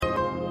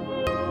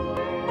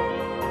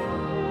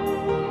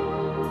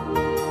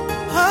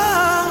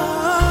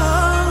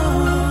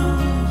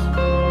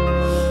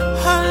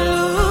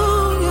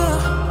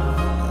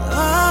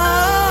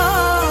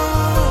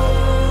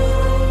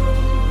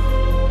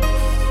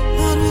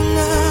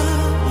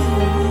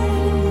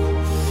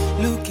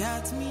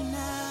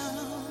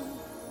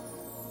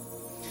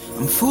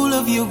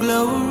your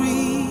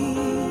glory,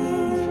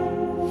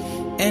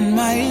 and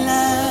my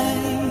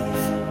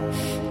life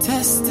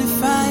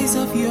testifies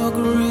of your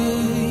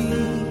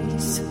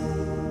grace.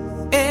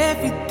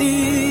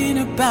 Everything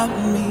about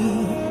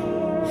me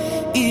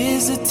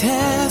is a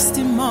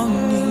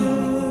testimony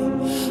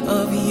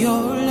of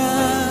your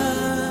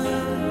love,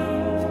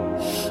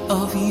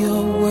 of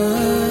your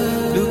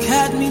word. Look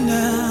at me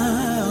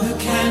now,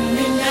 look at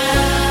me now.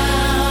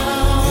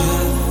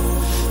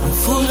 Yeah. I'm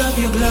full of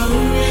your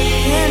glory,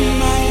 and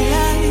my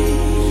life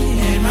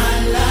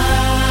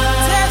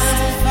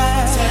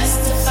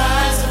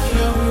testifies of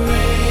your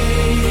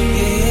grace.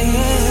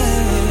 Yeah.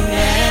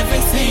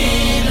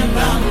 Everything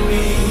about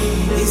me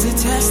is a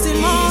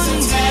testimony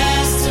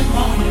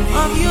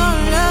of your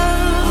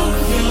love, of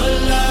your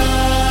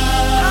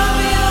love, of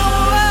your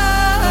word.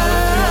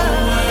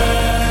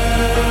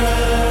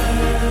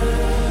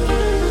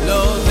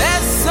 Lord,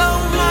 there's so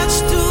much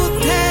to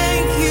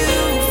thank you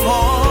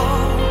for,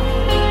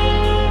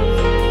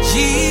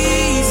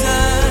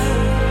 Jesus,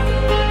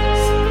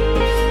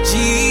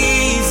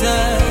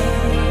 Jesus.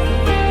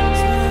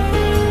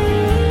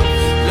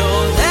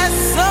 Lord, there's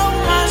so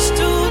much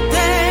to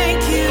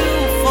thank you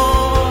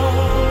for,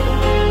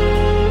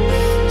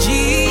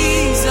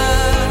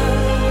 Jesus,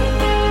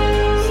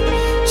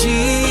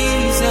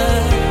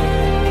 Jesus.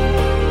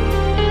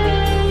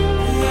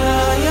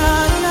 Yeah,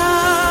 yeah,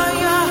 yeah,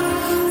 yeah,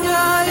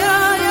 yeah,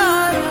 yeah, yeah,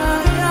 yeah,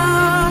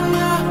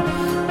 yeah.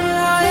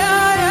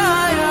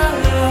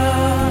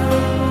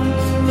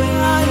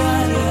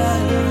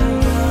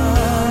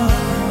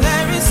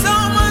 There is so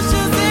much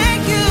to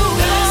thank you for.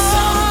 There's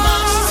so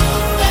much to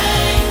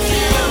thank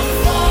you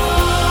for,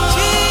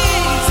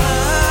 Jesus,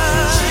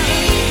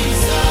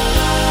 Jesus,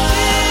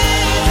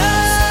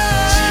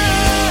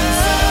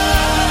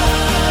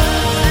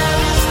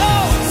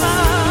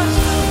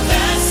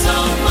 there's so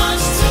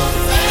much to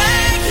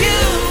thank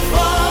you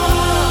for,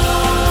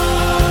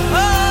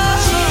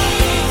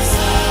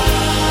 Jesus,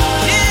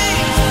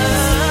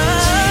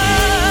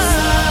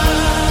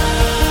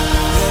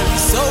 there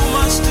is so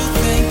much to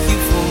thank you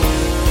for,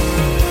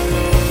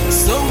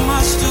 so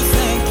much to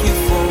thank you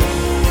for.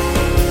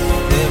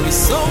 There is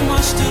so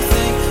much to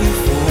thank you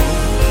for.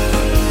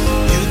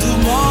 You do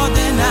more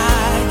than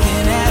I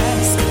can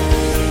ask.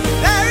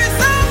 There is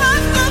so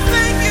much to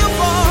thank you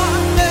for.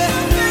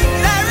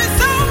 There is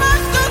so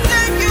much to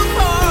thank you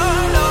for,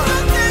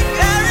 Lord.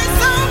 There is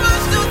so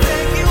much to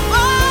thank you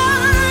for.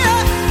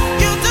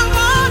 You do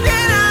more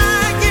than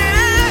I can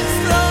ask,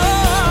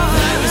 Lord.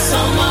 There is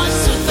so much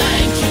to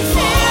thank you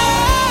for.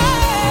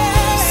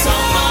 So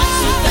much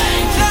to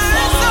thank you for.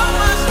 There is so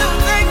much to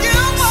thank you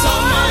for. So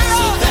much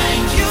to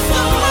thank you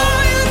for.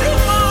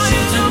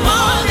 You do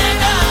more than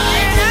I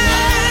can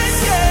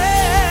ask.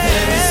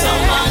 There is so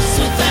much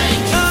to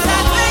thank you for. Lord,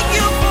 I thank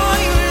you for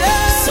your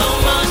love. So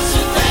much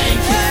to thank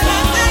you for.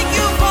 I thank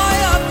you for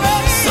your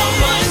grace. So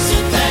much to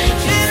thank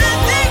you for. I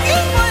thank you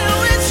for your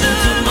wisdom.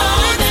 You do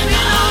more than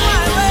I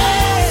can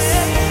ask.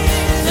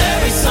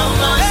 There is so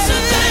much to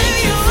thank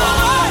you for.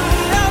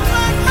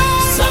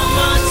 So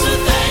much to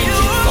thank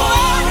you for.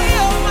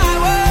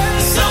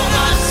 So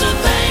much to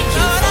thank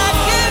you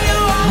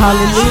for.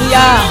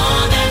 Hallelujah.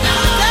 More than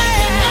I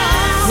can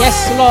ask. Yes,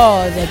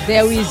 Lord,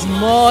 there is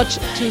much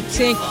to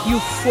thank you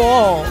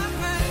for.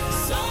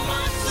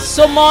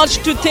 So much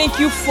to thank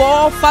you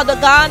for, Father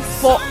God,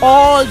 for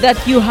all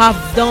that you have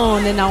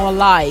done in our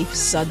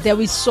lives. There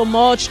is so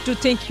much to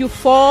thank you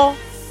for.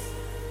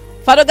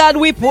 Father God,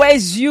 we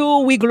praise you,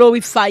 we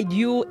glorify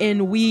you,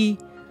 and we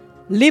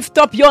lift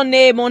up your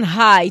name on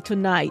high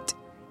tonight,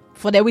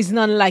 for there is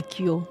none like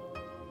you.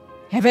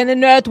 Heaven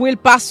and earth will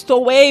pass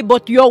away,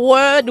 but your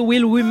word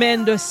will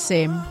remain the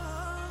same.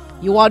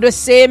 You are the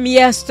same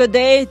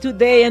yesterday,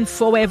 today, and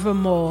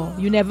forevermore.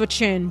 You never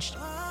changed.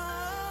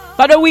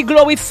 Father, we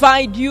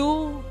glorified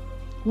you.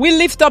 We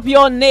lift up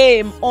your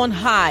name on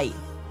high.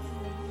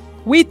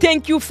 We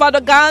thank you, Father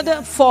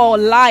God, for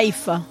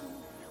life.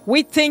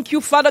 We thank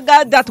you, Father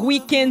God, that we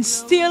can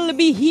still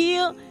be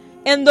here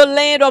in the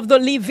land of the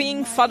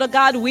living. Father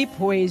God, we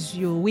praise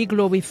you. We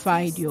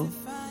glorified you.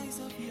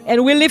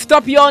 And we lift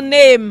up your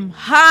name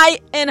high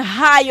and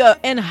higher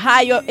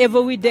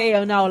every day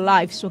in our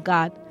lives, oh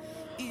God.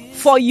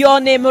 For your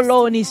name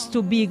alone is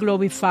to be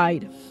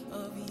glorified.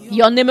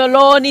 Your name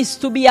alone is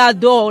to be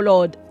adored,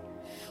 Lord.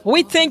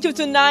 We thank you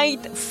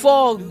tonight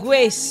for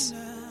grace.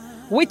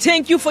 We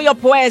thank you for your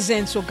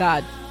presence, oh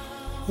God.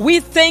 We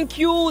thank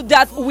you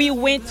that we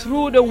went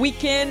through the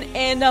weekend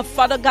and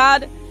Father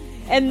God.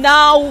 And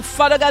now,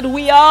 Father God,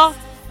 we are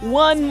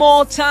one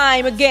more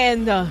time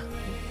again.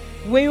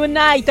 We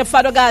unite,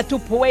 Father God, to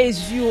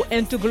praise you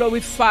and to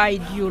glorify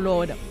you,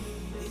 Lord.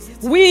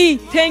 We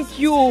thank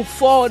you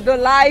for the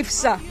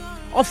lives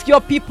of your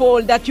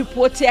people, that you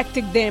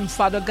protected them,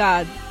 Father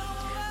God.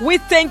 We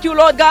thank you,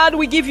 Lord God.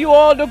 We give you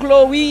all the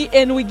glory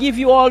and we give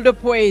you all the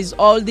praise,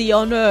 all the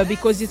honor,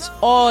 because it's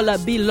all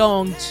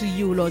belong to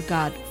you, Lord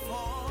God.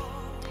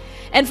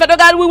 And Father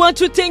God, we want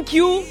to thank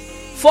you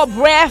for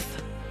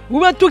breath. We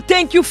want to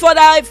thank you for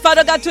that,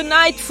 Father God,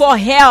 tonight for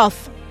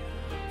health.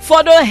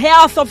 for the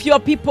health of your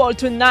people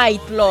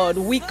tonight, Lord.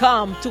 We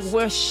come to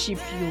worship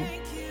you.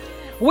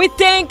 We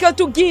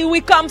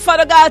come,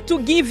 Father God,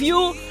 to give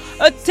you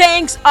a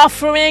thanks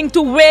offering,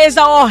 to raise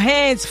our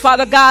hands,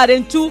 Father God,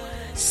 and to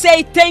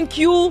say thank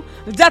you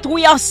that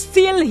we are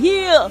still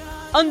here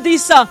on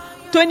this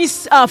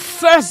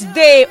 21st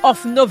day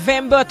of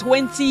November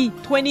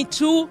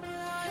 2022.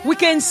 We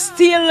can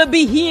still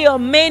be here.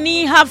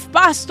 Many have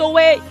passed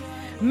away.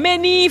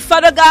 Many,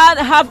 Father God,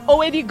 have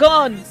already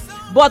gone.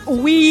 But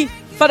we,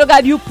 Father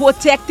God, you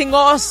protecting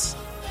us.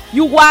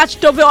 You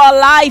watched over our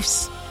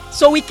lives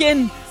so we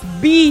can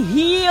be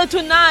here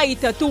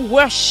tonight to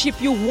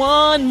worship you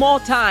one more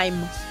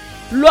time.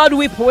 Lord,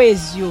 we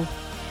praise you.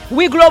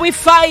 We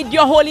glorify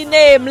your holy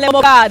name,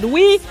 Lord God.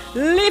 We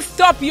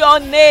lift up your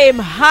name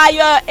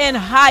higher and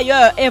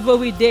higher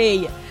every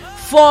day.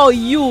 For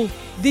you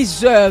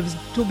deserve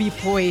to be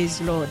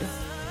praised, Lord.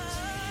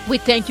 We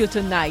thank you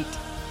tonight.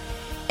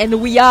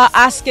 And we are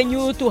asking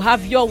you to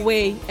have your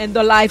way in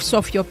the lives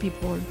of your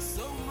people.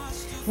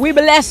 We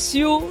bless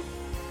you.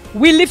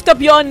 We lift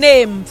up your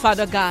name,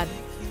 Father God.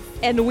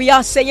 And we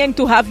are saying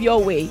to have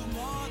your way.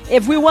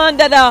 Everyone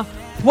that are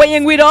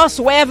praying with us,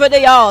 wherever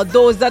they are,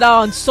 those that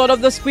are on Sword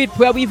of the Spirit,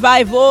 Prayer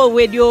Revival,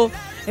 radio,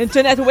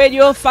 internet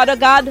radio, Father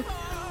God,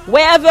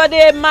 wherever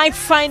they might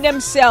find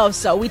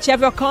themselves,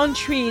 whichever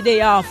country they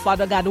are,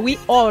 Father God, we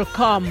all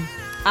come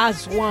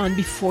as one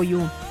before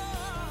you.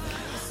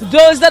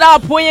 Those that are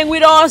praying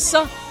with us,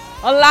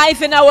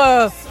 live in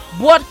our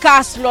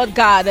broadcast, Lord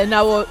God, and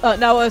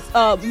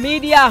our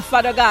media,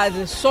 Father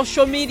God,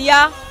 social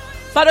media,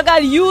 Father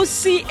God, you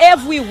see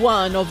every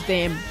one of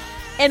them.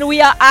 And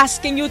we are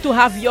asking you to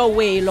have your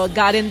way, Lord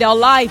God, in their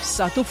lives,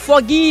 to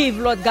forgive,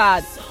 Lord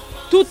God,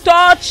 to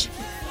touch,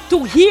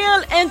 to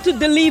heal, and to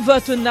deliver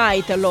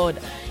tonight, Lord.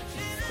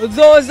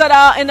 Those that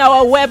are in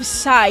our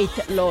website,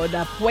 Lord,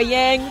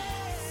 praying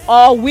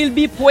or will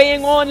be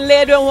praying on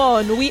later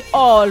on, we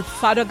all,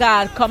 Father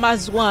God, come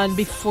as one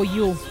before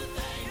you.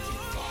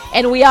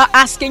 And we are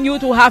asking you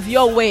to have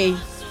your way.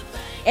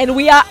 And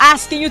we are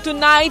asking you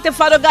tonight,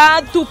 Father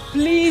God, to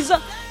please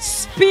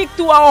speak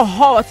to our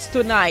hearts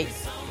tonight.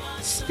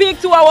 Speak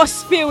to our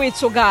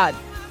spirits, oh God.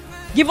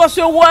 Give us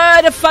your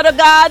word, Father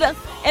God,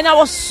 and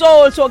our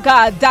souls, oh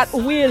God, that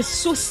will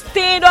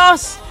sustain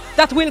us,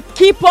 that will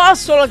keep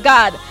us, oh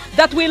God,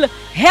 that will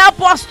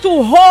help us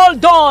to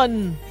hold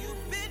on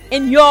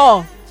in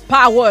your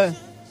power,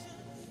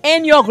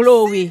 in your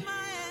glory,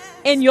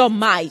 in your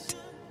might.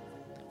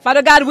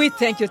 Father God, we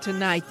thank you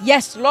tonight.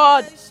 Yes,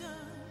 Lord.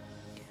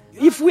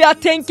 If we are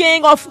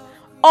thinking of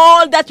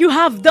all that you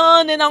have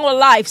done in our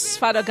lives,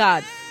 Father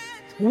God,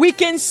 we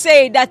can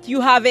say that you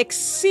have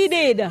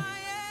exceeded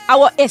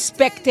our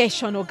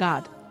expectation, oh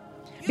God.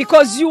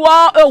 Because you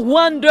are a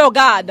wonder,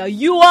 God.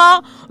 You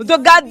are the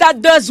God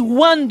that does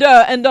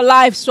wonder in the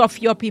lives of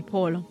your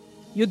people.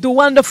 You do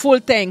wonderful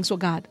things, oh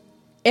God.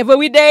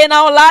 Every day in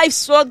our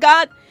lives, oh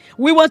God,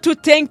 we want to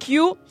thank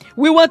you.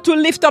 We want to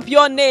lift up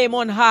your name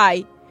on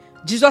high.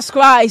 Jesus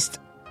Christ,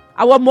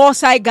 our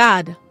Most High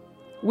God,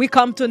 we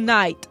come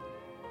tonight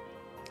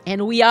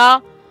and we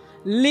are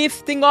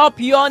lifting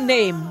up your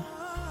name.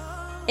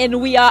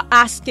 And we are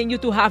asking you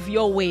to have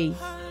your way.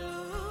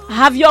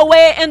 Have your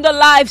way in the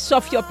lives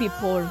of your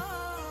people.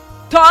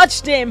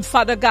 Touch them,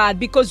 Father God,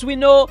 because we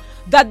know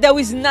that there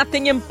is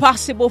nothing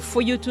impossible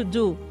for you to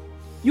do.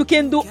 You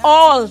can do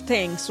all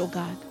things, oh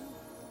God.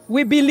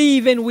 We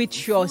believe and we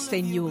trust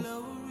in you.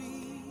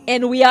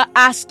 And we are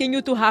asking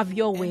you to have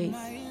your way.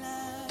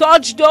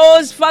 Touch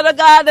those, Father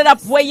God, that are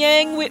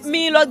praying with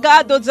me, Lord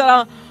God, those that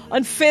are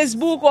on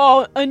Facebook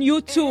or on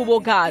YouTube, oh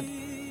God.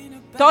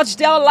 Touch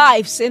their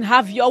lives and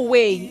have your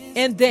way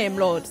in them,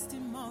 Lord.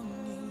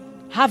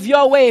 Have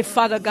your way,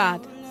 Father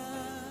God.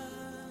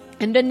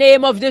 In the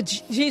name of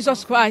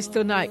Jesus Christ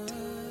tonight,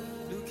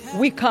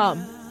 we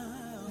come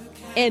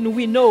and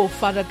we know,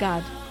 Father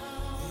God,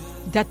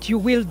 that you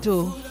will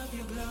do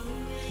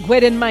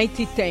great and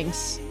mighty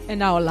things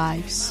in our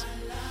lives.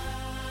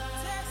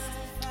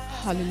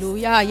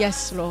 Hallelujah.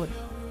 Yes, Lord.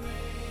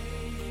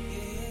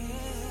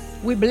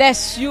 We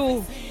bless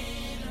you.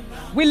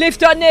 We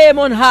lift your name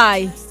on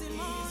high.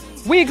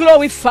 We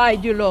glorify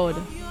you, Lord.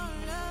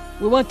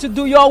 We want to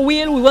do your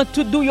will. We want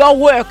to do your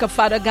work,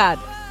 Father God.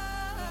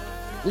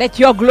 Let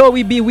your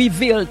glory be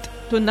revealed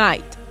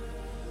tonight.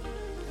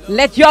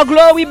 Let your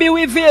glory be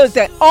revealed.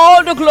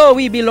 All the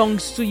glory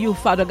belongs to you,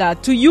 Father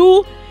God. To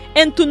you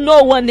and to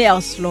no one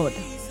else, Lord.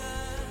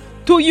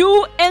 To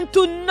you and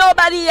to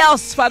nobody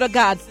else, Father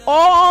God.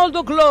 All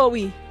the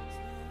glory,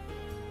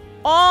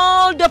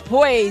 all the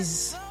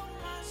praise,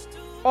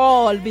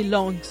 all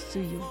belongs to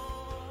you.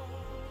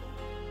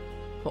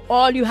 For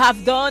all you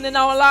have done in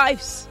our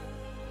lives,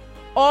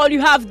 all you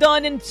have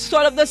done in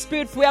Sword of the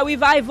Spirit Prayer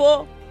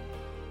Revival,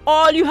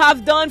 all you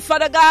have done,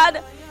 Father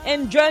God,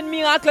 in Jeune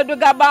Miracle de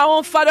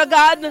Gabaon, Father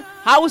God,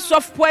 House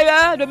of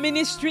Prayer, the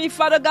ministry,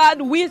 Father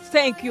God, we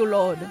thank you,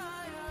 Lord.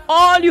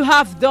 All you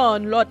have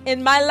done, Lord,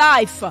 in my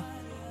life,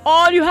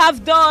 all you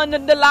have done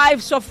in the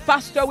lives of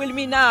Pastor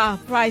Wilmina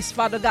Price,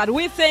 Father God,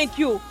 we thank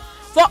you.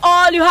 for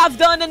all you have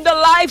done in the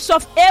lives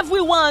of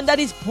everyone that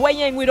is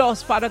praying with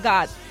us, Father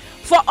God.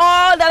 For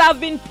all that have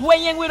been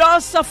praying with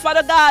us,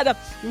 Father God,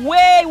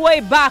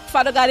 way back,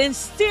 Father God, and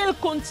still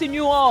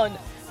continue on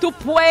to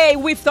pray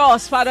with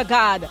us, Father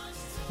God.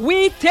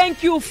 We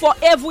thank you for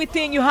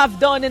everything you have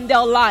done in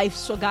their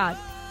lives, oh God.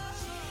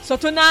 So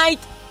tonight,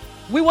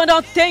 we want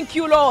to thank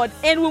you, Lord,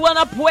 and we want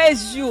to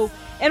praise you,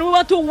 and we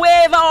want to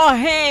wave our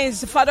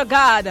hands, Father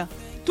God,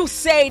 to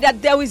say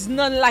that there is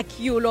none like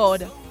you,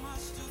 Lord.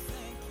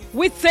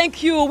 We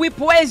thank you, we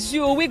praise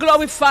you, we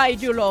glorify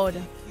you, Lord.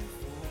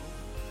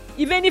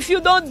 Even if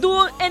you don't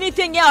do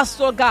anything else,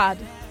 oh God,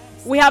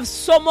 we have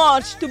so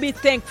much to be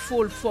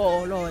thankful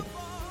for, Lord.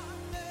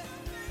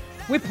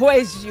 We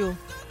praise you.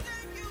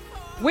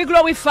 We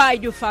glorify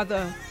you,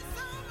 Father.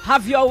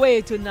 Have your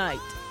way tonight.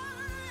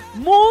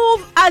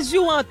 Move as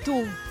you want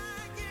to.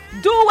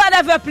 Do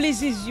whatever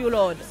pleases you,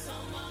 Lord.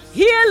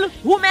 Heal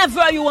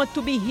whomever you want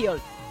to be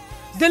healed.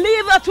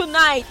 Deliver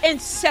tonight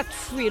and set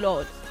free,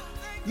 Lord.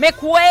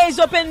 Make ways,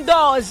 open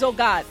doors, oh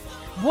God.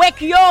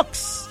 Break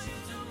yokes.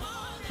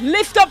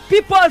 Lift up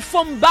people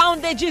from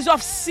bondages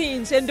of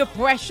sins in the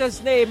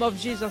precious name of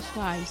Jesus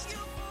Christ.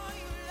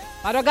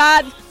 Father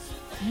God,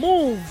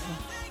 move.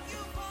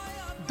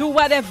 Do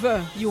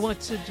whatever you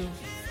want to do.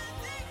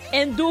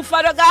 And do,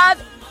 Father God,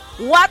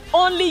 what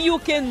only you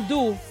can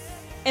do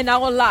in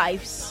our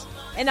lives,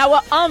 in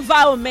our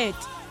environment,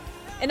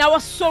 in our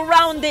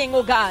surrounding,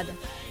 oh God,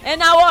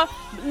 in our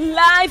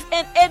life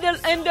and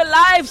in the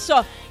lives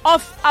of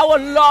our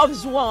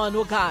loved one,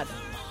 oh God.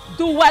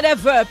 Do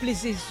whatever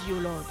pleases you,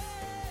 Lord.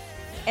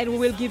 And we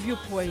will give you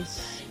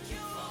praise.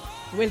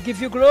 We will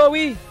give you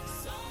glory.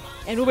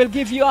 And we will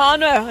give you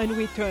honor in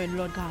return,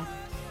 Lord God.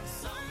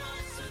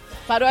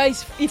 Father,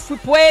 if we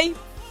pray,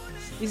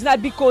 it's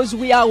not because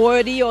we are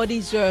worthy or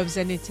deserves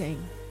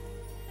anything.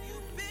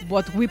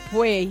 But we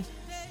pray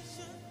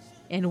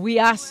and we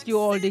ask you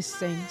all these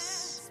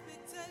things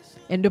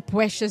in the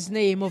precious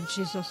name of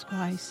Jesus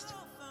Christ,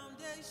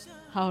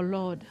 our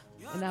Lord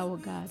and our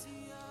God.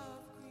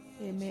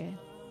 Amen.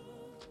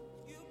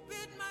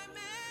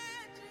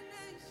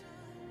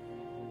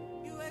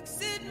 You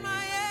exceed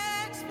my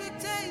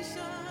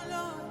expectation,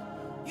 Lord.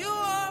 You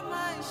are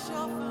my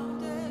sure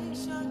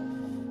foundation.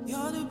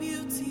 You're the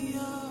beauty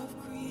of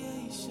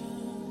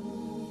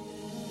creation.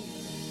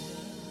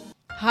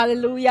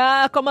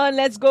 Hallelujah. Come on,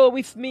 let's go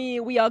with me.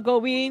 We are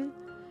going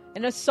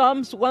in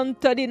Psalms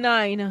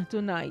 139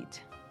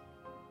 tonight.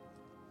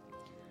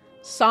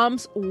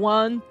 Psalms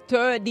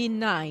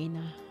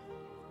 139.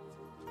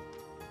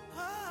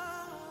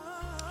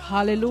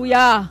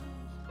 Hallelujah.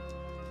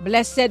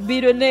 Blessed be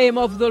the name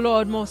of the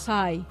Lord Most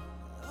High.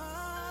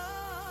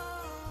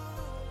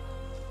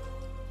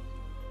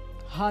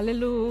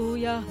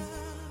 Hallelujah.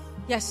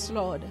 Yes,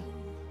 Lord.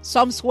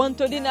 Psalms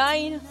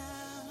 139.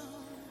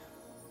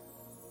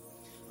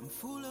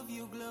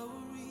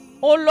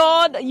 O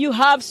Lord, you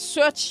have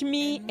searched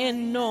me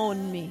and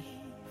known me.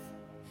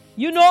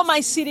 You know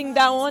my sitting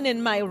down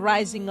and my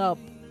rising up.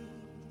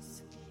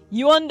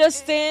 You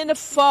understand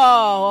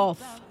far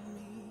off.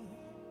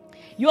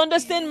 You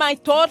understand my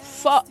thought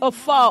far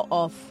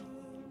off.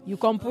 You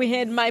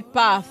comprehend my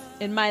path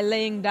and my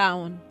laying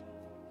down.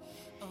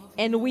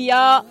 And we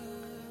are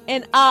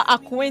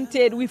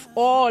acquainted with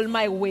all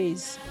my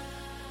ways.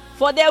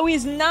 For there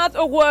is not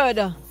a word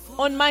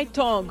on my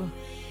tongue.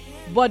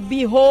 But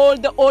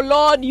behold, O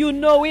Lord, you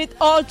know it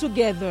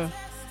altogether.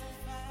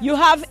 You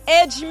have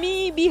edged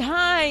me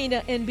behind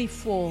and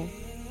before,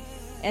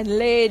 and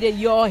laid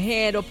your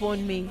hand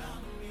upon me.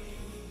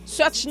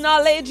 Such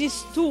knowledge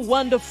is too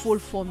wonderful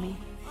for me.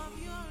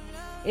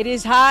 It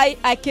is high,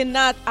 I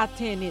cannot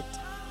attain it.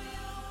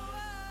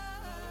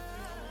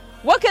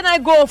 Where can I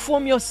go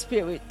from your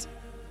spirit?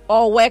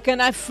 Or where can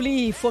I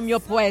flee from your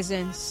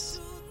presence?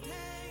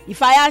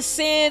 If I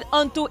ascend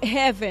unto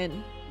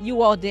heaven,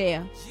 you are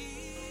there.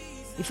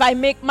 If I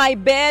make my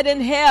bed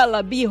in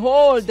hell,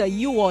 behold,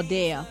 you are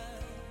there.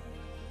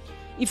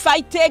 If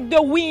I take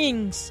the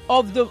wings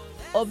of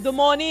the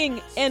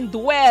morning and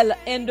dwell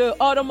in the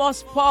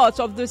uttermost parts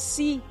of the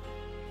sea,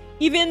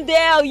 even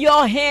there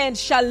your hand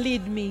shall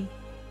lead me,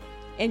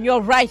 and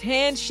your right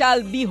hand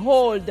shall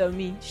hold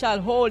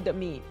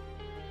me.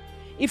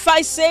 If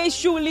I say,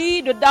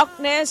 surely the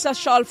darkness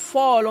shall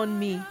fall on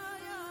me,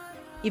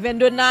 even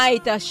the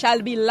night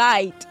shall be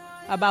light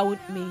about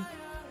me.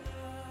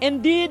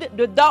 Indeed,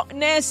 the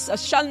darkness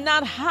shall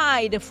not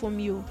hide from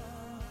you,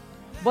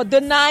 but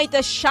the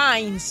night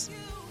shines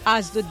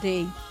as the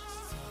day.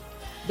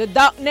 The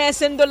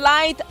darkness and the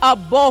light are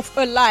both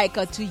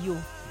alike to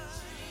you.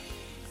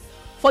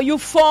 For you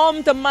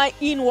formed my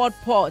inward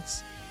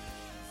parts.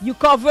 You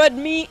covered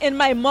me in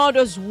my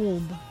mother's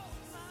womb.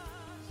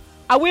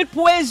 I will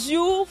praise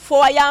you,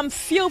 for I am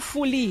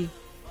fearfully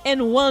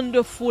and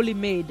wonderfully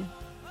made.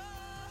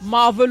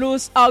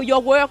 Marvelous are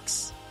your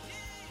works,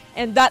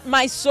 and that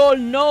my soul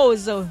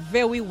knows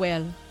very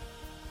well.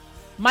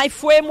 My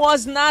frame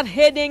was not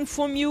hidden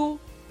from you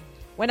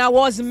when I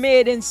was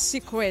made in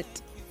secret,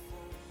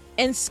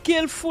 and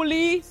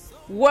skillfully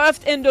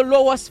worked in the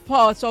lowest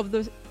parts of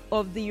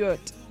the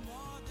earth.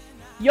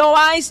 Your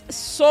eyes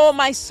saw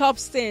my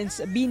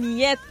substance being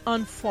yet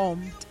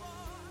unformed.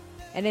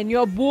 And in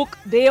your book,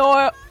 they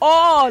are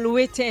all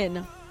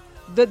written,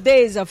 the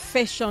days of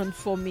fashion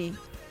for me,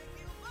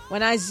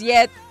 when as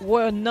yet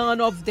were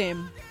none of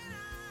them.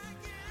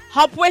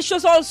 How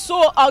precious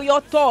also are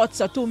your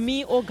thoughts to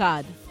me, O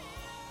God.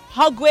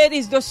 How great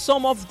is the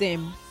sum of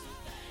them.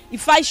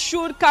 If I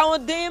should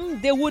count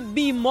them, they would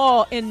be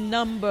more in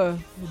number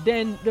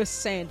than the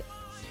sand.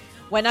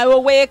 When I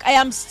awake, I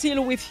am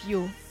still with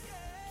you.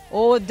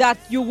 Oh, that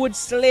you would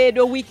slay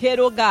the wicked,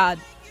 O God.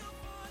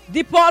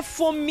 Depart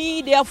from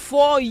me,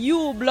 therefore,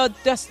 you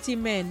bloodthirsty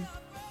men,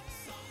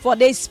 for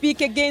they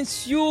speak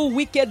against you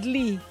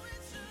wickedly.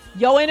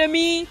 Your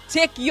enemy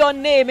take your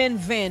name in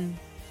vain.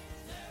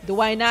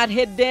 Do I not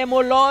hate them, O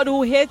Lord,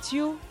 who hate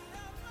you?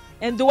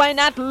 And do I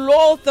not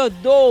loathe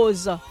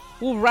those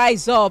who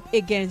rise up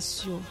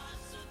against you?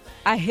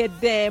 I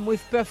hate them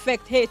with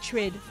perfect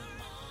hatred.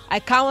 I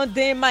count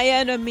them my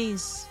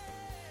enemies.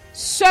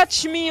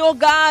 Search me, O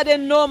God,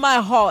 and know my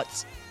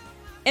heart,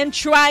 and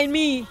try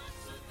me,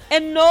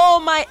 and know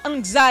my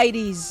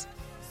anxieties,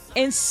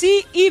 and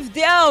see if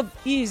there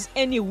is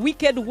any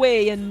wicked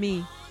way in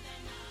me,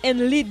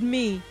 and lead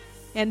me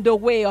in the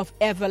way of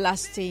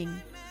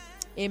everlasting.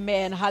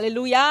 Amen.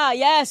 Hallelujah.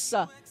 Yes.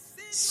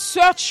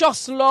 Search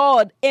us,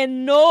 Lord,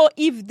 and know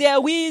if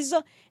there is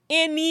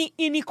any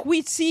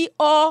iniquity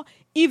or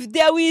if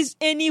there is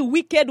any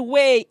wicked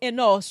way in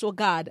us, O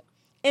God,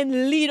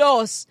 and lead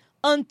us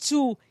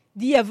unto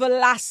the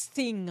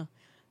everlasting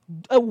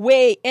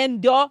way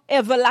and the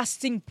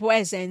everlasting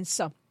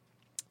presence.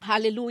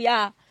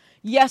 Hallelujah.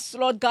 Yes,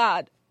 Lord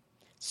God.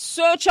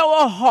 Search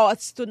our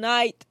hearts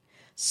tonight.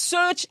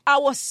 Search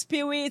our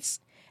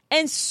spirits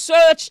and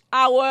search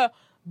our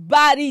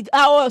body,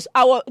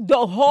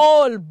 the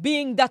whole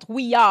being that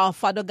we are,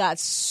 Father God.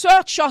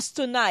 Search us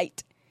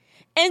tonight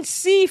and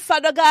see,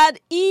 Father God,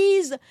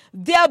 is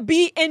there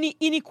be any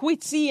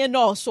iniquity in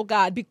us, oh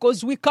God,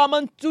 because we come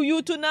unto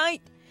you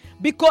tonight,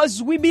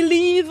 because we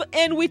believe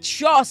and we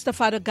trust,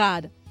 Father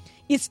God.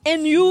 It's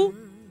in you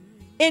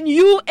and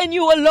you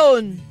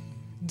alone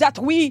that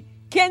we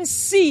can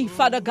see,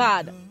 Father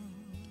God,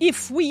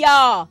 if we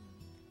are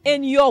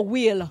in your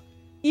will,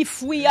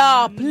 if we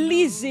are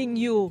pleasing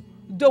you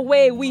the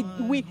way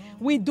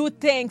we do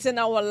things in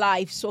our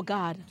lives, oh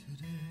God.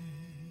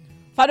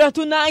 Father,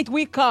 tonight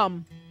we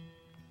come.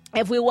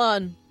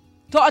 Everyone,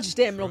 touch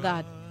them, oh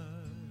God.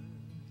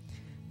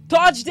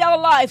 Touch their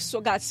lives,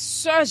 oh God.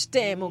 Search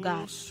them, oh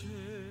God.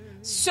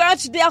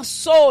 Search their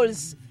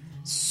souls.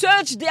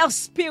 Search their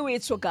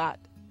spirits, oh God.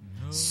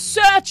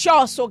 Search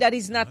us, oh God,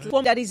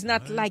 that is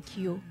not like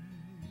you.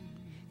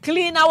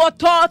 Clean our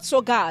thoughts,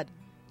 oh God.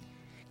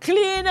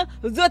 Clean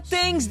the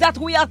things that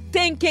we are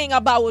thinking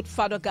about,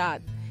 Father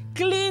God.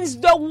 Cleanse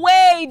the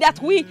way that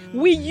we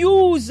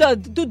use to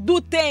do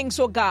things,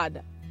 oh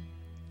God.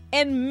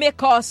 And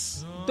make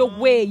us the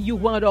way you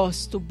want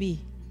us to be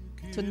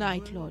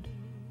tonight, Lord.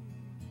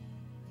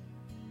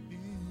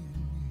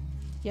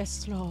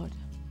 Yes, Lord.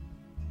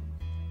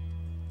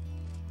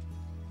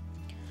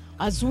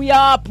 As we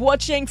are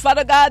approaching,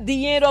 Father God,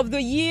 the end of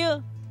the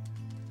year,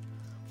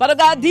 Father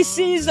God, this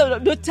is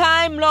the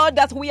time, Lord,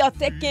 that we are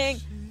taking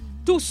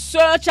to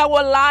search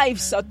our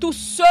lives, to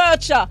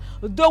search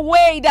the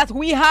way that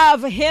we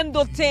have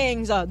handled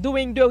things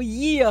during the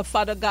year,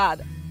 Father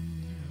God.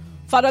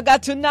 Father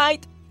God,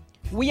 tonight,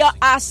 we are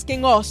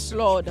asking us,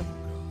 Lord.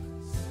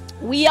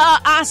 We are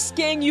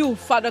asking you,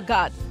 Father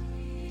God,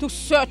 to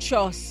search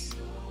us.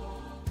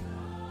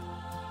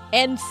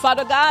 And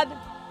Father God,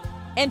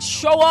 and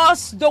show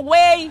us the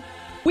way,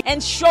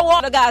 and show us,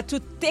 Father God, to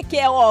take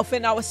care of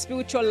in our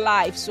spiritual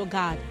lives, oh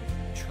God.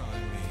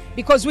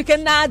 Because we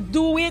cannot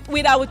do it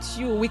without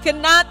you. We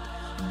cannot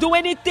do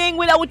anything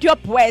without your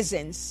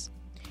presence.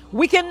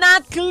 We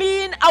cannot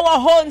clean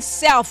our own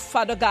self,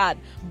 Father God,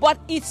 but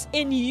it's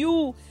in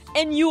you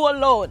and you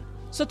alone.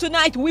 So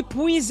tonight we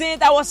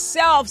present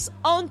ourselves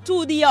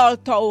unto the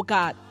altar, oh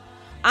God.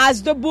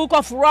 As the book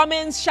of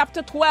Romans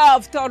chapter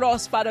 12 tells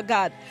us, Father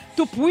God,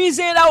 to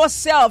present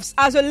ourselves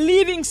as a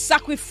living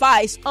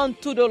sacrifice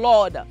unto the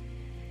Lord.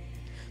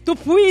 To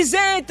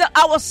present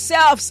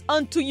ourselves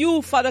unto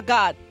you, Father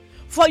God,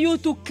 for you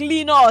to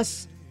clean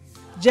us.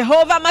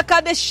 Jehovah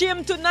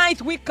Makadeshim,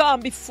 tonight we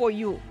come before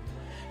you.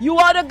 You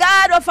are the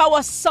God of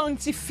our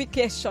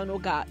sanctification, oh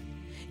God.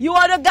 You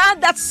are the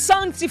God that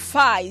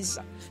sanctifies.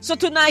 So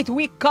tonight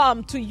we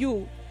come to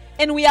you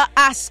and we are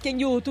asking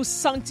you to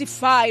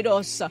sanctify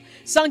us.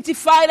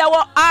 Sanctify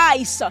our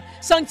eyes.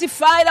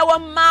 Sanctify our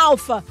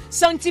mouth.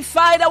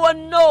 Sanctify our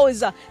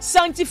nose.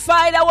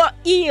 Sanctify our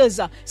ears.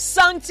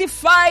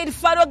 Sanctify,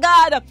 Father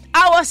God,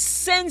 our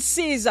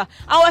senses,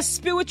 our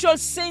spiritual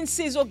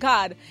senses, oh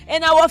God,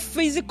 and our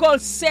physical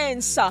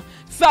sense.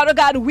 Father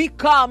God, we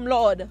come,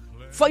 Lord,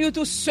 for you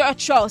to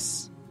search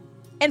us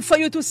and for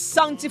you to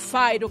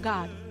sanctify, oh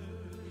God.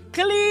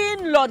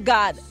 Clean, Lord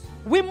God.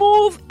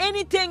 Remove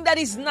anything that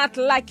is not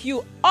like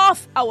you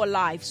off our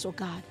lives, oh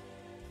God.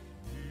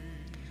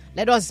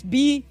 Let us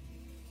be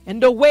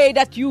in the way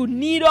that you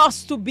need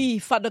us to be,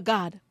 Father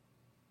God.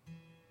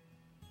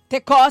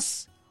 Take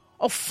us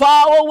or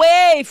far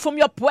away from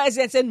your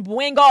presence and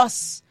bring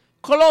us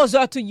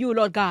closer to you,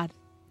 Lord God.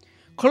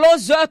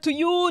 Closer to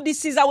you,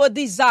 this is our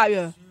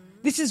desire.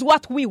 This is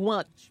what we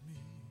want.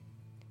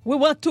 We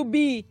want to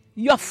be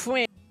your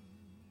friend.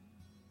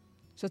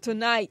 So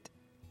tonight,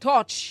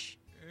 touch,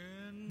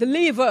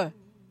 deliver,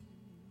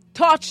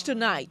 touch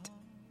tonight,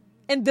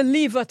 and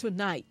deliver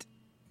tonight.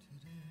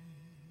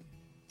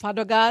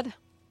 Father God,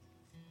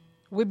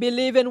 we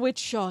believe and we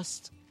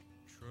trust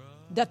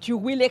that you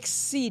will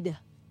exceed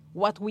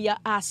what we are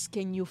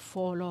asking you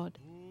for, Lord.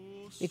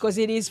 Because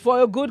it is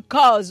for a good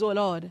cause, oh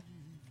Lord.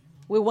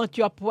 We want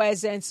your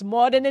presence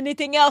more than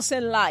anything else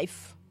in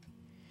life.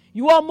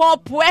 You are more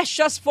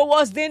precious for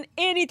us than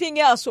anything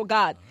else, oh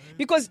God.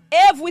 Because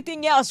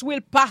everything else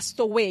will pass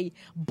away,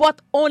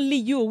 but only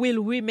you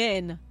will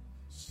remain.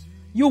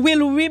 You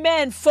will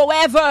remain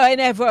forever and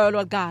ever,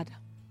 Lord God.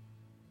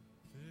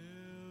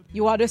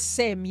 You are the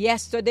same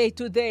yesterday,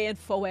 today, and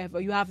forever.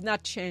 You have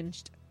not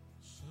changed.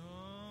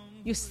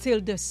 You're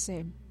still the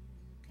same.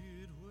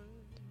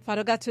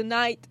 Father God,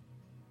 tonight,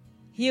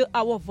 hear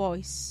our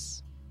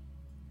voice.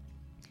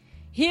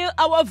 Hear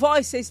our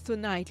voices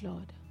tonight,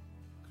 Lord.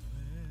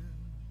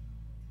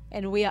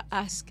 And we are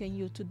asking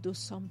you to do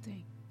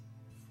something.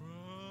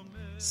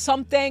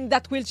 Something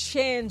that will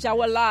change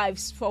our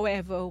lives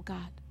forever, oh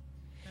God.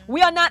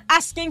 We are not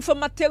asking for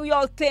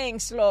material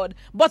things, Lord,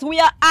 but we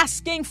are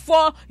asking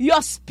for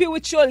your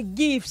spiritual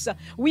gifts.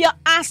 We are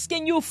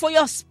asking you for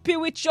your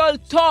spiritual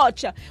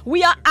touch.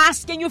 We are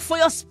asking you for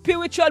your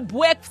spiritual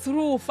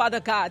breakthrough,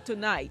 Father God,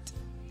 tonight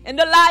in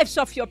the lives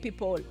of your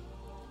people.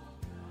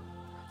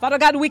 Father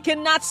God, we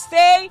cannot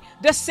stay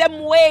the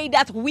same way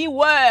that we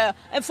were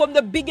and from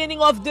the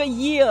beginning of the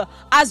year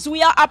as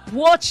we are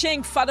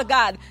approaching, Father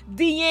God,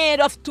 the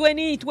end of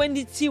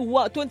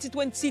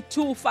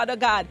 2022, Father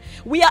God.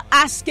 We are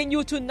asking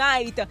you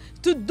tonight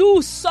to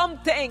do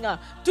something,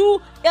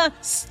 to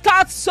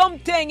start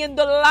something in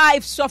the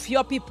lives of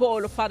your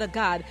people, Father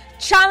God.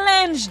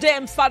 Challenge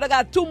them, Father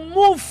God, to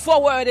move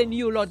forward in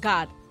you, Lord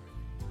God.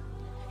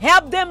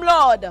 Help them,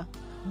 Lord.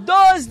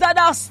 Those that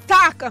are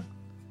stuck,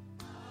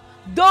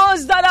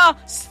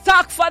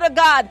 Father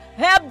God,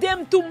 help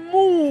them to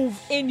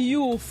move in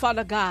you,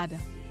 Father God.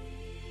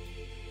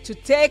 To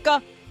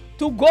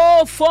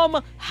go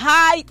from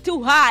height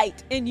to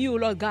height in you,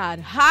 Lord God.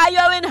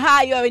 Higher and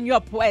higher in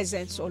your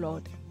presence, oh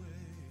Lord.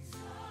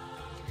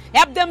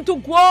 Help them to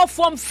grow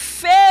from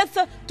faith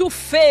to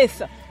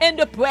faith in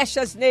the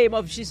precious name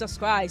of Jesus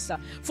Christ.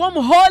 From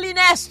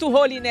holiness to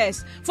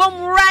holiness.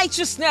 From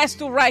righteousness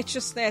to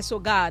righteousness, oh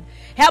God.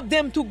 Help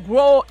them to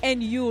grow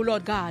in you,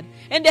 Lord God,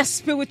 in their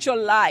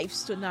spiritual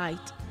lives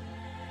tonight.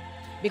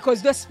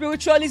 Because the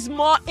spiritual is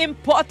more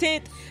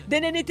important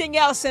than anything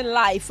else in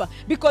life.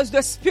 Because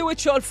the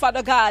spiritual,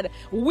 Father God,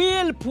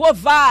 will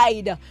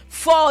provide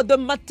for the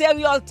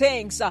material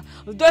things,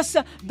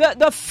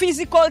 the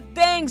physical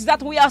things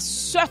that we are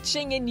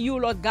searching in you,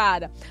 Lord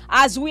God.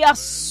 As we are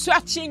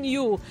searching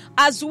you,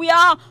 as we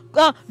are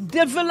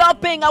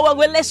developing our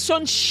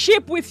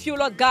relationship with you,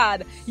 Lord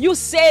God, you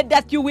said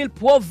that you will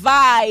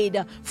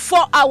provide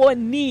for our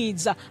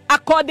needs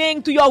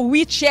according to your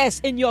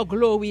riches in your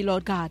glory,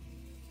 Lord God.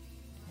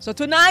 So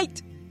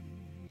tonight,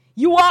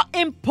 you are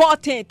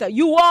important.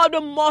 You are the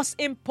most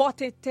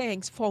important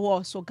things for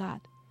us, oh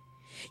God.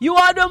 You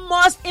are the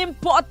most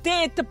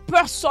important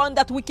person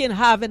that we can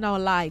have in our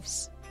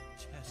lives.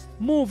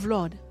 Move,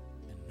 Lord,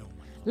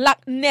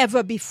 like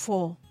never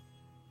before.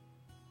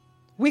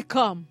 We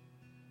come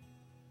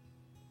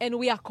and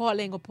we are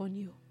calling upon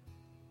you.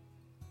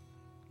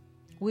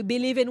 We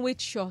believe and we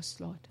trust,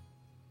 Lord,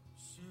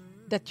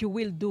 that you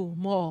will do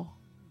more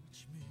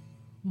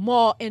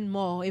and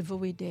more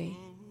every day.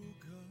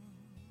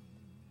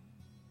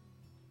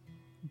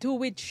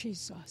 Do it,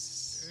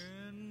 Jesus.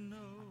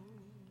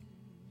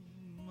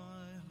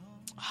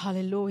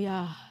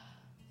 Hallelujah.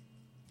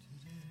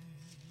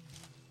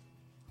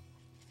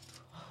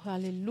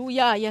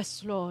 Hallelujah.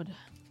 Yes, Lord.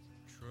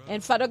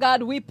 And Father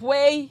God, we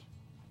pray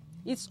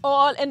it's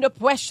all in the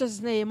precious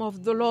name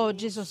of the Lord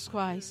Jesus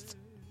Christ.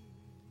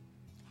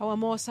 Our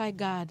Most High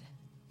God,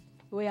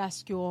 we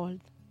ask you all.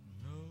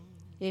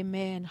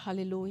 Amen.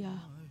 Hallelujah.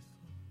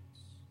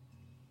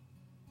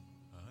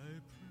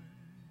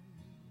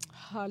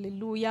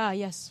 Hallelujah.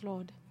 Yes,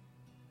 Lord.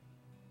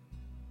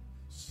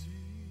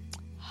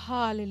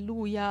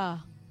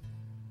 Hallelujah.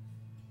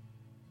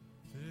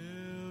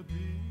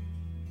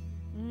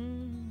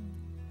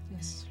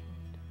 Yes,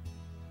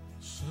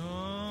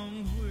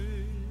 Lord.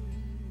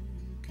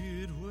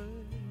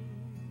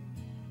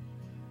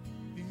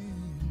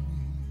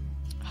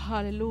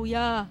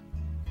 Hallelujah.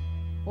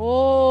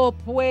 Oh,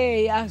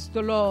 pray, ask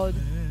the Lord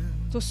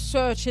to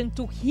search and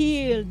to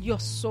heal your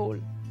soul.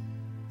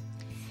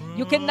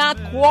 You cannot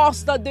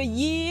cross the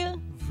year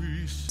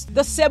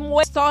the same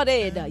way it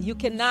started. You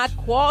cannot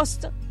cross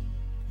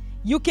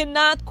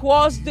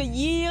the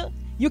year.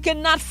 You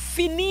cannot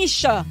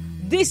finish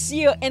this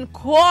year and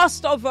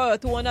cross over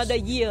to another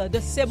year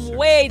the same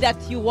way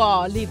that you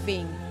are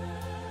living.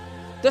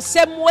 The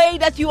same way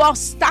that you are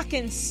stuck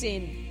in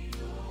sin.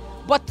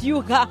 But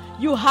you have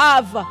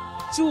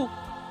to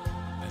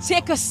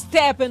take a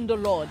step in the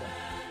Lord.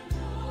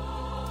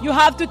 You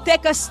have to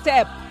take a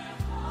step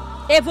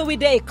every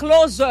day,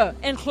 closer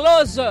and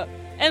closer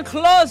and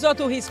closer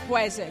to His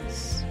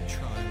presence.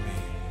 Try me,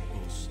 O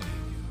Savior.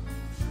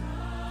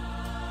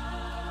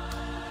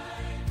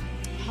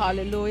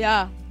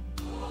 Hallelujah.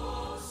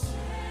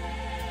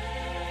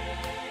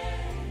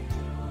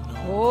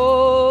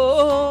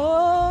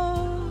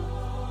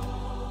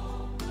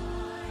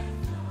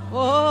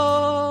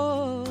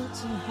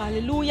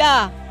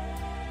 Hallelujah.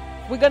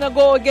 We're going to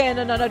go again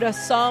in another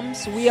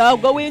Psalms. We are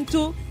going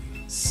to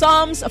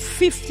Psalms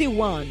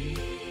 51.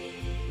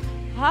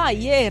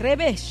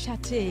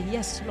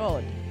 Yes,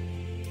 Lord.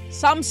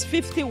 Psalms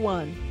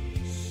 51.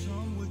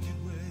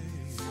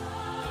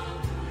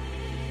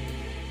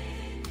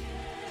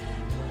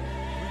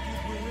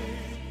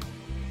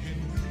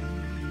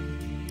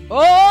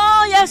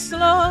 Oh, yes,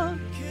 Lord.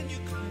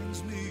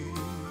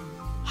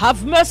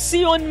 Have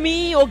mercy on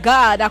me, O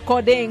God,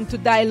 according to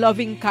thy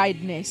loving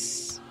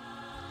kindness.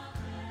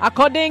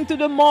 According to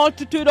the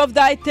multitude of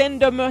thy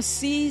tender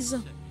mercies,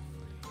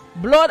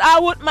 blot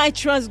out my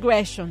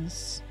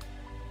transgressions.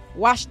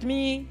 Wash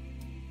me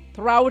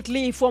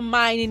thoroughly from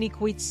mine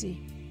iniquity,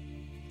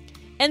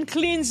 and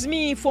cleanse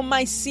me from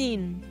my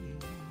sin.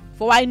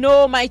 For I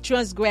know my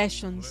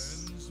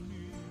transgressions,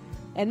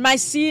 and my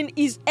sin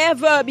is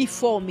ever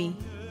before me.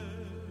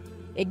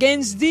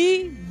 Against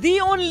thee,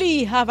 thee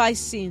only have I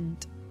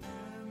sinned,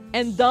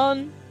 and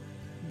done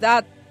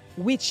that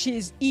which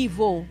is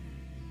evil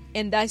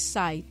in thy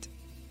sight,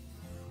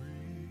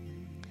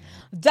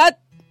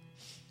 that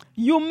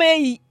you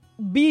may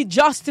be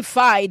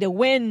justified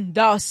when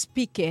thou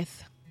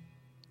speakest,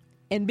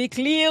 and be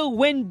clear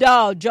when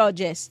thou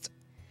judgest.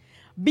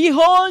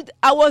 Behold,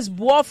 I was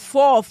brought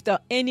forth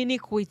in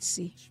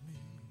iniquity,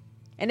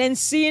 and in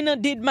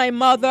sin did my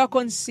mother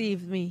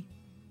conceive me.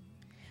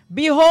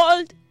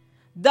 Behold,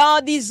 thou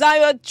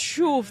desired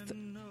truth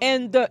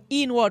in the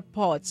inward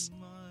parts,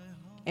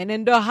 and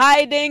in the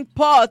hiding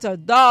part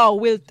thou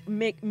wilt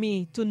make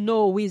me to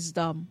know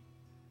wisdom.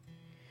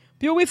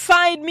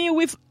 Purify me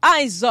with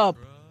hyssop,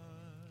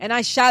 and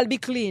I shall be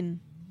clean.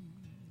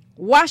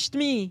 Wash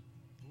me,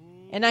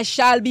 and I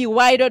shall be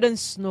whiter than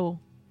snow.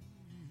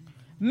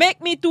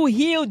 Make me to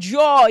hear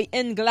joy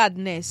and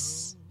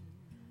gladness,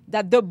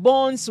 that the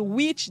bones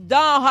which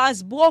thou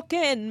hast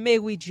broken may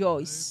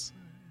rejoice.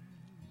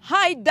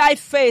 Hide thy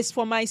face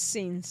from my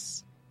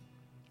sins,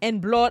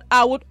 and blot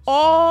out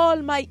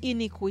all my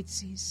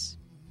iniquities.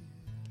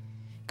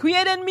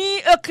 Create in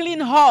me a clean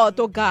heart,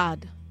 O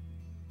God,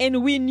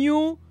 and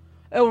renew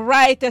a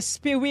right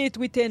spirit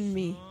within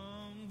me.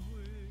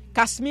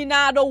 Cast me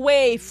not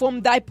away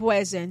from thy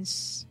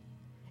presence,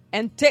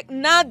 and take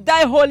not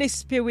thy Holy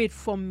Spirit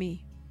from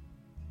me.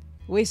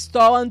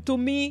 Restore unto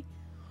me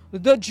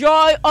the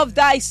joy of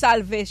thy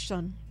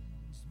salvation,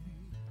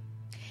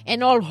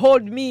 and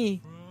uphold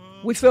me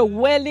with a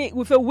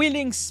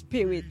willing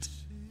spirit.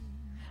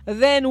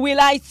 Then will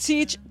I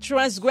teach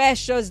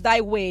transgressors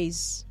thy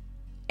ways,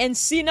 and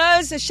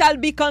sinners shall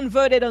be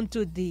converted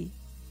unto thee.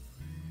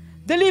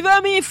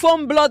 Deliver me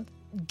from blood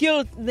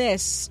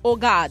guiltness, O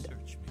God,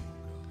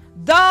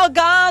 thou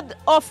God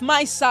of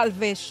my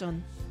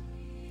salvation.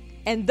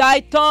 And thy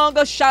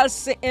tongue shall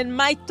sing, and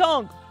my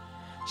tongue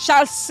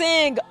shall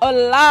sing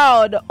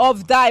aloud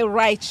of thy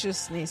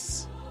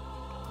righteousness.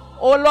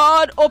 O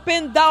Lord,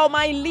 open thou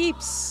my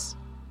lips,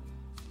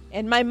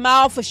 and my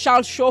mouth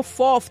shall show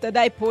forth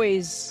thy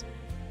praise.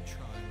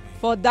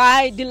 For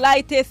thy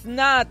delighteth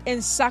not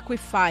in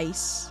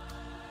sacrifice,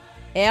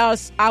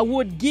 else I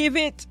would give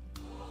it.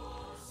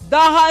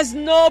 Thou hast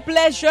no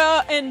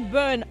pleasure in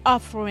burnt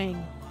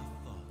offering.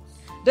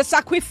 The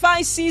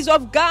sacrifices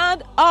of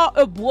God are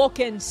a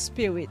broken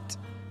spirit,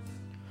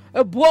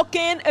 a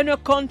broken and a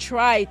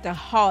contrite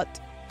heart.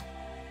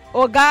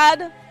 O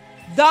God,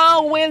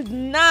 thou wilt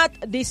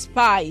not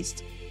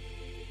despise.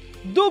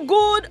 Do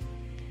good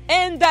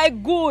and thy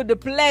good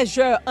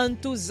pleasure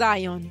unto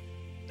Zion.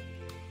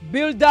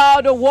 Build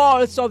thou the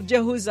walls of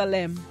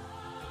Jerusalem.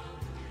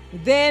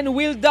 Then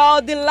wilt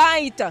thou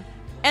delight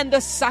in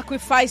the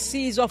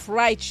sacrifices of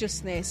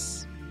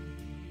righteousness,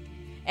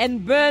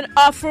 and burnt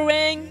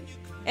offering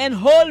and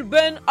whole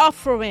burnt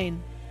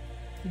offering.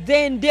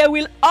 Then they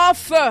will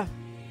offer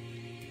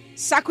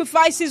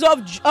sacrifices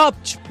of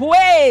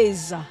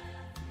praise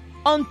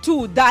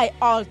unto thy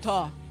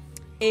altar.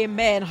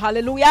 Amen.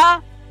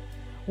 Hallelujah.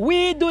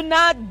 We do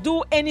not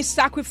do any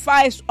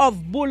sacrifice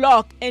of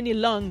bullock any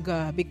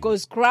longer,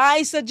 because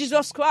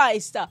Jesus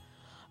Christ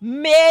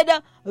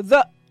made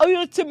the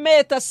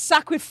ultimate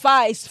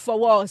sacrifice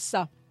for us.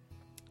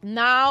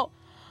 Now,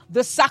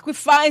 the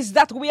sacrifice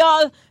that we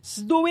are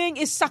doing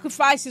is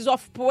sacrifices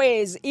of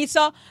praise. It's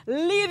a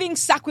living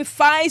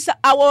sacrifice,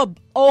 our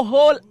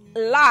whole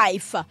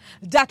life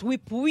that we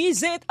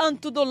present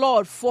unto the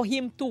Lord for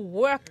Him to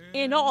work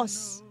in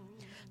us,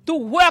 to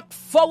work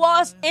for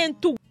us,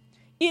 and to.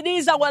 It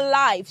is our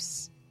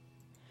lives.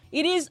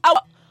 It is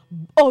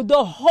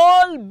the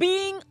whole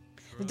being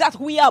that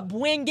we are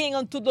bringing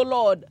unto the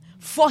Lord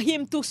for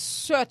Him to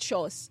search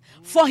us,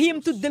 for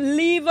Him to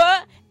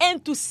deliver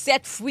and to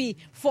set free,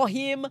 for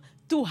Him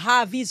to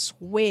have His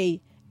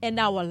way in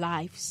our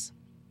lives.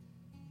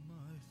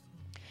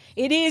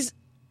 It is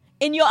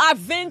in your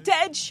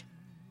advantage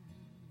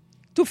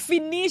to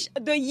finish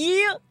the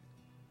year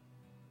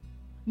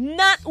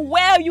not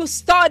where you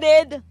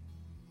started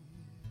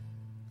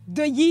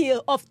the year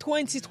of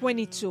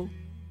 2022.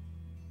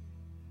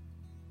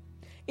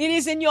 It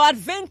is in your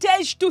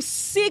advantage to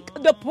seek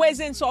the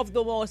presence of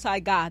the Most High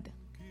God.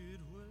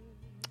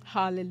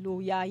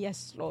 Hallelujah.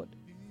 Yes, Lord.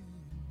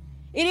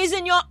 It is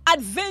in your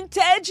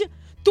advantage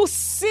to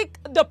seek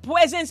the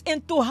presence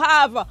and to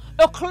have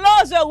a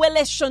closer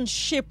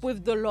relationship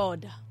with the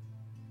Lord.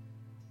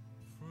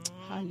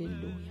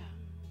 Hallelujah.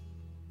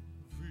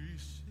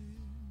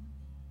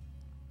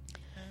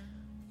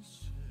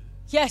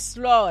 Yes,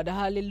 Lord.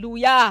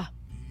 Hallelujah.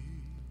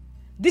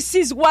 This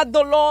is what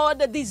the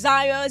Lord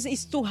desires,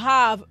 is to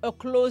have a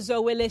closer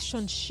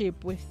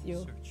relationship with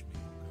you.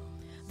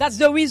 That's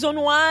the reason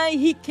why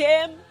He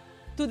came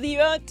to the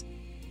earth.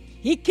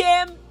 He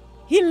came,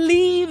 He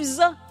lives,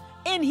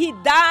 and He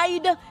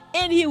died,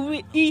 and He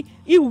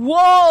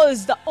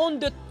rose on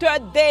the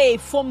third day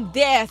from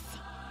death.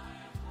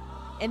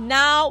 And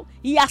now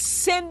He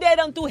ascended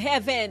unto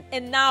heaven,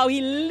 and now He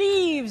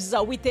lives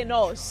within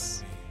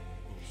us.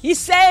 He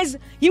says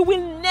He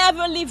will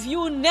never leave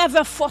you,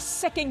 never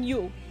forsaking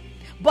you,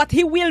 but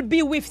He will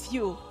be with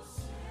you.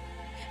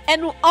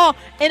 And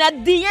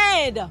at the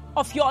end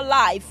of your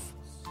life,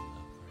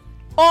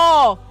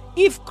 or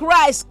if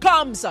Christ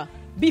comes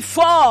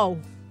before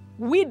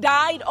we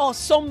died, or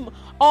some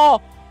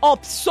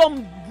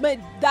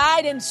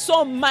died and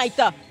some might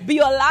be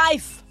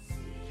alive,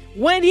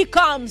 when He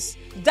comes,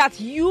 that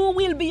you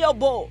will be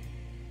able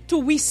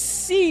to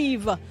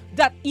receive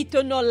that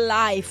eternal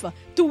life,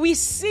 to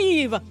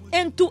receive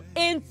and to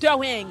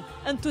enter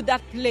into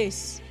that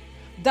place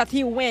that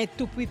He went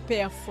to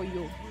prepare for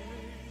you.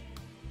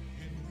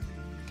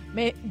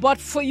 But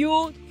for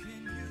you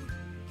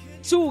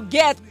to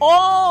get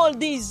all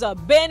these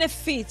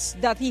benefits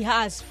that He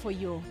has for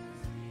you,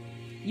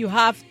 you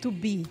have to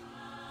be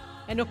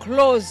in a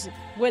close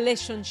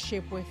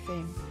relationship with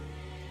Him,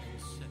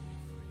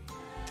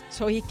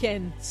 so He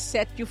can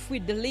set you free,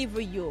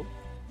 deliver you,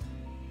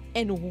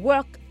 and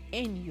work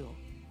in you.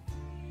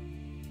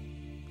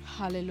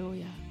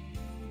 Hallelujah.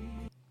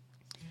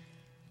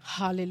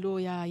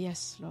 Hallelujah.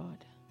 Yes, Lord.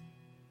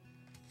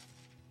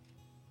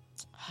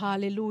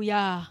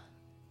 Hallelujah.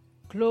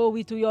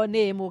 Glory to your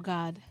name, O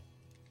God.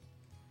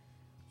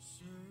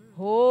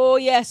 Oh,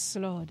 yes,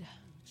 Lord.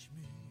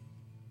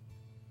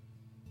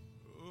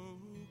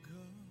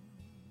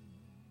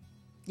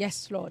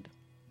 Yes, Lord.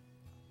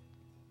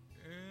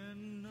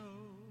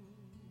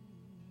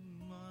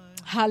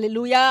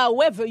 Hallelujah.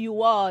 Wherever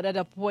you are that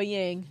are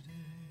praying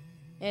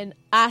and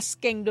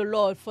asking the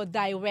Lord for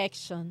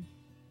direction.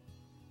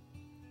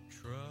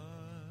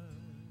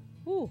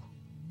 Ooh.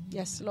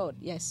 Yes, Lord.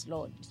 Yes,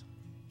 Lord.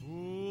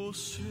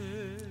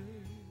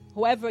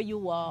 Whoever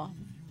you are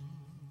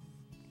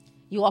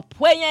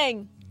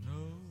praying,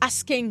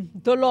 asking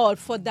the Lord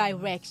for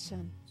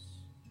direction.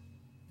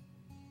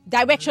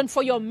 Direction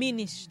for your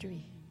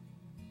ministry.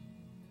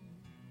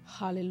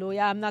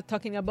 Hallelujah. I'm not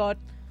talking about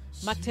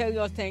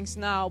material things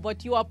now,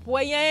 but you are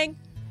praying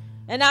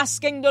and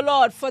asking the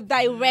Lord for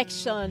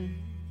direction,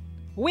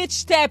 which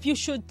step you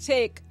should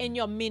take in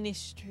your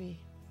ministry.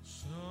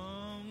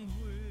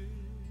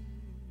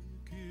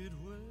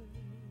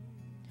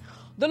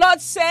 The Lord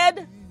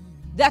said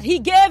that He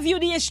gave you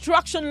the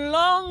instruction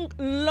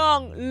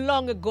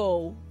long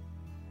ago.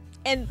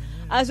 And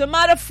as a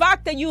matter of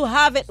fact, that you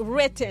have it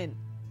written.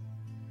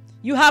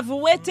 You have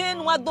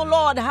written what the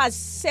Lord has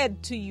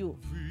said to you.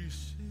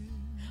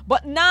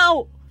 But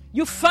now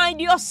you find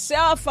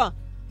yourself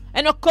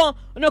in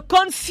a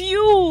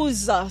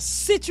confused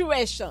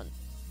situation.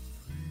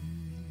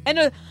 In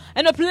a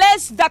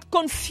place that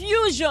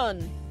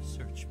confusion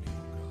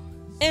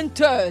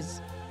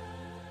enters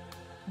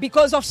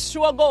because of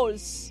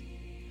struggles.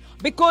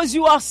 Because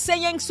you are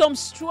saying some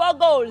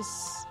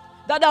struggles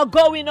that are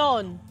going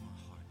on.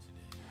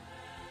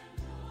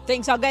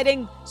 Things are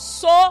getting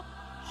so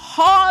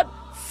hard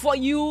for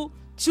you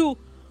to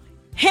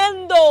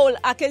handle,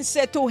 I can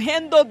say, to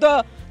handle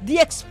the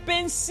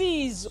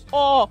expenses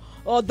or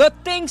the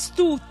things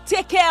to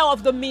take care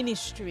of the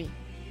ministry.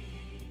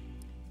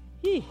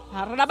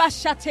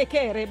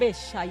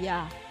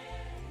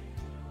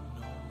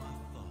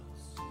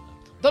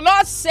 The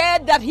Lord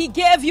said that He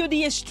gave you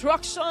the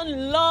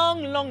instruction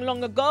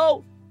long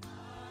ago,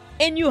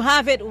 and you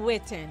have it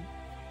written.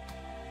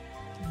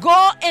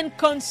 Go and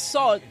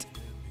consult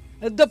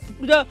the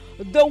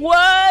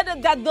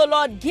word that the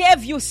Lord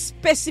gave you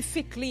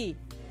specifically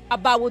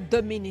about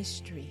the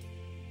ministry.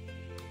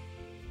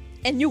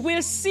 And you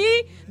will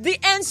see the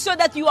answer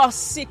that you are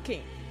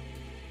seeking.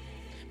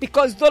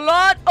 Because the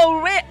Lord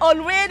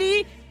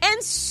already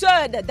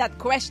answered that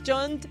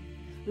question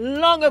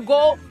long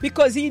ago,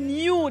 because He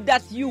knew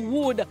that you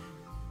would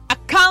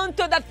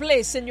encounter that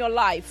place in your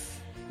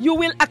life. You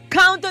will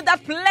encounter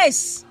that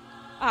place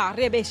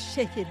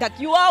that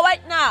you are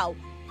right now,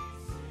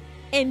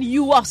 and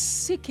you are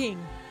seeking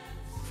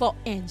for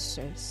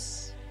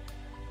answers.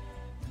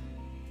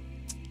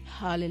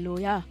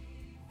 Hallelujah.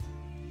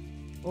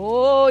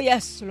 Oh,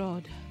 yes,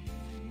 Lord.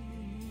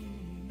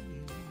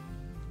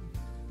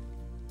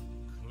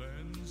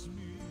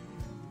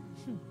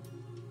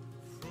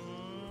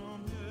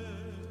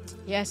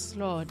 Yes,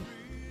 Lord.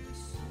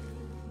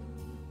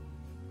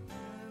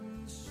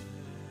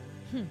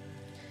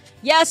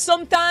 Yes,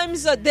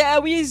 sometimes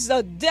there is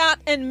that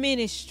in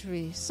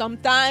ministry.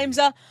 Sometimes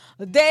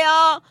there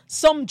are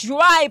some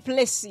dry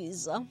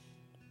places.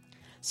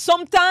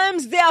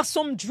 Sometimes there are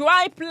some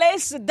dry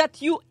places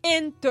that you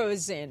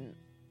enters in.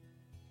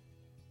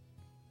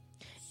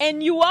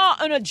 And you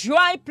are in a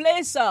dry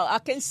place, I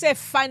can say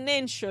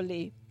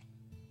financially.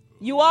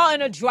 You are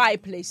in a dry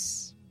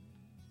place.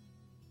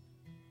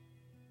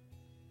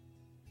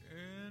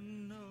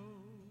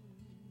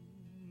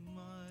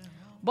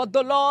 But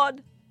the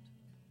Lord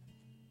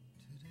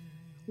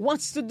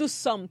wants to do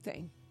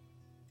something.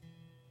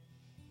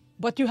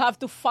 But you have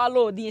to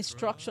follow the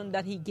instruction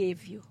that He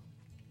gave you.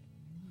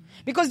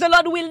 Because the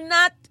Lord will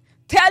not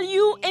tell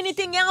you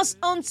anything else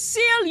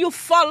until you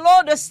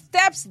follow the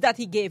steps that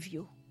He gave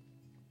you.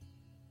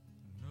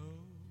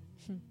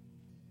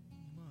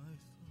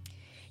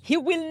 He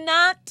will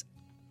not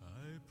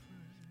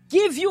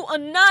give you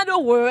another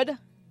word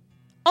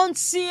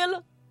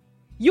until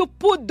you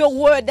put the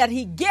word that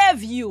He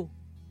gave you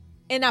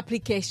in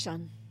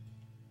application.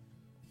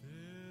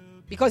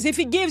 Because if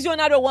He gives you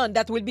another one,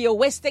 that will be a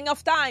wasting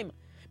of time.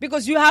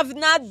 Because you have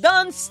not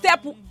done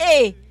step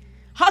A.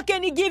 How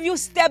can He give you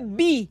step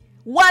B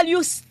while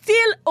you're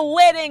still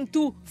waiting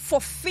to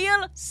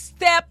fulfill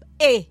step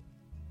A?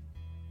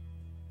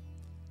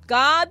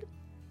 God,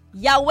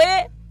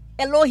 Yahweh,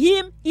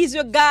 Elohim is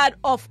a God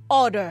of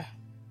order.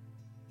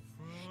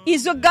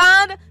 He's a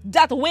God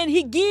that when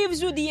He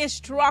gives you the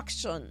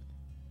instruction,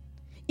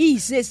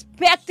 He's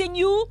expecting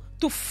you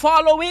to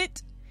follow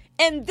it.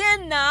 And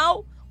then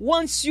now,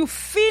 once you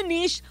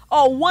finish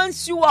or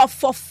once you are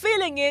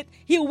fulfilling it,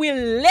 He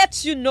will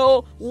let you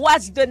know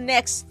what the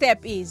next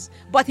step is.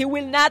 But He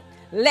will not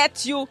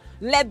let you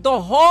let the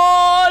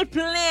whole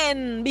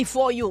plan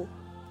before you.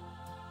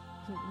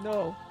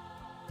 No.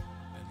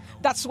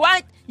 That's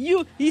why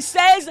He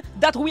says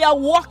that we are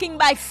walking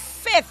by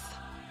faith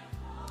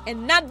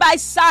and not by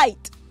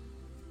sight.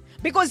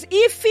 Because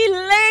if He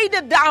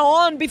laid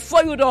down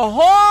before you the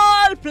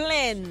whole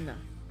plan,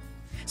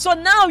 so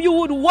now you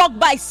would walk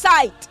by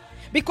sight.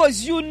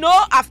 Because you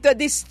know after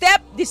this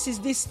step, this is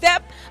this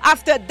step.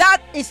 After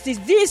that, this is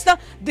this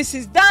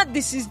is that,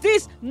 this is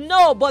this.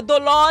 No, but the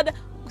Lord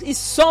is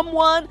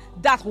someone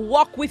that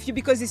walk with you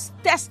because He's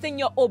testing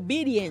your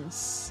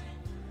obedience.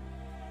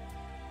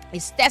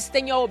 He's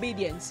testing your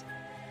obedience.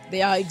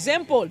 There are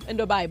examples in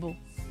the Bible.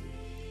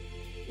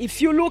 If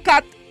you look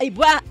at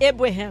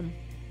Abraham,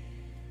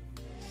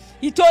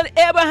 He told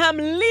Abraham,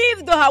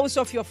 leave the house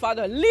of your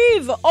father,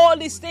 leave all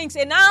these things,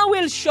 and I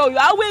will show you,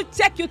 I will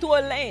take you to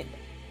a land.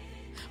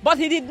 But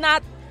He did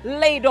not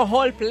lay the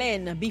whole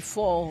plan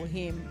before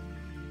him.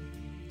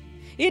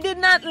 He did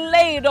not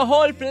lay the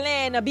whole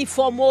plan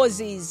before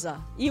Moses.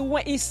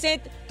 He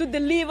sent to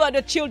deliver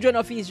the children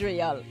of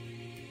Israel.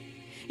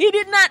 He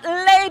did not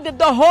lay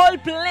the whole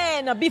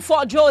plan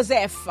before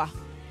Joseph.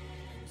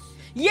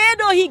 Yet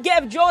though He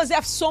gave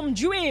Joseph some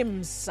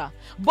dreams,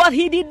 but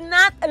He did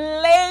not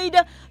lay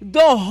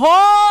the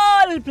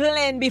whole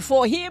plan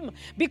before him,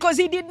 because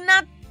He did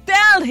not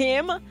tell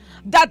him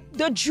that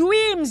the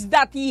dreams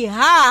that he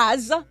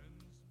has,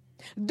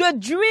 the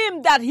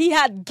dream that He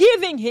had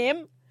given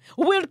him,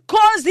 will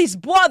cause his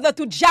brother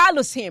to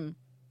jealous him,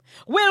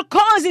 will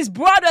cause his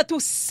brother to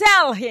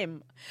sell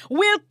him,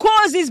 will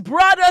cause his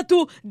brother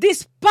to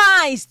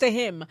despise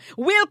him,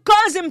 will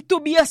cause him to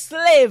be a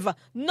slave.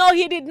 No,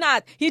 He did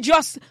not. He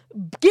just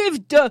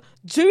gave the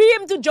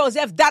dream to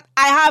Joseph that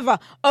I have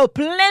a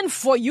plan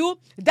for you,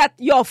 that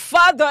your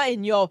father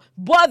and your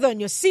brother and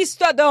your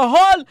sister,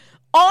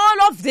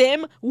 all of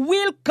them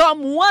will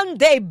come one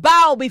day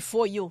bow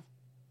before you.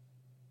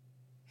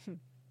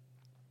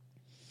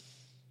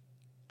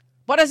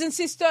 Brothers and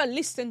sisters,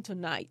 listen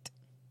tonight.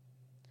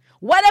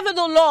 Whatever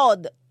the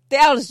Lord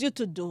tells you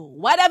to do,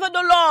 whatever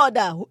the Lord,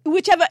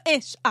 whatever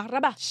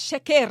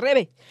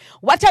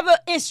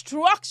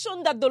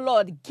instruction that the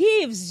Lord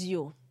gives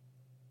you,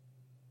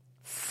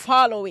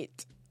 follow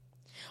it.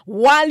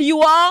 While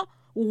you are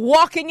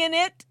walking in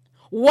it,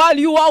 while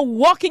you are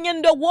walking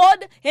in the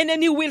word, and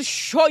then He will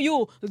show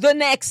you the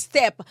next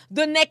step,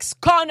 the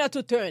next corner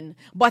to turn.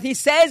 But He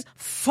says,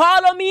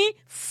 follow me,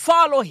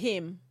 follow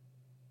Him.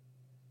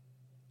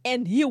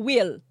 And He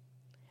will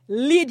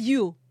lead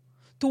you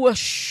to a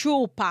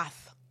sure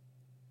path.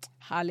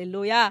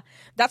 Hallelujah.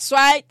 That's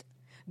right.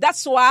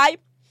 That's why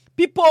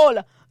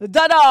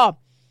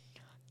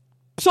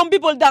some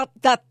people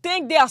that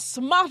think they are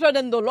smarter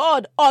than the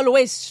Lord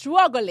always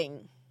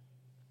struggling.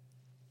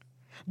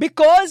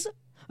 Because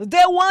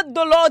they want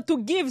the Lord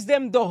to give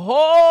them the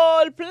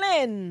whole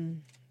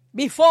plan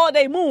before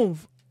they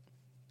move.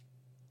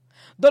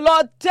 The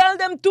Lord tell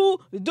them to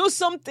do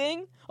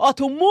something or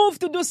to move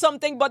to do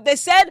something, but they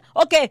said,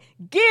 okay,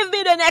 give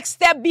me the next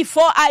step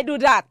before I do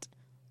that.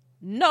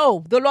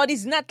 No, the Lord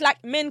is not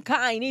like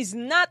mankind. He's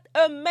not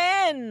a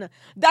man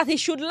that he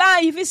should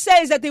lie. If he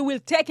says that he will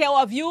take care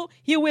of you,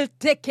 he will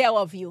take care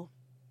of you.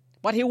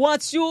 But he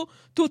wants you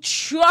to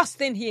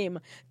trust in him,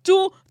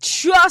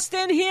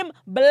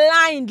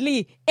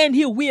 blindly, and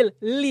he will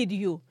lead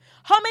you.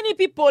 How many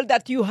people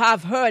that you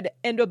have heard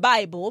in the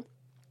Bible,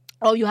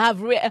 or you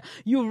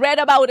read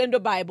about in the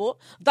Bible,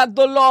 that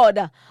the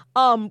Lord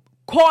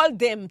called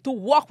them to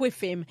walk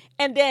with him,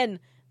 and then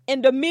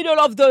in the middle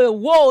of the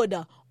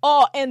road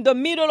or in the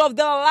middle of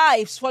their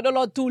lives for the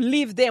Lord to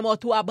leave them or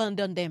to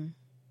abandon them?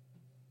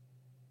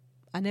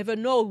 I never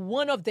know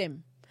one of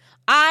them.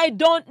 I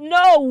don't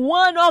know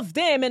one of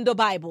them in the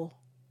Bible.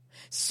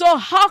 So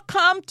how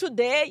come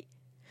today,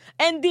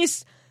 in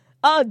this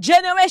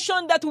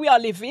generation that we are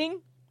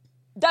living,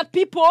 that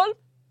people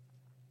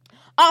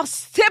are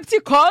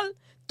skeptical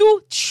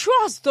to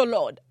trust the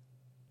Lord?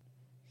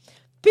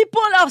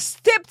 People are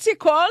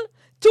skeptical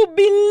to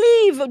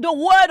believe the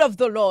word of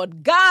the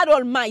Lord, God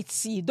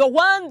Almighty, the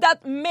one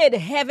that made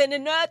heaven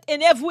and earth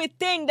and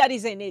everything that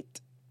is in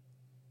it.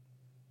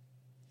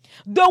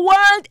 The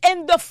world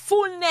and the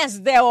fullness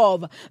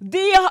thereof.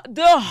 The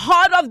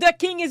heart of the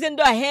king is in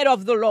the head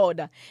of the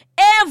Lord.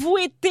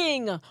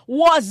 Everything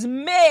was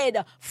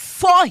made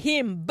for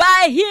him,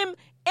 by him,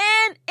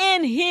 and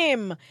in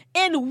him.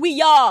 And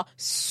we are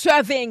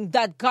serving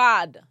that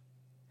God.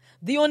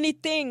 The only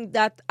thing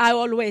that I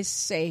always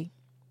say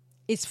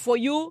is for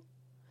you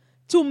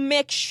to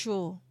make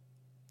sure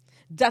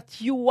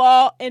that you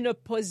are in a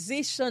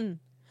position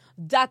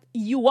that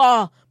you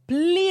are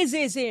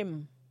pleases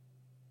him.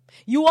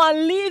 You are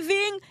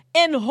living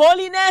in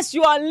holiness.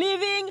 You are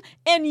living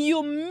in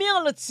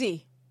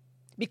humility.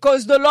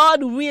 Because the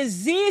Lord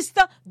resists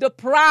the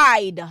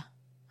pride.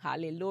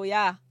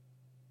 Hallelujah.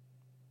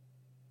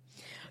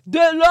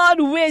 The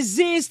Lord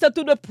resists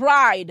to the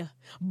pride.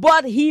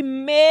 But he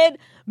made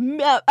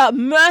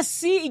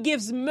mercy. He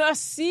gives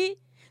mercy,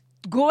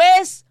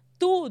 grace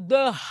to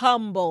the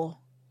humble.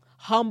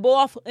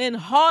 Humble in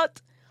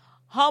heart.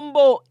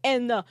 Humble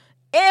in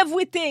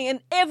everything, in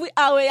every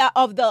area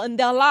of in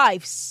their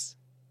lives.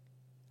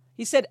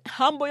 He said,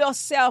 humble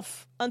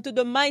yourself unto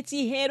the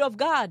mighty hand of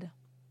God,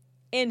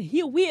 and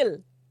he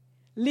will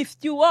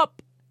lift you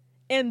up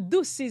in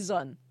due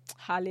season.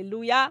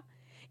 Hallelujah.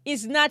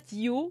 It's not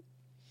you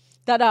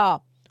that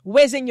are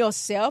raising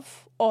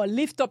yourself or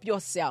lift up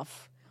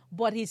yourself,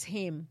 but it's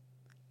him.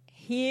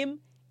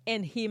 Him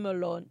and him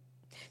alone.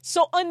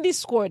 So on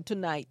this word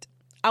tonight,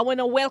 I want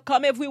to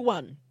welcome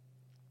everyone,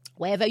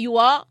 wherever you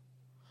are.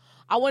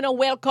 I want to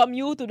welcome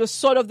you to the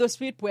Sword of the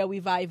Spirit Prayer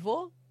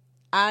Revival.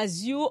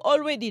 As you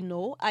already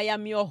know, I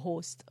am your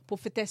host,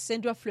 Prophetess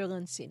Sandra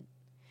Florentine.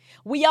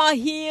 We are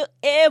here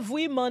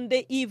every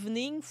Monday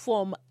evening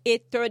from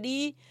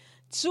 8:30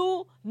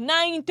 to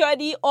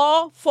 9:30,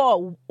 or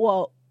for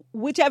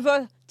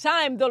whichever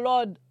time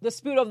the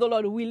Spirit of the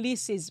Lord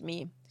releases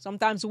me.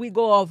 Sometimes we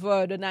go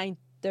over the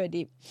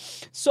 9:30.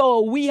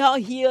 So we are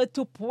here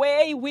to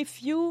pray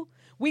with you.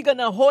 We're going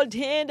to hold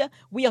hand.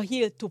 We are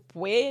here to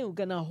pray. We're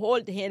going to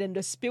hold hand in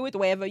the Spirit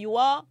wherever you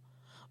are.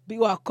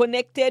 You are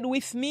connected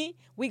with me.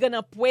 We're going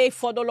to pray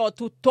for the Lord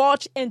to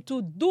touch and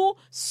to do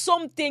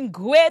something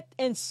great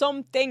and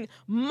something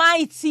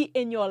mighty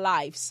in your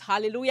lives.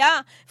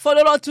 Hallelujah. For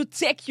the Lord to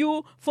take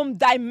you from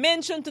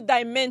dimension to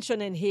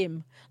dimension in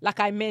him. Like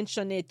I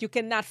mentioned it, you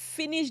cannot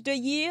finish the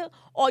year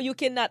or you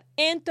cannot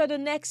enter the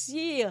next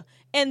year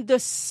in the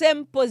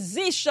same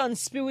position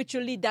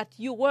spiritually that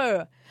you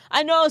were.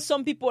 I know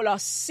some people are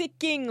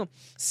seeking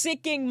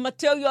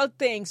material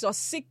things, or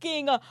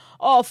seeking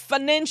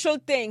financial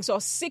things,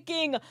 or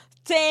seeking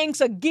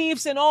things,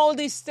 gifts, and all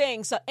these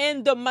things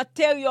in the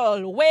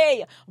material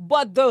way.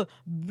 But the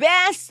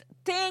best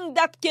thing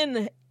that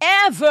can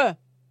ever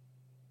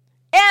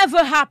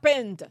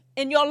happen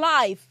in your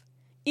life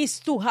is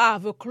to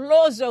have a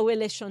closer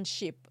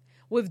relationship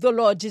with the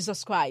Lord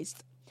Jesus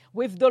Christ.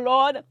 With the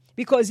Lord,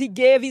 because he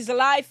gave his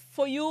life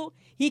for you.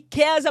 He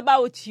cares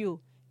about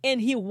you. And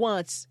he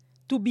wants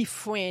to be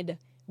friend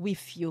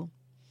with you.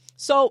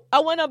 So I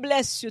want to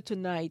bless you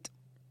tonight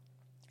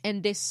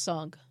in this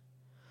song.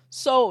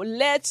 So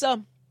let's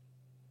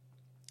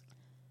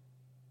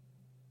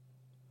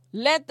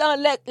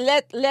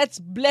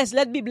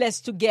be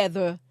blessed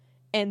together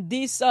in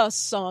this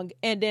song,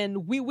 and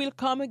then we will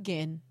come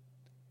again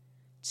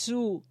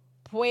to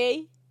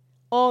pray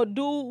or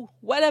do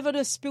whatever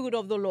the Spirit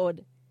of the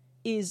Lord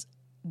is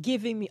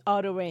giving me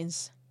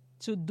utterance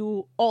to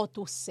do or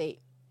to say.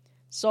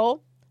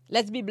 So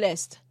let's be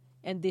blessed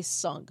in this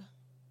song.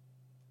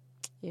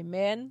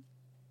 Amen.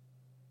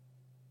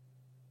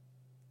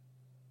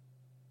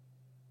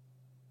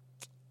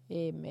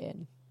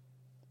 Amen.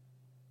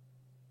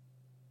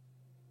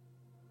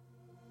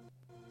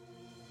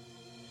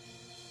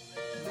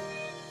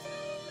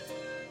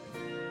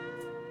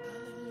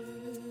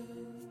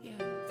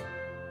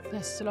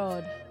 Yes,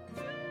 Lord.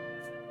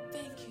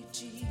 Thank you,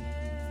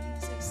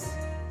 Jesus.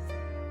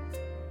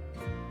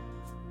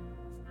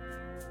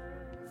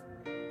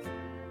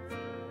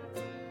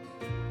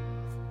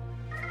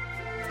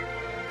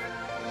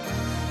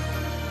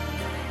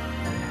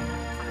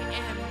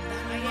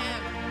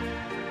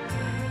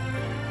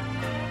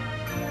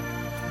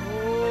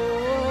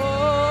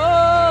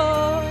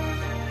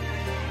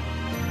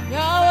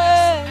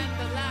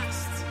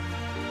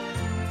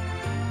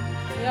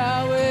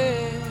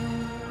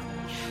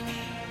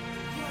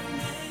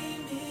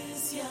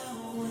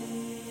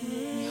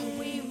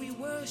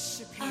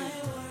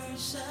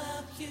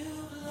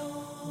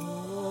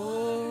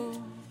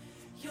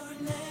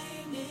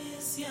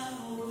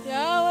 Yahweh,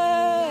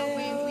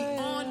 we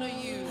honor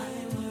you.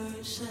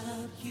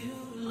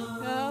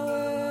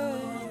 Yahweh.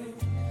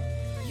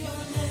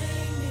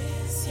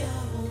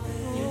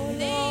 Your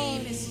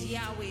name is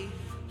Yahweh.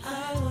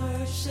 I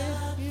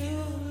worship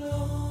you,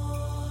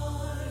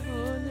 Lord.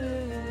 Your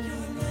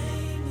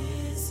name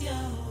is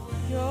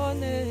Yahweh. Your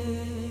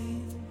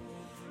name.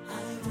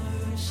 I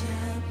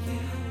worship you,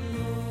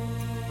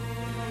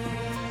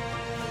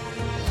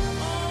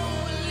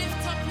 Oh,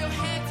 lift up your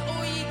heads,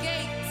 O ye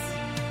gates,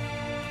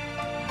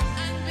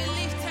 and be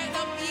lifted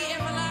up, ye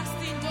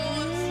everlasting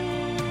doors,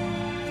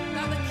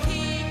 that the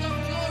King of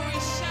glory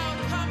shall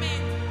come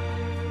in.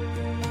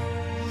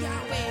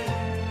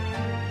 Yahweh.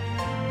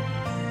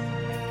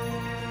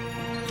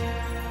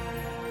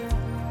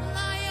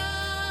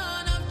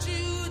 Lion of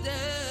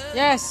Judah.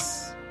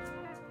 Yes.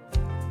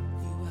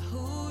 You are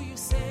who you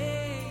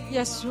say.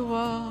 Yes, you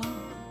are.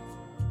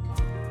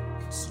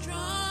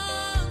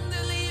 Strong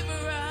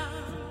deliverer.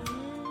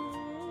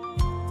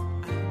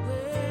 I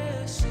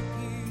worship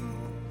you.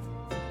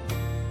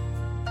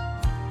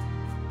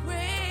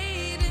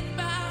 Great in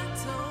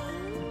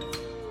battle.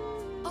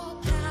 All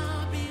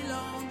power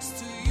belongs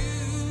to you.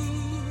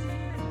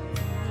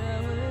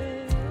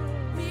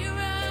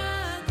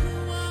 Miracle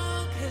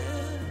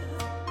worker.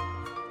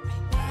 I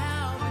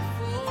bow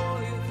before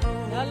your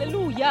throne.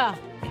 Hallelujah.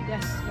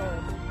 Yes,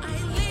 Lord. I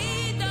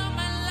lay down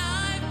my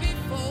life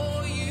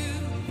before you.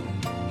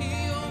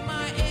 You're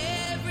my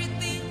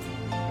everything,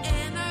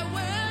 and I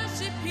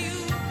worship you,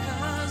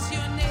 'cause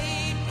your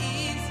name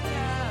is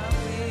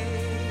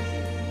Yahweh.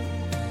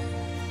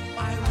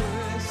 I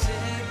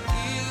worship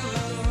you,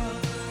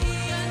 Lord.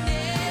 Your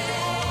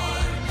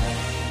name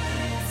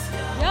is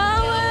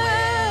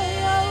Yahweh,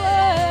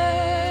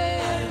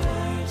 Yahweh. I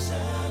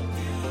worship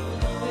you,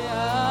 Lord.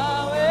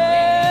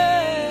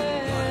 Yahweh.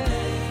 Your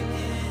name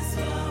is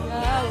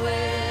Yahweh.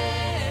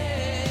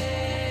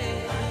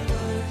 I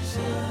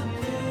worship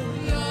you.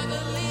 You're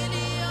the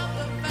lily of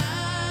the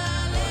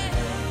valley.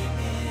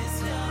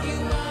 You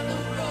are the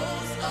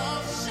rose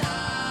of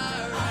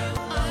Sharon.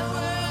 I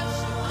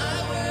worship.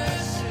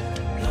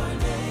 Your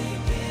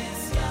name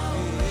is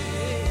Yahweh.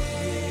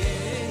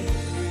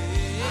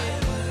 I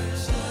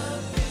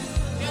worship you.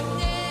 Your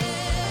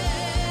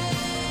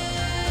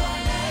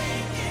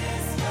name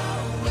is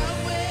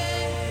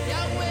Yahweh.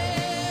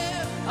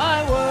 Yahweh. I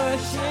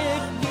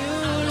worship you,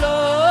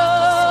 Lord.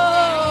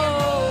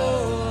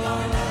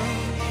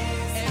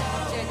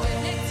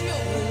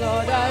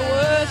 Lord, I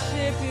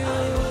worship you.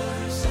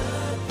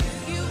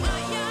 You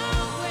are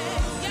Yahweh.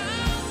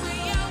 Yahweh.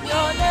 Your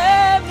Yahweh.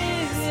 name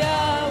is Your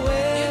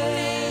Yahweh.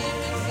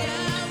 name is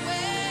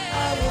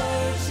Yahweh. I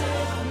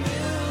worship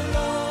you,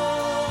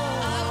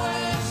 Lord. I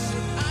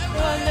worship.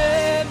 Your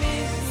name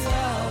is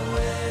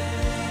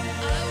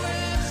Yahweh. I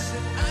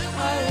worship. I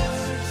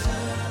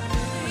worship.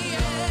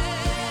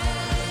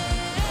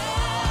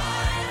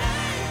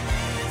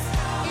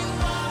 You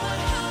are the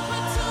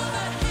helper to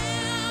the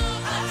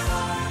helpless.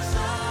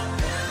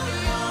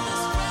 You're the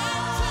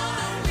strength to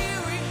the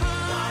weary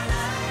heart.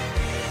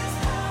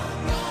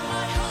 You're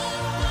my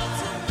hope for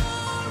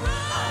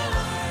tomorrow.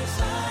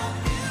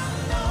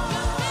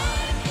 Your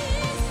name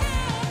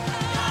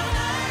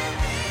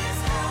is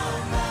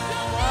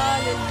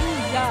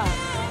Hallelujah.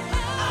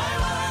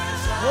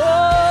 Oh,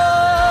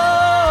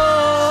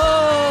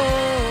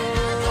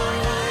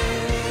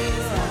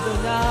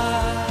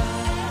 Adonai.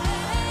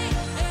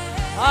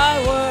 I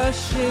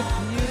worship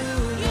you,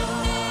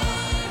 Lord.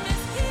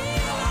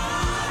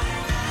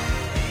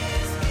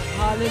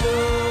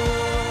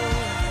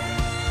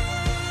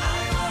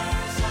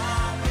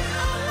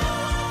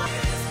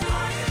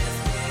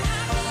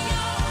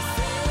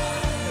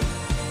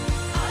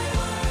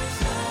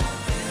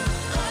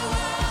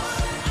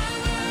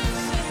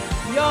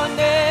 Your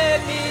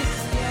name is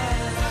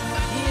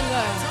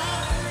Healer,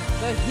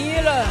 the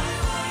healer.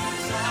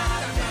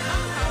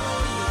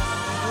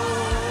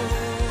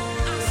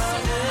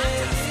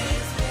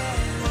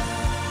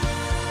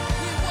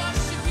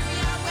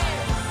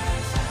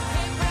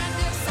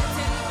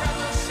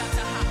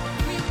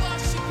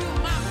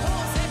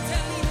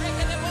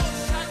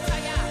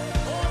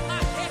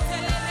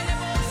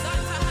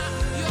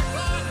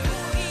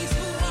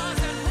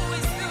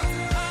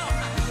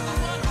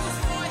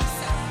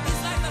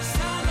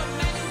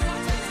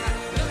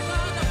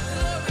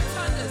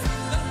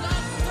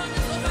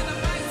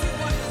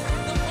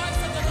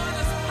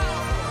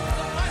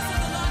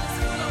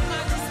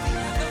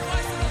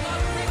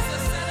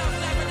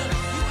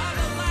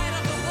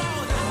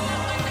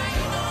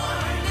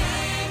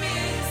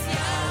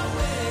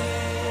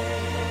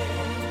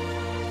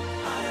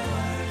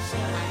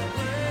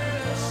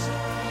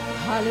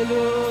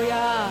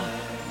 Hallelujah.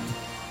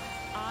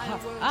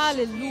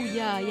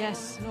 Hallelujah.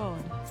 Yes,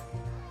 Lord.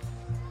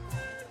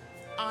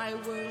 I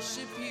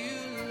worship you,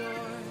 Lord.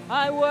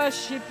 I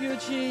worship you,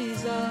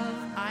 Jesus.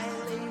 I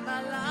lay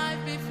my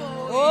life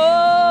before you.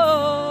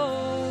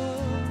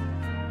 Oh,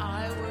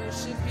 I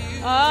worship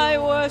you. I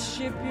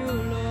worship you,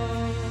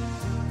 Lord.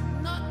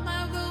 Not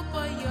my will,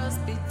 but yours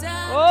be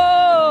done.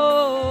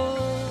 Oh,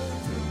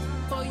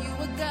 For you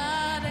are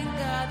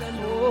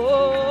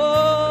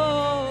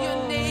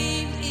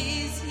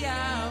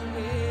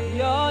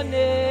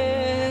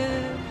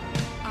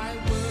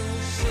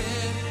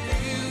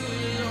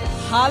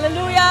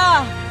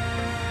Hallelujah.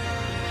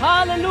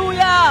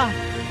 Hallelujah.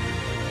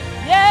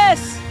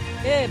 Yes.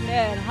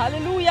 Amen.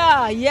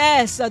 Hallelujah.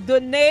 Yes.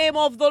 The name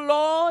of the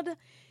Lord,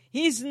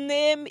 His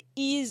name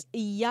is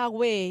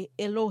Yahweh,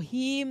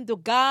 Elohim, the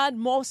God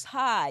Most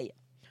High,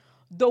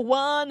 the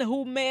one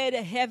who made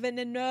heaven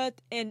and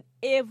earth and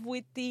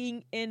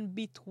everything in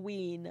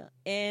between.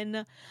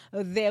 And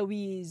there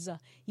is.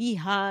 He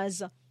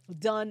has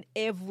done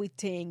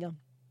everything.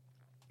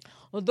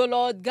 The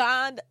Lord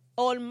God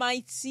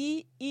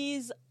Almighty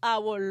is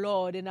our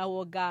Lord and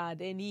our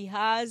God, and He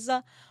has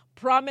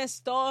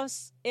promised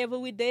us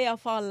every day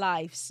of our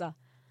lives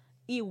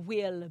He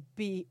will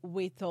be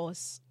with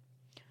us.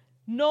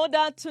 Know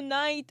that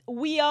tonight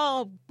we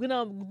are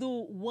gonna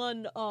do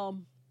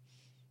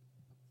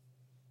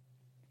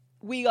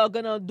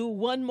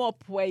one more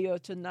prayer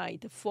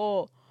tonight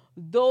for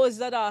those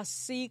that are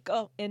sick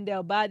in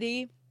their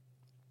body,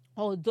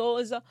 or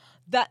those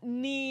that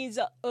needs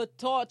a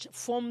touch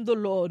from the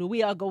Lord.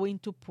 We are going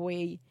to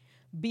pray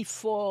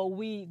before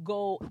we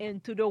go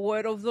into the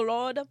word of the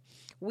Lord.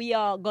 We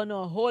are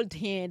gonna hold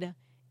hand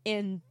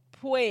and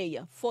pray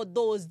for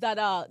those that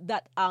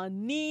are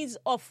needs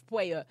of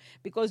prayer,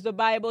 because the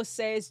Bible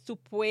says to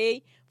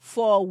pray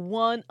for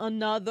one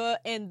another,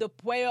 and the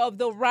prayer of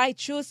the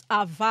righteous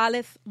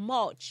availeth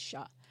much.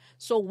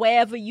 So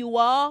wherever you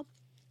are,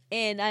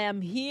 and I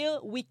am here,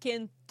 we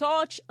can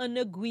touch and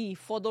agree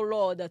for the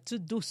Lord to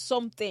do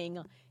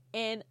something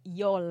in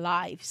your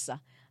lives.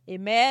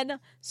 Amen.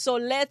 So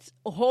let's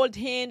hold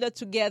hand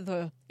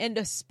together in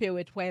the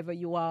Spirit wherever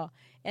you are,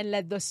 and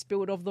let the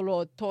Spirit of the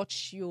Lord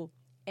touch you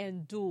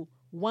and do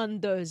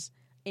wonders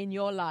in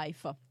your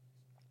life.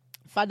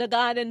 Father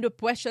God, in the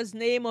precious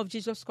name of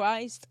Jesus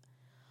Christ,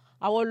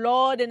 our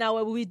Lord and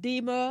our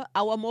Redeemer,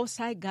 our Most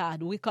High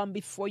God, we come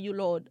before you,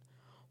 Lord,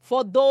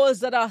 for those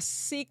that are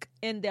sick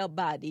in their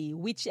body,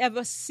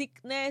 whichever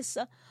sickness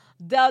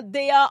that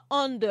they are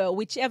under,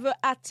 whichever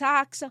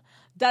attacks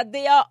that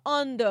they are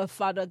under,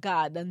 Father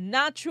God,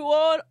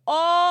 natural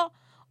or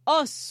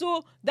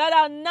also that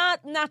are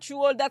not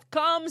natural, that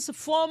comes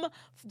from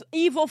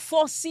evil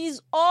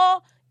forces or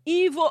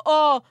evil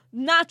or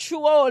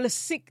natural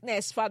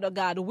sickness, Father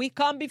God. We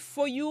come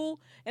before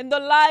you in the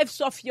lives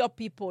of your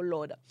people,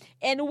 Lord.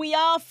 And we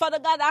are, Father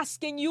God,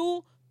 asking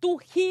you to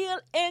heal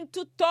and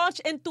to touch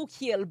and to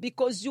heal,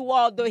 because you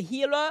are the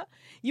healer.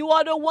 You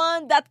are the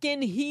one that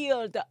can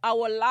heal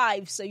our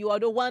lives. You are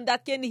the one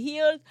that can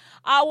heal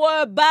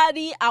our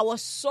body, our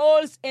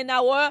souls, and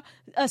our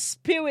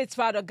spirits,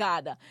 Father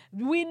God.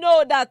 We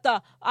know that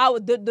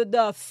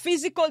the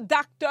physical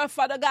doctor,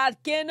 Father God,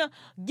 can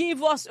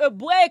give us a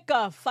break,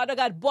 Father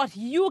God, but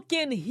you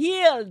can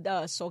heal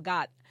us, oh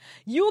God.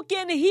 You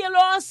can heal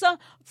us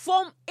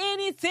from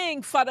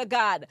anything, Father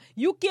God.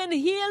 You can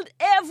heal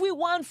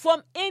everyone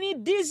from any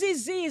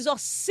diseases or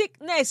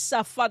sickness,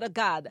 Father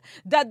God,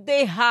 that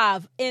they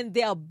have in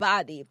their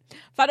body.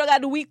 Father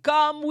God, we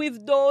come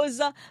with those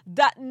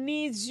that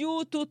needs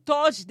you to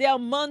touch their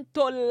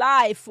mental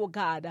life, oh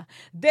God.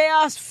 They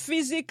are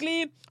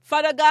physically,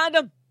 Father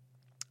God,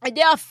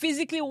 they are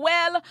physically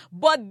well,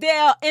 but they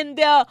are in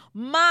their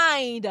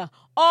mind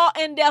or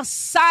in their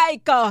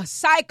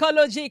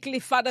psychologically,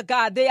 Father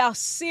God. They are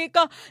sick.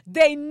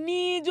 They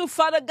need you,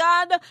 Father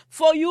God,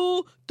 for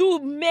you to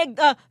make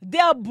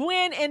their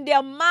brain and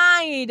their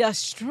mind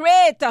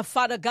straight,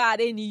 Father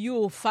God, in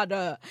you,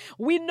 Father.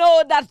 We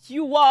know that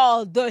you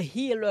are the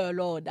healer,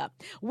 Lord.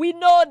 We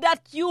know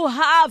that you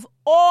have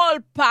all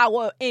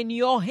power in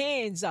your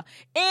hands,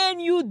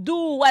 and you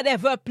do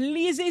whatever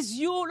pleases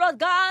you, Lord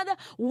God,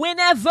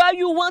 whenever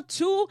you want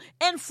to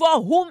and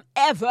for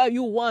whomever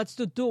you want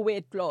to do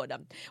it, Lord.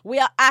 We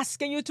are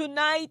asking you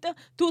tonight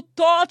to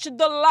touch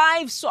the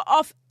lives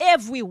of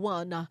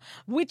everyone,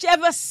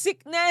 whichever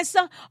sickness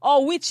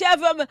or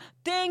whichever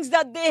things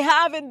that they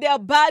have in their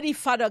body,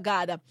 Father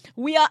God.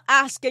 We are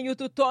asking you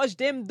to touch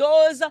them,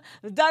 those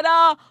that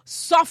are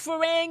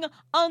suffering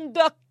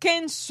under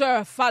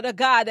cancer, Father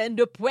God, in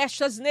the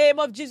precious name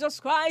of Jesus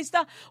Christ.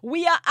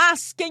 We are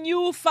asking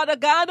you, Father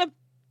God,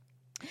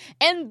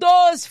 and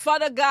those,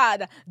 Father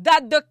God,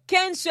 that the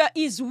cancer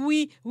is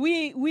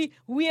reappearing,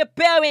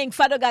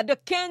 Father God, the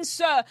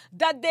cancer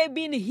that they've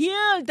been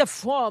healed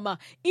from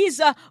is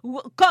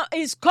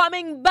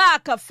coming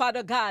back,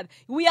 Father God.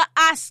 We are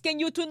asking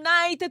you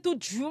tonight to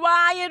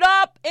dry it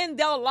up in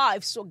their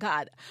lives, oh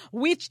God.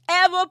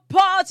 Whichever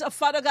parts,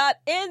 Father God,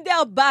 in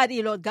their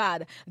body, Lord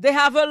God, they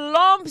have a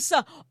lumps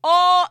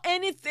or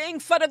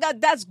anything, Father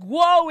God, that's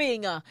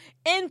growing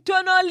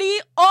internally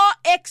or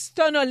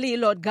externally,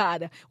 Lord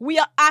God. We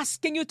are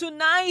asking you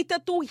tonight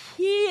to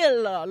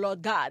heal,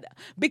 Lord God,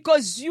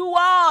 because you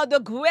are the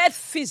great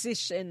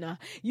physician.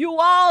 You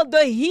are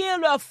the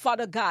healer,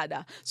 Father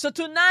God. So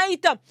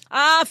tonight,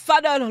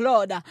 Father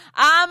Lord,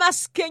 I'm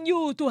asking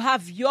you to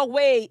have your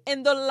way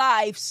in the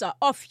lives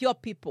of your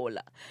people.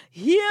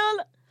 Heal,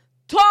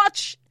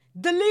 touch,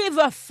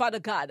 deliver, Father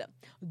God,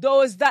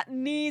 those that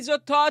need your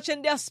touch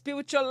in their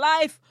spiritual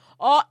life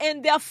or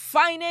in their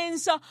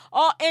finance,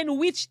 or in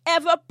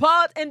whichever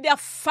part in their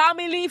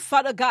family,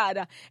 Father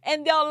God,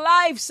 in their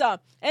lives,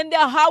 in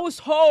their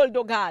household,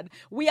 oh God.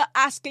 We are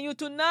asking you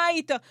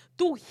tonight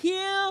to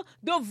hear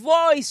the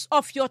voice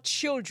of your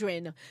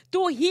children,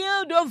 to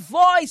hear the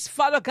voice,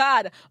 Father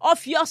God,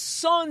 of your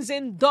sons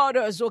and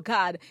daughters, oh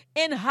God,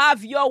 and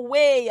have your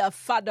way,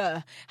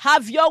 Father.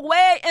 Have your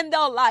way in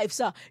their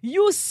lives.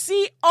 You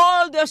see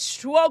all the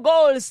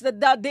struggles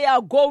that they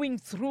are going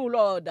through,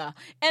 Lord,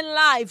 in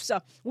lives.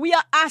 We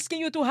are asking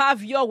you to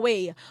have your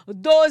way.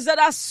 Those that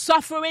are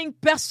suffering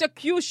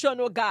persecution,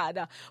 oh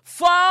God,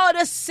 for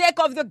the sake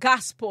of the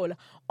gospel,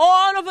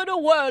 all over the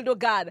world, oh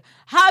God.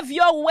 Have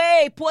your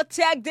way.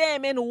 Protect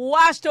them and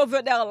watch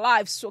over their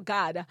lives, oh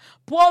God.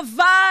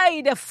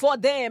 Provide for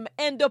them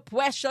in the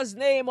precious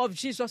name of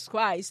Jesus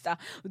Christ.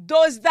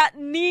 Those that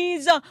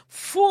need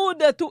food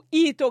to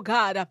eat, oh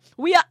God.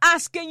 We are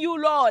asking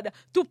you, Lord,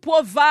 to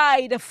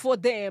provide for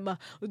them.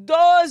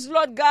 Those,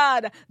 Lord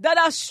God, that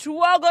are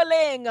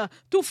struggling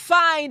to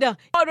find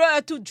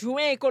water to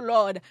drink, oh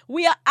Lord.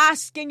 We are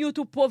asking you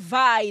to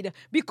provide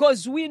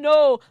because we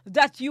know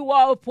that you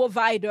are a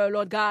provider,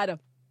 Lord God.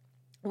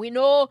 We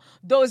know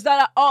those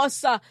that are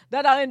us,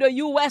 that are in the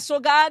U.S., oh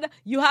God,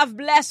 you have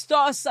blessed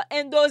us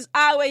in those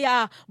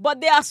areas,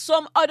 but there are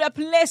some other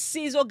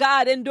places, oh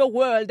God, in the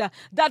world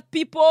that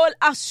people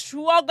are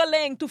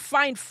struggling to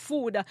find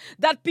food,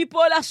 that people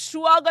are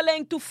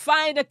struggling to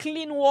find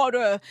clean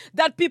water,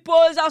 that people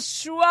are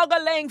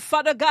struggling,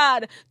 Father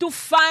God, to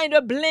find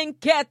a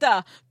blanket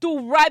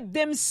to wrap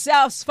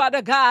themselves,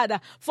 Father God,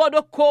 for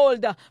the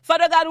cold.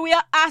 Father God, we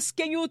are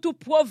asking you to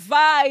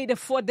provide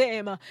for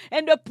them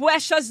in the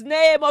precious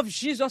name of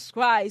Jesus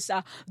Christ.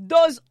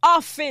 Those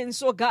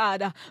orphans, oh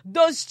God,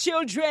 those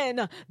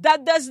children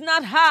that does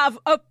not have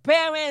a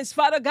parents,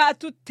 Father God,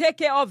 to take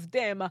care of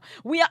them.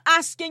 We are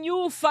asking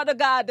you, Father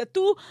God,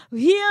 to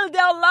heal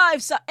their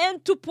lives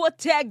and to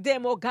protect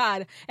them, oh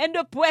God, in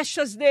the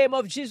precious name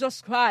of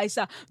Jesus Christ.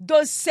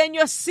 Those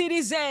senior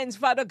citizens,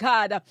 Father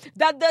God,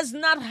 that does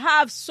not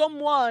have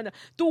someone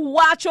to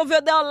watch over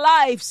their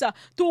lives,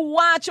 to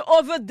watch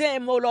over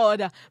them, oh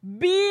Lord.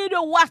 Be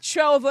the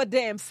watcher over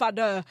them,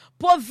 Father.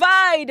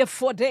 Provide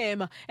for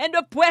them in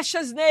the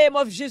precious name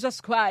of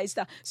Jesus Christ.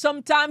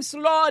 Sometimes,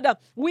 Lord,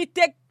 we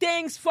take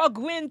things for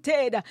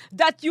granted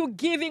that you're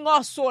giving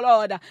us, oh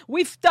Lord.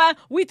 We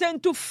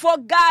tend to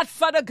forget,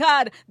 Father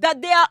God,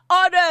 that there are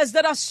others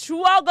that are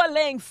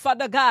struggling,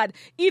 Father God,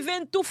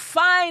 even to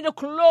find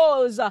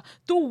clothes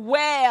to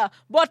wear.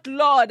 But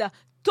Lord,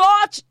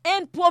 touch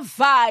and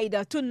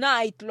provide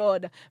tonight,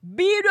 Lord.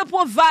 Be the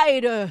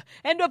provider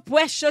in the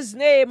precious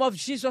name of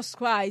Jesus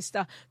Christ.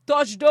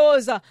 Touch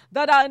those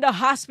that are in the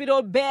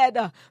hospital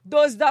bed,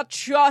 those that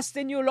trust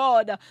in you,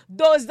 Lord,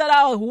 those that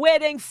are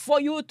waiting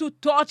for you to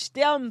touch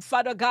them,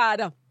 Father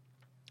God.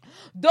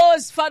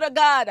 Those, Father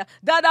God,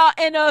 that are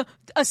in a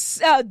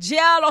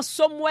jail or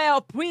somewhere,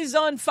 or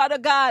prison, Father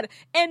God,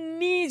 and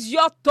needs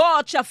your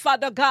touch,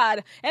 Father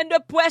God, in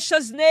the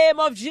precious name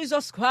of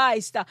Jesus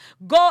Christ.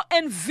 Go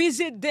and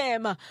visit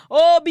them.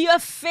 Oh, be a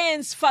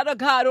fence, Father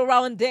God,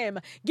 around them.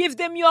 Give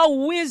them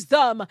your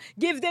wisdom.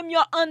 Give them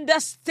your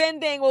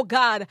understanding, oh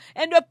God,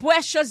 in the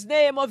precious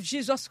name of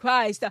Jesus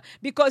Christ.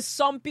 Because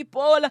some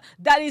people,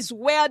 that is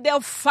where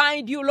they'll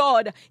find you,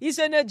 Lord, is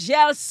in a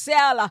jail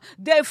cell.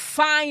 They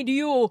find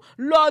you,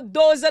 Lord,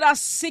 those that are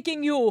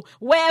seeking you,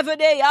 wherever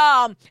they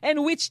are,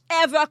 in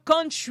whichever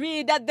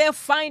country that they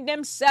find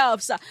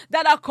themselves,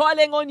 that are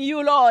calling on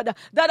you, Lord,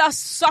 that are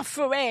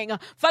suffering.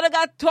 Father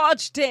God,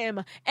 touch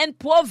them and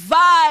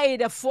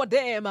provide for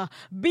them.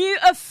 Be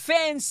a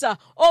fence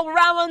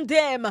around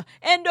them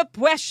in the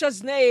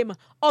precious name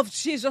of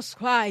Jesus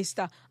Christ,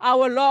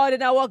 our Lord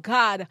and our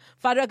God.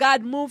 Father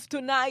God, move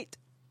tonight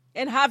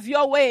and have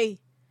your way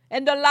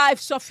in the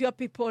lives of your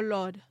people,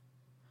 Lord.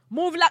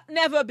 Move like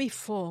never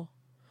before.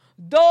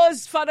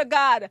 Those, Father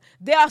God,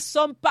 there are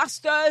some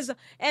pastors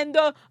and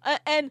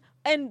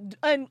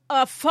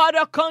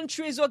further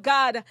countries, oh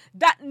God,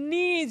 that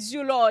needs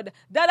you, Lord,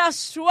 that are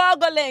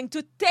struggling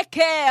to take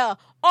care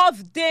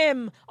of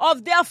them,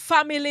 of their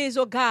families,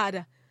 oh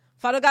God.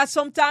 Father God,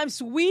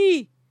 sometimes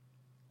we,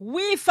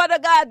 Father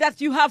God,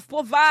 that you have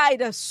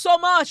provided so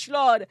much,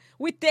 Lord,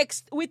 we take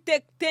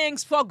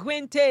things for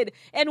granted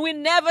and we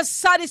never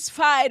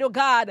satisfied, oh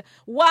God,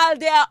 while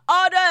there are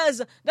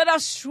others that are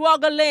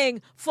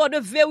struggling for the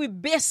very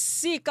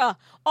basic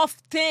of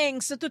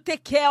things to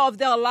take care of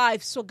their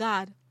lives, oh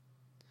God.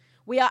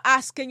 We are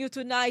asking you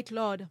tonight,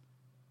 Lord,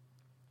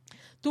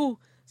 to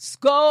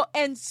go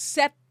and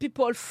set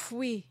people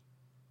free.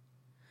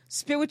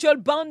 Spiritual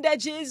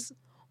bondages,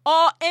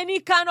 or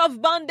any kind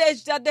of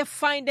bondage that they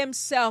find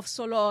themselves,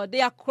 so Lord, they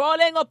are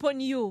crawling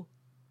upon you.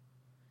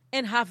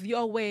 And have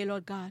your way,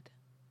 Lord God.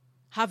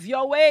 Have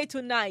your way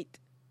tonight.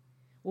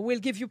 We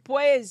will give you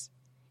praise,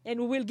 and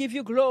we will give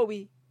you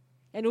glory,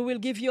 and we will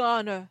give you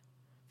honor.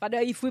 Father,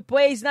 if we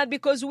pray, it's not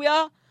because we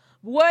are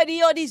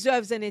worthy or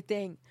deserves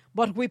anything,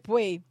 but we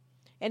pray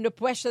in the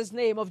precious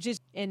name of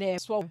Jesus.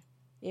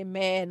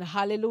 Amen.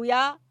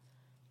 Hallelujah.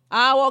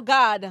 Our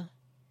God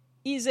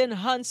is an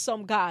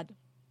handsome God.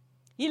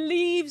 He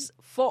lives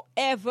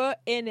forever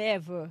and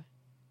ever.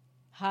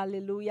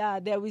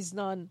 Hallelujah. There is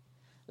none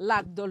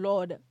like the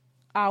Lord,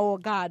 our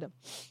God.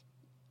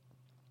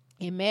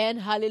 Amen.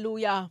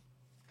 Hallelujah.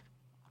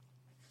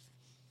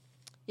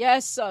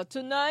 Yes, sir.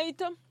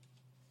 Tonight,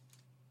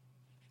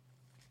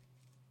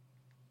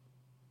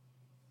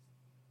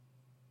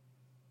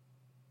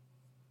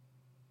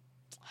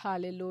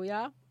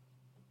 hallelujah.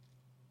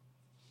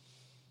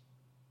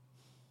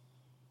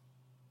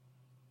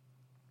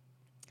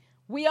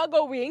 We are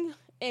going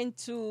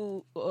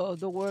into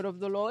the word of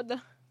the Lord.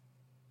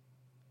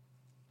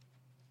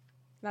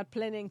 Not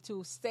planning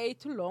to stay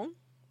too long.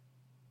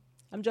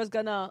 I'm just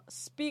going to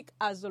speak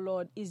as the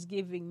Lord is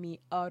giving me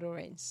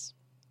utterance.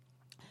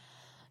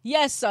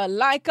 Yes,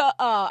 like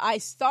I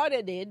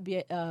started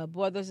it,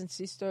 brothers and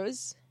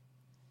sisters,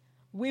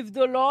 with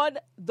the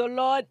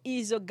Lord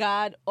is a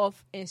God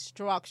of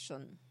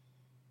instruction.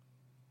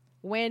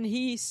 When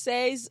He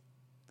says,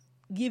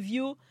 give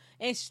you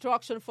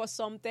instruction for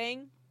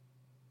something,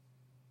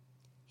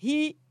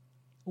 He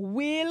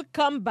will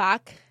come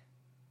back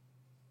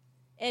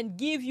and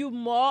give you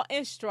more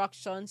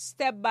instruction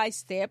step by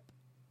step,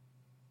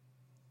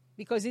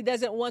 because He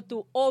doesn't want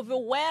to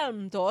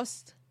overwhelm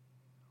us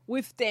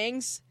with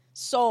things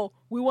so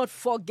we won't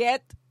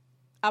forget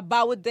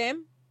about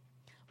them.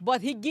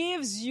 But He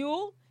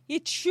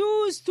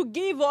chooses to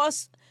give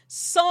us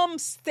some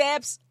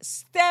steps,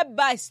 step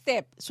by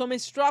step, some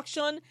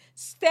instruction,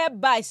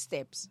 step by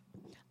steps.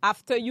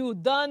 After you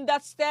done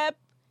that step,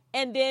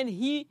 and then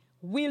He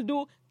will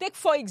do, take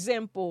for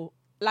example,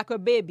 like a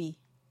baby.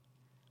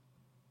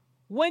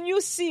 When you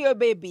see a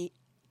baby,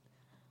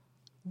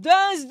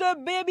 does the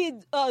baby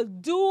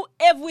do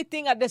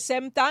everything at the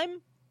same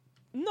time?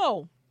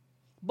 No.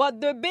 But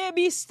the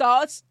baby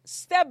starts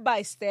step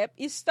by step.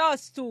 He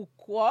starts to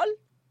crawl.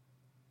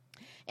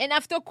 And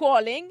after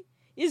crawling,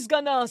 he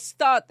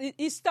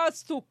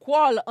starts to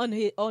crawl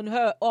on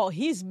her or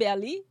his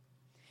belly.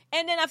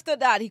 And then after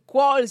that, he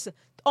crawls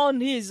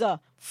on his 2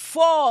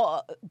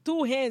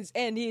 hands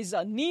and his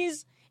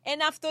knees.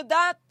 And after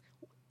that,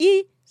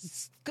 he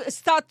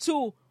starts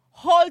to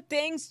hold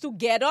things to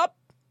get up.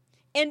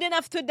 And then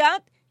after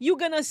that, you're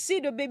going to see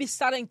the baby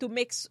starting to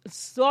make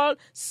small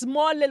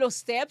little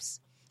steps.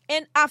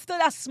 And after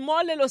that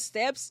small little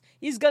steps,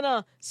 he's going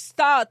to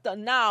start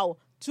now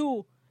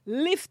to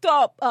lift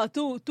up,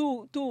 to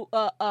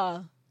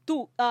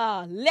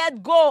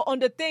let go on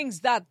the things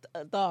that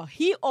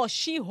he or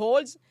she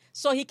holds,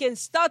 so he can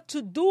start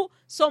to do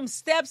some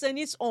steps on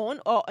his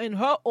own or in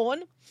her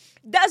own.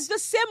 That's the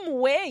same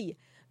way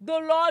the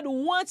Lord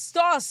wants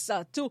us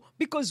to,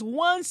 because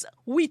once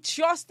we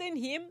trust in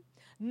Him,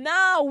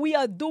 now we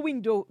are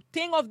doing the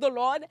thing of the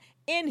Lord,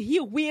 and He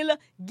will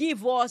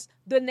give us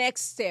the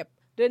next step.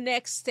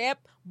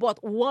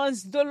 But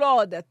once the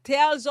Lord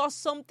tells us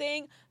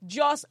something,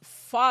 just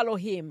follow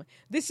Him.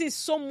 This is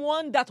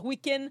someone that we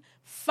can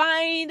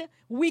find,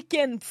 we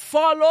can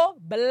follow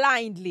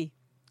blindly.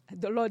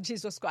 The Lord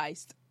Jesus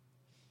Christ.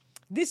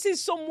 This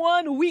is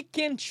someone we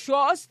can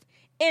trust,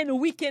 and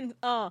we can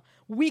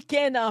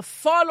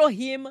follow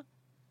Him,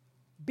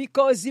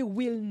 because He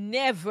will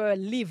never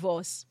leave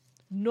us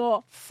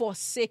nor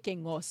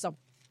forsaking us.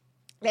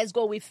 Let's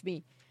go with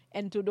me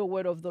into the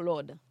word of the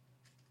Lord.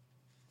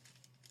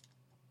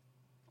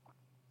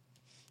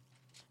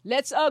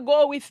 Let's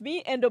go with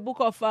me in the book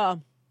of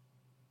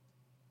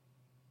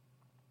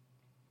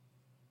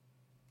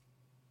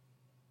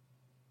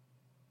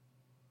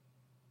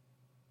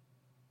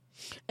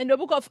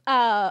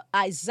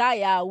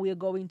Isaiah. We're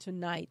going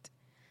tonight.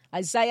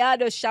 Isaiah,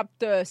 the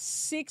chapter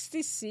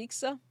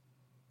 66.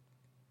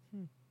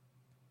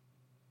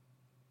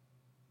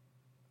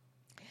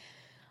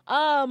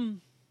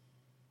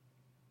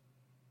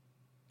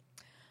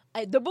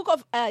 The book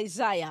of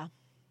Isaiah,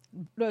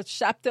 the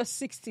chapter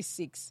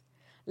 66.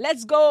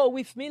 Let's go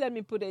with me. Let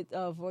me put it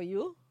for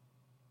you.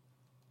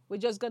 We're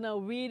just going to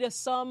read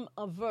some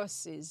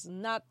verses,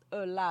 not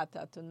a lot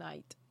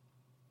tonight.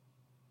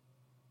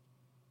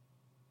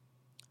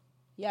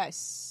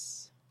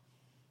 Yes.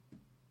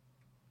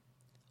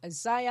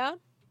 Isaiah.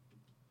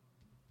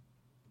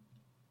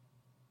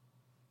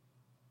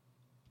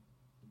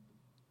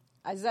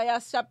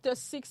 Isaiah chapter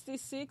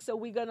 66. So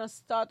we're going to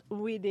start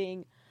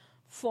reading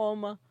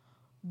from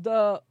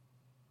the...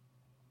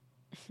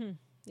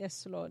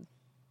 Yes, Lord.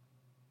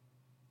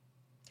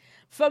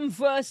 From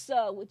verse...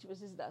 which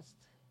verse is that?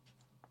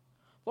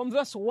 From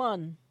verse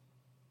 1.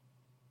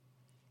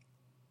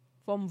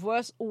 From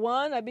verse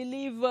 1, I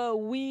believe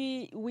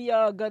we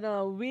are going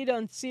to read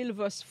until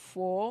verse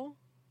 4.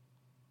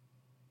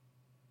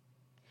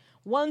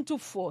 1 to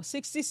 4.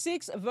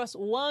 66, verse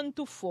 1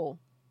 to 4.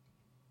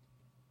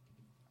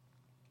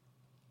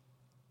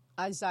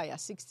 Isaiah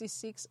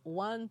 66,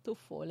 1 to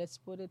 4. Let's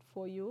put it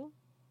for you.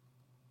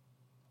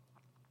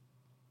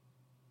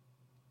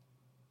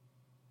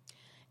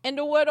 And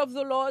the word of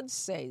the Lord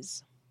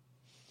says,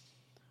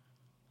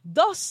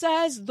 Thus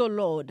says the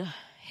Lord,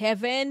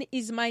 Heaven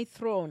is my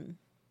throne,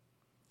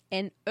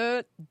 and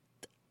earth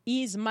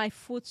is my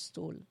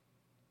footstool.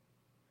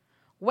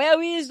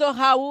 Where is the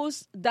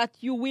house that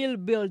you will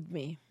build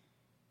me?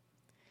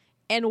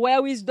 And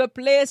where is the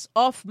place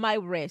of my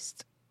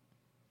rest?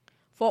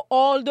 For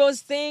all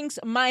those things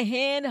my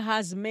hand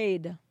has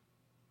made,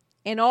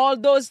 and all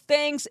those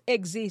things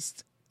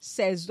exist,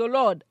 says the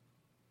Lord.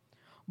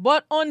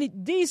 But on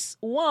this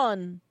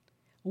one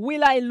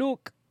will I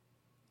look,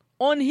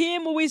 on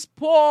him who is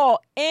poor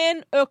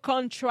and a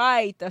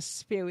contrite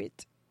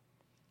spirit,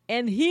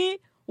 and he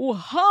who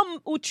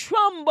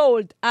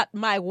trembled at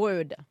my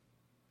word.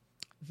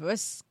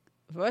 Verse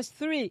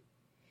 3.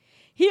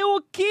 He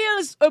who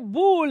kills a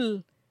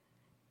bull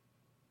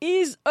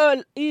is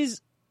as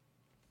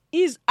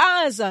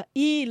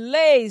he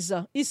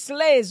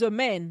slays a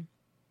man.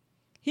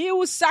 He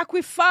who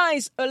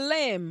sacrifices a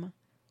lamb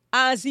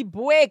as he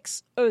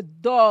breaks a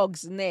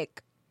dog's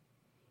neck.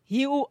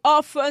 He who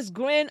offers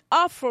grain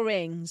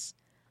offerings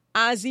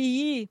as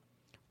he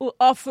who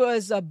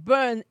offers a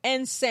burnt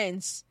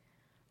incense,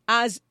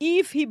 as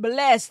if he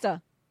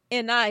blesses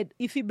an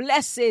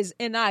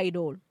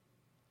idol.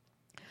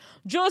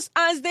 Just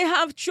as they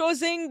have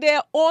chosen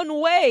their own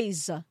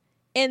ways,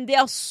 and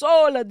their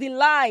soul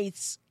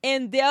delights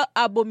in their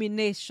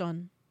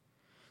abomination.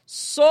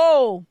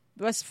 So,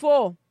 verse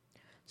 4,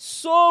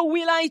 so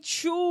will I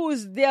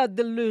choose their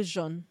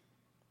delusion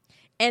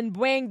and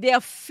bring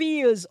their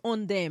fears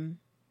on them.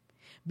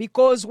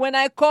 Because when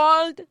I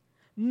called,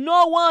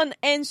 no one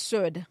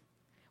answered.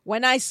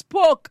 When I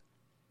spoke,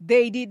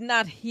 they did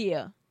not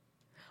hear.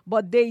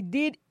 But they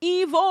did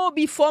evil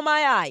before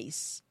my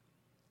eyes,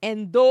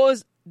 and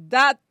those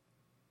that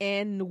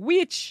in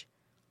which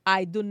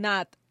I do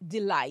not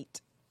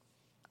delight.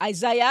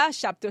 Isaiah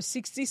chapter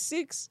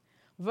 66,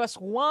 verse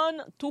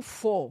 1 to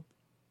 4.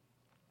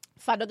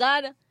 Father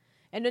God,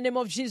 in the name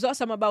of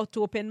Jesus, I'm about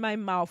to open my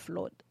mouth,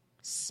 Lord.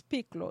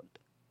 Speak, Lord.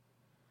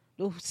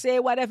 To say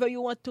whatever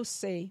you want to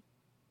say.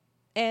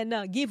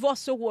 And give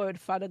us a word,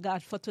 Father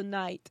God, for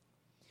tonight.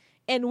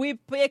 And we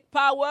take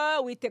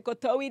power, we take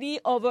authority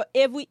over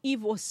every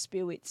evil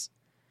spirit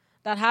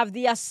that have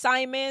the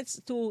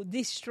assignments to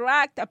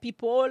distract the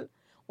people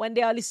when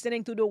they are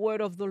listening to the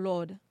word of the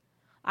Lord.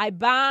 I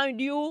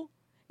bind you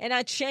and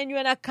I chain you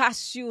and I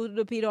cast you to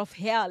the pit of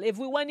hell.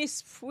 Everyone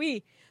is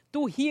free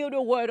to hear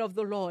the word of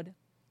the Lord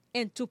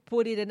and to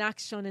put it in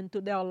action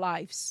into their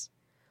lives.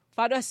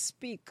 Father,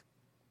 speak.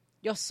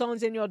 Your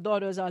sons and your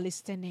daughters are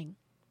listening.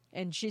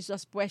 In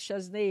Jesus'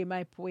 precious name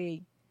I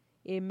pray.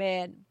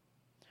 Amen.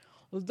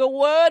 The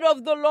word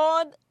of the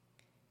Lord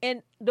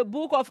in the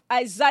book of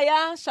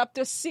Isaiah,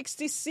 chapter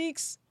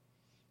 66,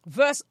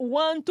 verse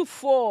 1 to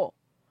 4.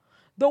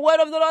 The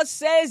word of the Lord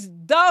says,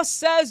 thus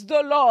says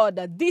the Lord.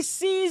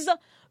 This is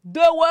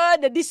the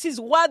word. This is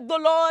what the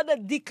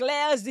Lord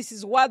declares. This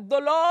is what the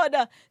Lord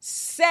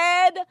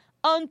said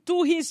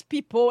unto his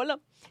people.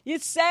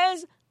 It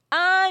says,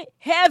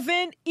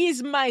 heaven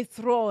is my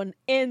throne,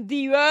 and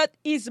the earth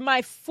is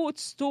my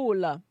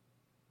footstool.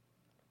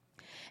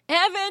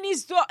 Heaven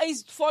is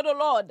for the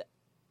Lord,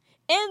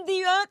 and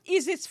the earth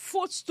is his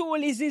footstool.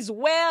 This is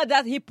where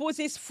that he puts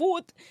his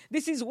foot.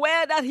 This is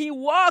where that he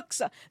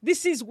walks.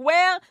 This is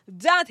where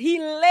that he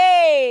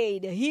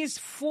laid his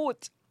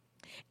foot.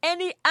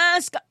 And he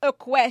asked a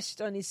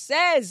question. He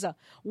says,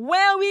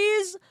 where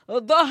is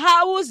the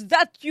house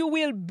that you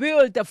will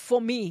build for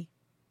me?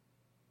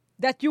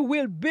 That you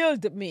will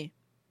build me?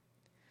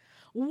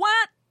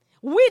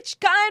 Which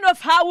kind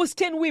of house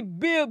can we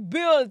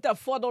build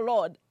for the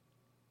Lord?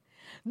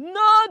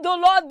 No, the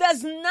Lord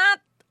does not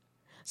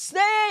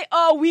say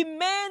we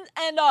man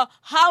and a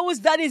house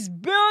that is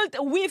built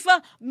with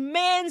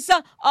man's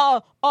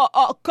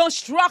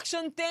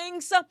construction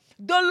things.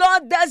 The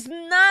Lord does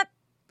not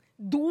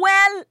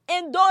dwell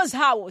in those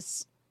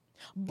houses.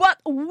 But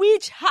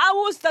which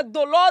house that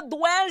the Lord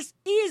dwells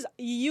is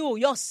you,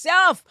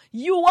 yourself.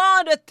 You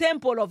are the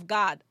temple of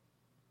God.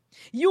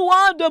 You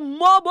are the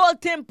mobile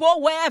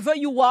temple wherever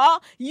you are.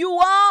 You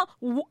are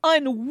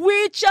on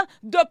which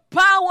the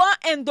power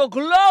and the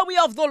glory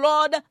of the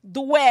Lord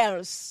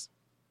dwells.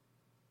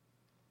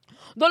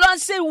 The Lord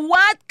said,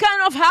 what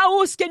kind of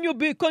house can you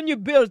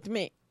build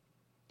me?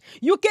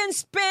 You can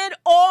spend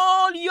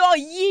all your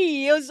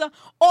years,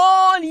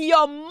 all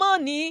your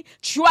money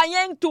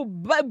trying to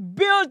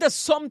build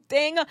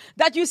something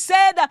that you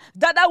said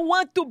that I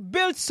want to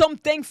build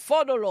something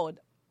for the Lord.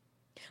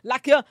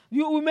 Like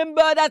you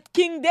remember that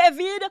King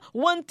David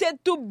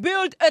wanted to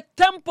build a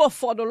temple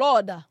for the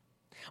Lord.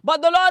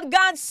 But the Lord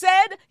God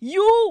said,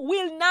 you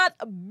will not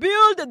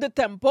build the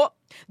temple.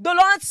 The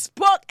Lord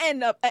spoke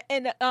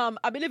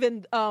I believe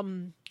in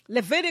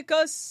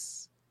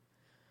Leviticus.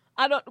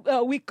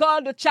 We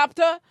call the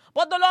chapter.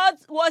 But the Lord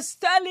was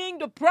telling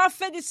the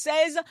prophet, it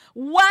says,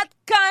 what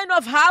kind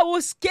of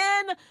house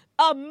can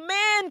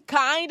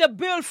mankind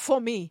build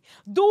for me?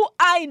 Do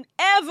I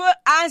ever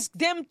ask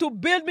them to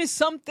build me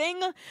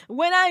something?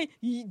 When I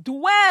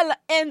dwell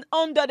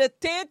under the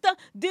tent,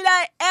 did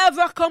I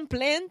ever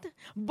complain?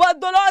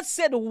 But the Lord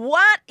said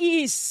what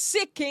He is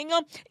seeking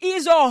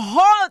is a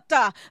heart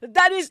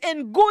that is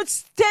in good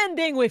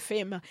standing with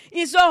Him.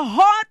 It's a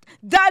heart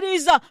that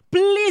is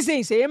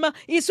pleasing Him.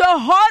 It's a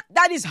heart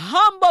that is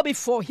humble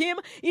before Him.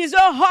 It's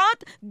a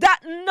heart that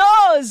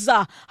knows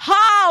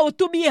how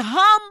to be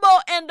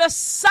humble in the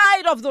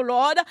sight of the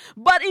Lord,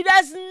 but it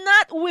does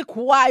not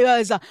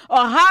require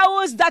a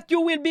house that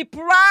you will be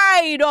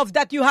proud of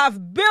that you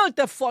have built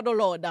for the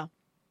Lord. The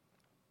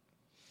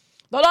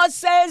Lord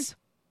says,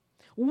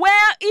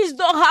 where is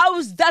the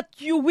house that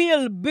you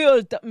will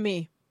build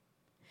me?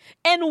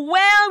 And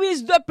where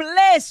is the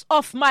place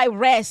of my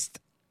rest?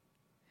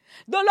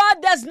 The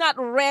Lord does not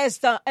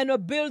rest in a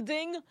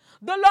building.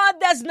 The Lord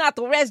does not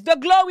rest. The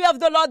glory of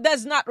the Lord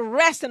does not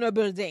rest in a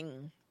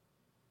building.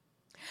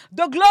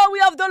 The glory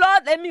of the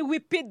Lord, let me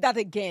repeat that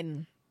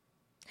again.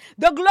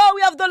 The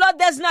glory of the Lord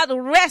does not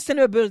rest in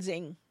a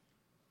building.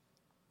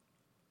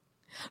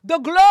 The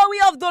glory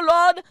of the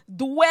Lord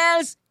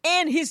dwells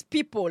in His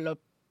people.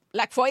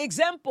 Like, for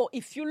example,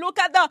 if you look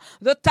at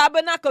the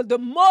tabernacle, the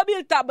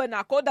mobile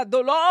tabernacle that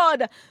the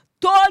Lord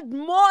told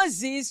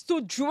Moses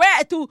to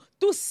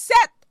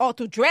set or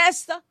to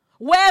dress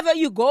wherever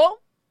you go.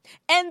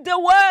 And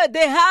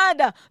they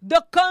had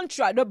the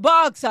contract, the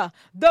box,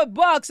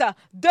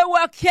 they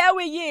were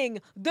carrying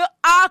the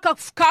Ark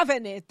of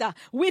Covenant,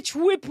 which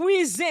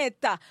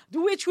represent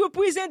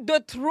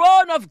the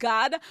throne of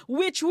God,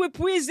 which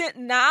represent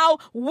now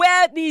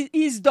where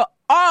is the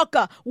ark,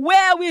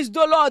 where is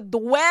the Lord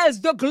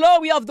dwells, the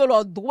glory of the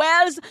Lord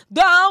dwells,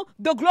 down,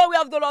 the glory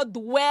of the Lord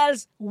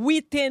dwells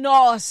within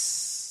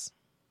us.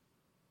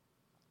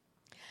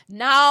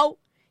 Now,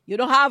 you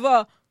don't have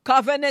a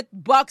covenant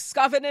box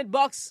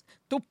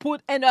to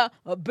put in a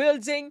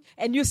building,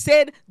 and you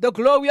said the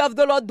glory of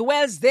the Lord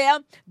dwells there.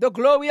 The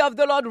glory of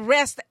the Lord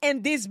rests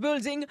in this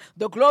building.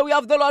 The glory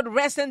of the Lord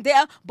rests in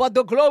there, but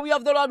the glory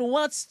of the Lord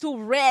wants to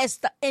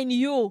rest in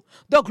you.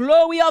 The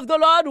glory of the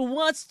Lord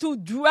wants to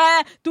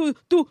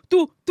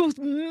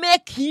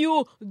make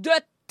you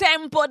the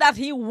temple that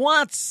He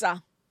wants.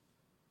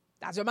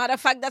 As a matter of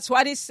fact, that's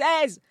what He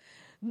says.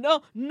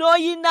 No, know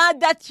ye not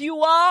that you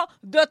are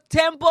the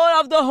temple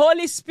of the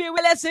Holy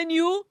Spirit that's in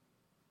you?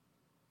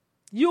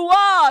 You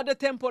are the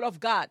temple of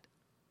God.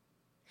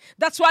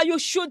 That's why you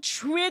should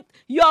treat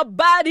your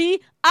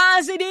body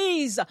as it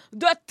is,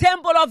 the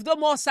temple of the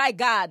Most High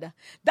God.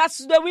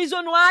 That's the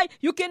reason why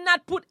you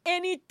cannot put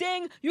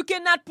anything,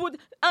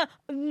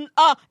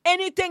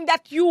 anything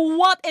that you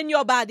want in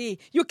your body.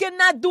 You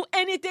cannot do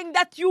anything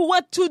that you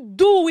want to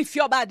do with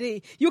your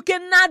body. You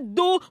cannot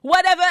do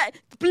whatever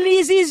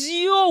pleases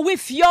you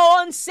with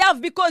your own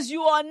self, because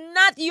you are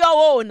not your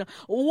own.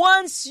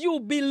 Once you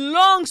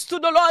belong to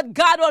the Lord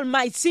God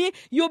Almighty,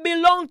 you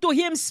belong to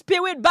Him,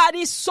 spirit,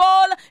 body,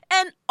 soul,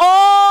 and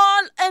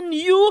all, and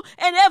you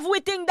and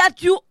everything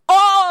that you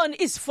own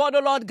is for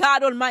the Lord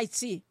God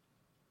Almighty.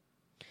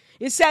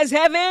 It says,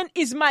 heaven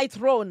is my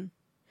throne,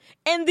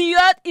 and the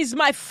earth is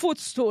my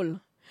footstool.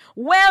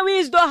 Where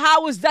is the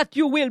house that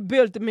you will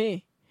build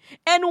me?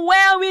 And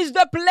where is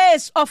the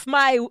place of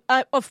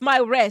my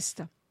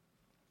rest?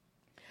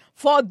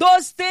 For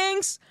those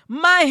things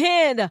my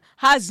hand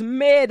has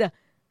made,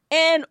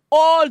 and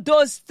all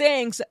those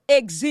things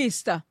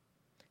exist,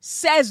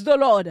 says the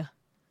Lord.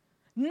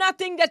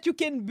 Nothing that you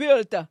can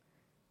build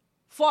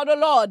for the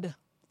Lord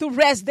to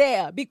rest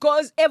there,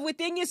 because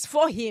everything is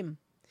for Him.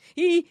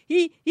 He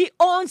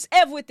owns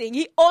everything.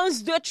 He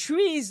owns the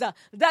trees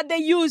that they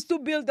use to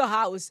build the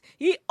house.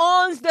 He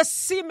owns the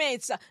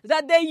cements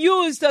that they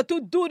use to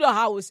do the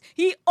house.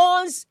 He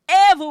owns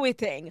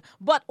everything.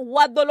 But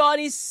what the Lord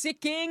is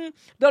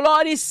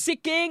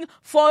seeking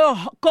for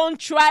a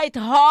contrite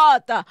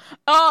heart.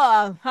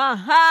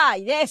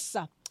 Yes.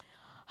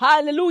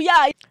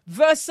 Hallelujah.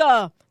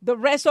 The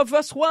rest of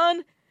verse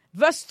 1,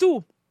 verse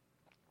 2.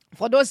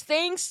 For those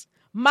things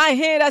my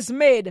hand has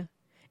made,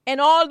 and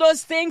all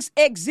those things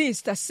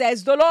exist,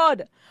 says the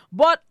Lord.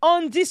 But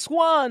on this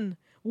one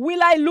will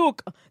I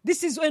look.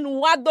 This is in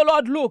what the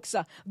Lord looks.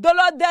 The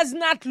Lord does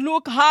not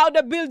look how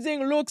the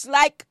building looks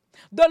like.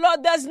 The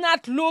Lord does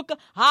not look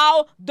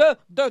how the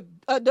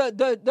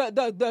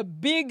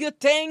big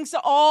things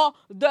or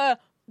the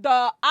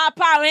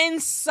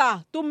appearance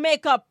to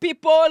make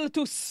people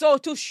to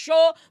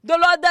show. The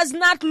Lord does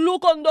not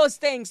look on those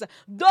things.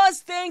 Those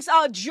things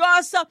are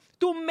just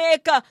to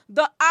make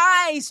the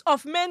eyes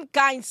of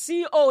mankind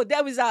see, oh,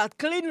 there is a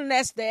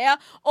cleanliness there,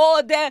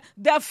 or they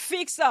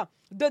fix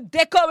the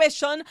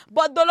decoration.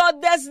 But the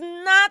Lord does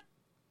not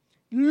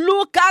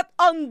look at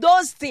on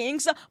those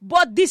things,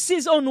 but this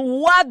is on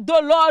what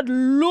the Lord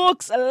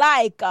looks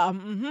like.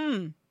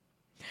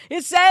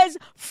 It says,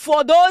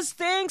 for those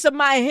things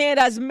my hand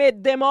has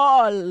made them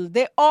all.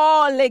 They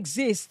all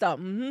exist.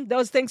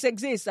 Those things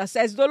exist,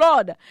 says the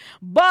Lord.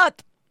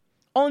 But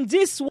on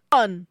this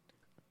one,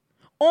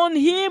 on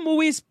Him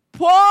who is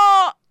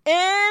poor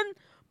in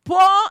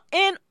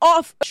pouring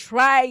of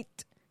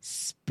trite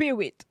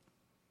spirit.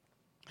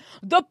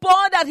 The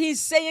poor that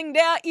he's saying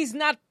there is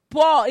not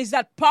poor, is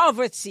that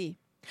poverty.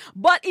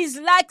 But is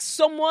like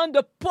someone,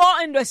 the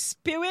poor in the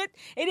spirit.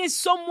 It is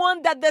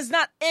someone that does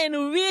not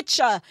enrich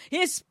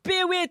his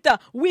spirit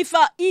with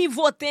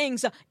evil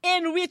things.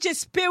 Enrich his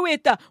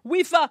spirit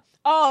with sect.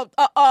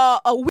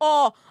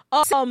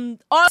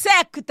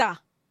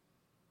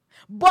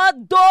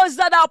 But those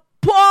that are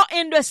poor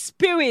in the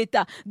spirit,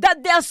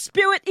 that their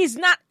spirit is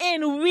not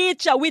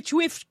enriched with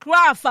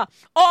witchcraft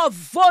or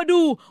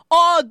voodoo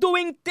or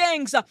doing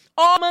things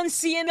or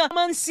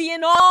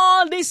seeing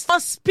all this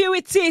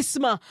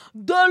spiritism.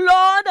 The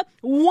Lord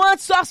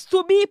wants us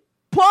to be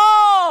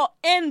poor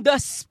in the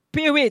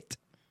spirit.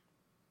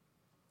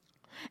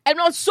 And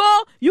also,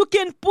 you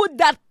can put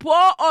that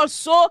poor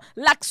also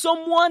like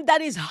someone that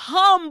is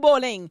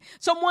humbling.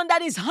 Someone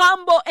that is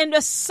humble in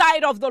the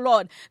sight of the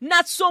Lord.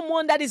 Not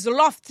someone that is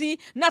lofty.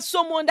 Not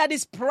someone that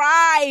is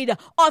pride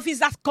of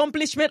his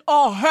accomplishment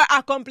or her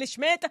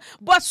accomplishment.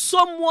 But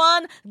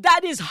someone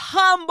that is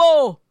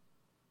humble.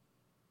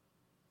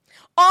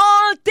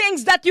 All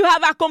things that you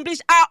have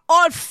accomplished are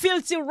all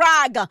filthy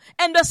rag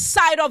in the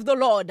sight of the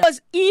Lord.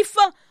 Because if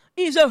a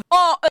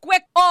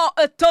quake or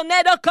a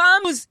tornado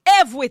comes,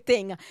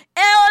 everything,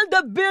 all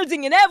the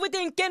building and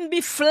everything can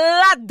be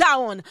flat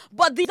down.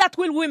 But that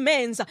will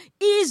remain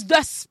is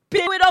the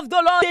Spirit of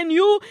the Lord in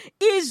you,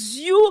 is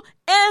you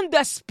and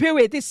the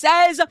Spirit. It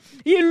says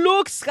he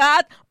looks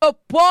at a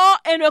poor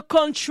and a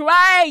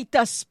contrite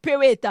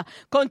spirit.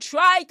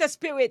 Contrite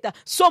spirit.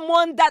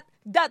 Someone that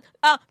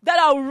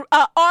are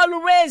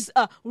always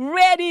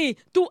ready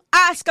to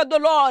ask the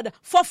Lord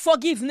for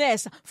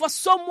forgiveness, for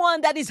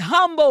someone that is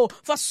humble,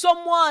 for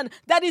someone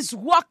that is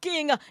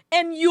walking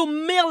in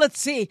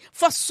humility,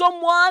 for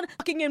someone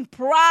walking in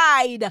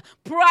pride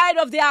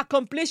of the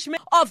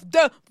accomplishment of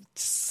the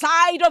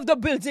side of the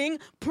building,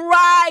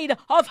 pride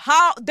of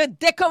how the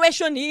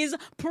decoration is,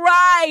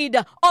 pride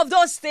of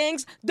those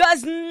things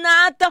does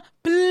not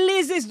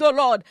pleases the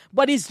Lord,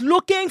 but is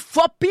looking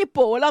for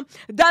people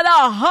that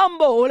are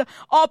humble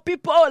or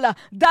people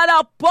that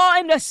are poor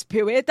in the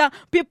spirit,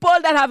 people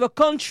that have a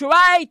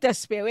contrite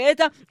spirit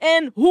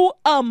and who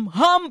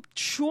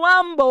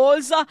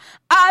trembles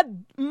at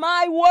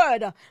my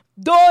word.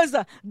 Those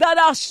that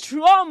are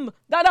strong,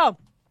 that are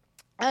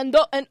and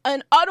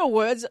in other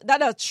words,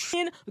 that are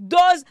trained,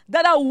 those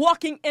that are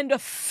walking in the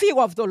fear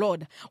of the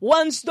Lord.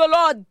 Once the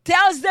Lord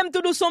tells them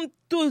to do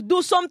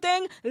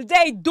something,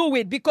 they do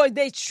it because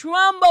they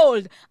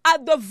trembled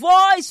at the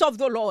voice of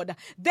the Lord.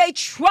 They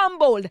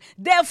trembled.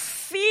 They're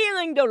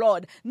fearing the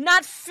Lord,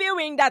 not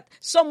fearing that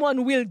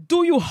someone will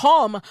do you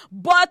harm,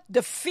 but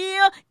the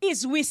fear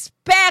is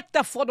respect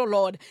for the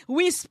Lord,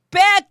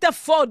 respect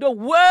for the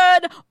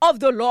word of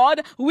the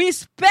Lord,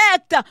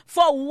 respect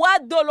for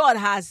what the Lord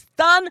has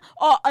done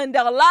or in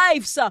their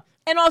lives.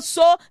 And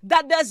also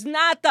that does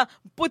not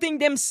putting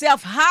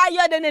themselves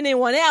higher than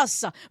anyone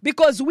else,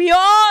 because we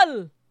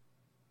all,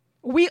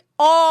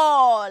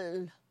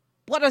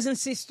 brothers and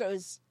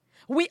sisters,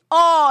 we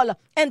all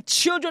and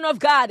children of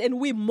God, and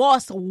we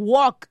must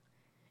walk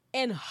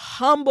in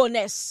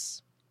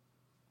humbleness.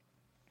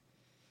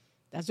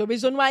 That's the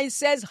reason why it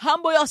says,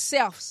 humble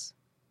yourselves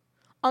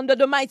under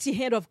the mighty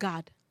hand of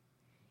God,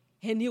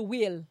 and he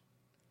will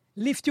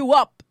lift you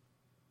up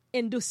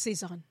in due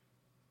season.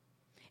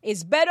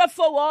 It's better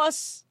for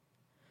us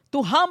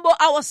to humble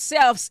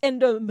ourselves in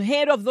the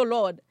hand of the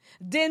Lord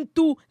than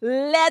to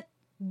let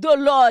the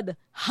Lord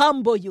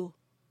humble you.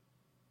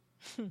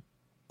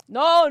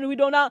 No, we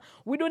do not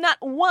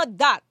want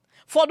that,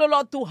 for the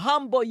Lord to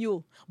humble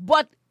you,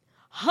 but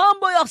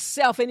humble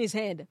yourself in his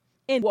hand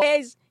and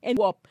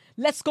walk.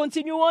 Let's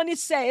continue on. It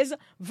says,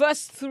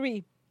 verse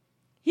 3.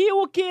 He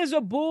who kills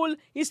a bull,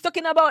 he's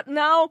talking about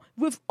now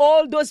with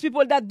all those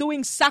people that are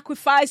doing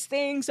sacrifice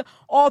things,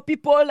 or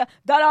people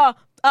that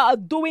are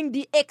doing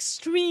the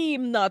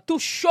extreme to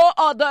show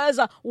others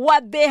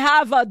what they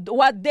are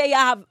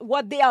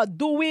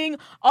doing,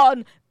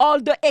 on all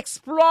the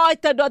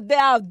exploit that they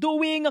are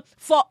doing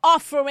for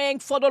offering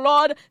for the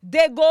Lord.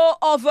 They go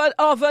over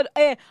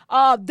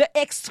the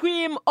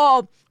extreme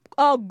or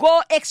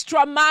go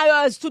extra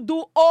miles to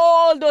do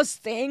all those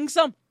things.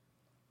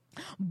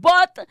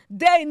 But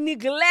they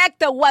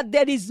neglect what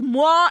that is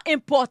more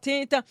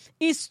important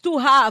is to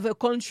have a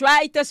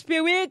contrite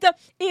spirit,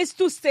 is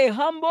to stay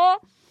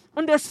humble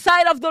on the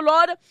side of the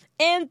Lord,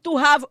 and to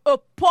have a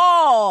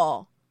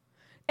poor,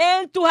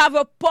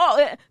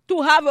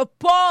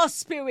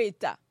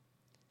 spirit.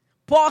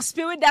 Poor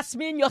spirit, that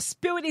means your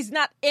spirit is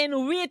not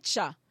enriched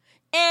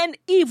in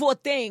evil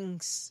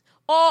things,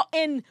 or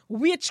in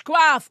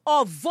witchcraft,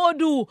 or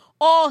voodoo,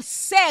 or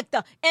sect,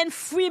 and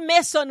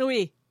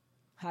Freemasonry.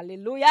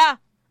 Hallelujah.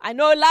 I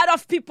know a lot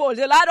of people,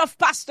 a lot of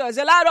pastors,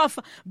 a lot of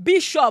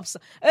bishops,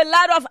 a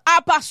lot of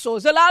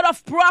apostles, a lot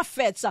of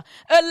prophets, a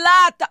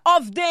lot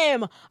of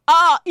them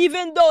are,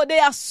 even though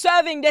they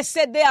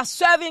said they are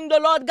serving the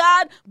Lord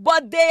God,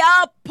 but they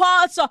are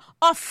parts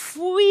of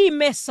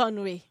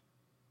Freemasonry.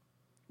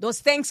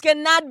 Those things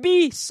cannot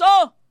be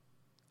so.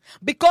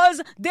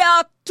 Because there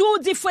are two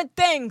different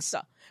things.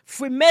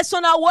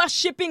 Freemasons are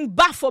worshiping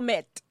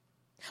Baphomet,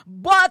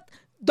 but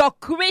the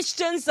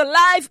Christian's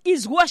life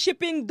is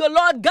worshiping the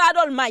Lord God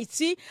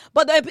Almighty.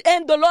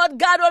 And the Lord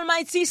God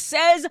Almighty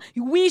says,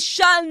 we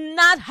shall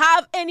not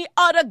have any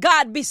other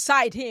God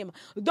beside him.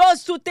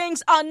 Those two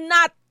things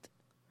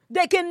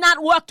they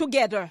cannot work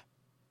together.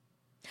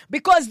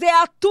 Because they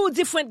are two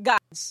different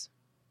gods.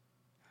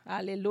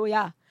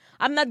 Hallelujah.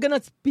 I'm not going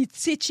to be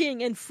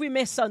teaching in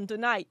Freemason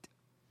tonight.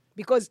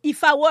 Because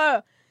if I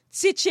were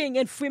teaching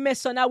in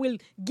Freemason, I will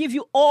give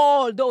you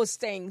all those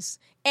things.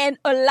 And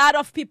a lot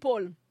of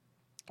people,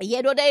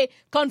 yet though they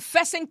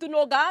confessing to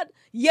know God,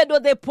 yet though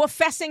they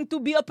professing to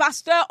be a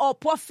pastor or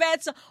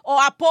prophets or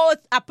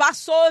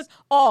apostles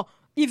or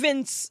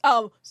even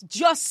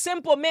just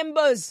simple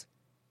members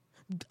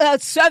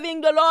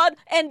serving the Lord,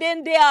 and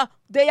then they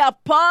are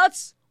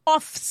parts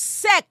of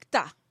sect,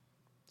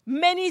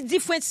 many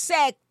different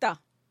sects.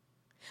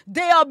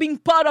 They are being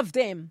part of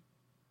them.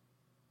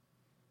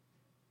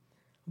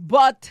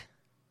 But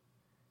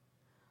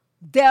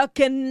there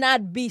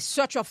cannot be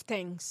such of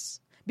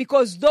things,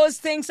 because those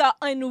things are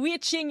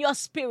enriching your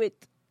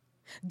spirit.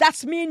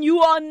 That means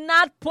you are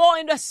not poor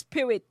in the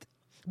spirit,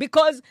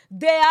 because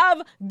they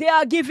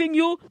are giving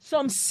you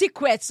some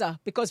secrets.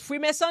 Because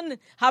Freemasons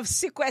have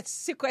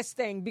secrets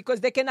thing,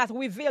 because they cannot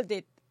reveal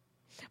it.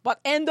 But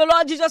in the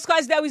Lord Jesus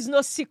Christ, there is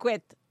no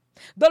secret.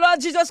 The Lord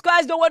Jesus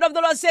Christ, the word of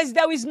the Lord says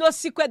there is no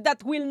secret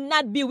that will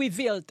not be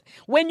revealed.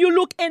 When you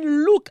look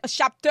in Luke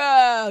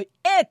chapter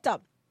 8,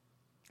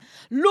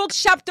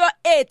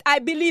 I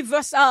believe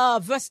verse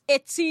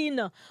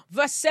 18,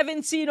 verse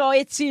 17 or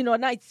 18 or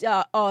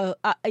 19,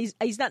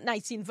 it's not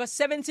 19, verse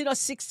 17 or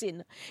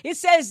 16. It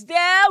says,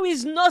 there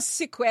is no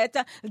secret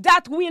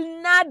that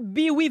will not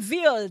be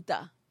revealed.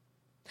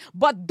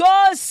 But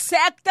those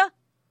sects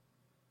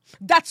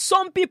that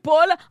some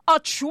people are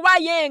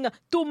trying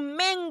to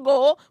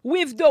mingle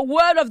with the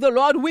word of the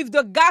Lord, with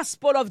the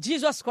gospel of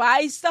Jesus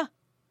Christ,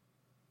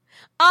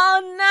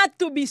 are not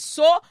to be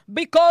so,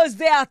 because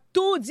they are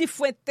two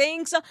different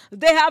things.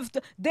 They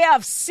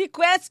have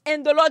secrets,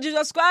 and the Lord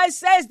Jesus Christ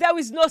says there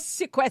is no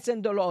secrets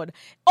in the Lord.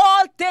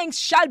 All things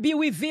shall be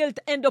revealed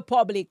in the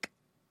public.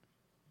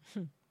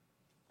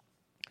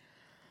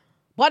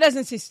 Brothers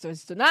and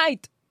sisters,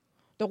 tonight,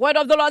 the word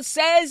of the Lord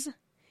says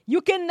you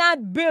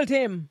cannot build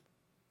him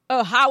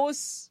a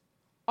house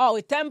or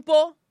a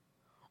temple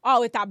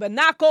or a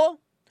tabernacle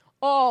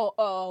or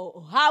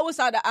a house,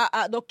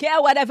 I don't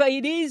care, whatever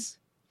it is,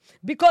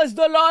 because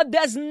the Lord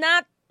does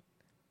not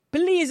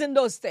please in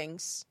those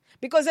things.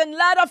 Because a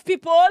lot of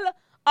people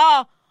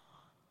are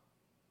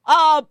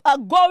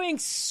going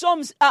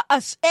some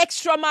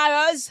extra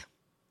miles,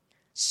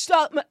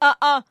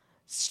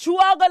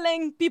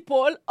 struggling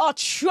people or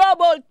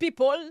troubled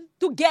people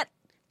to get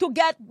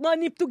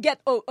money, to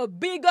get a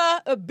bigger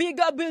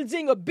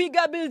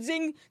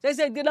building. They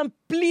say they don't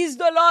please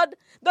the Lord.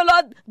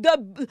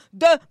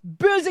 The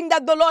building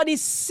that the Lord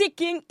is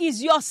seeking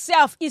is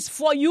yourself, is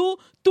for you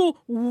to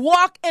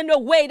walk in a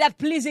way that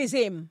pleases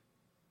him.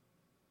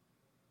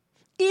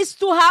 Is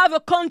to have a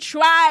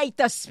contrite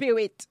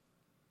spirit.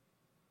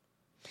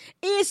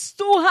 Is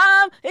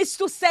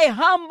to stay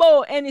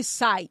humble in his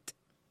sight.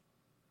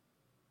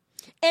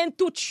 And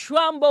to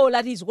tremble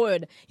at his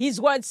word.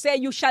 His word say,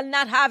 you shall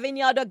not have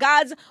any other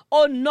gods,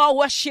 or no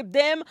worship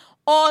them,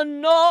 or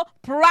no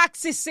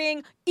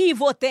practicing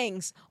evil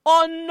things,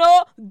 or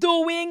no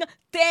doing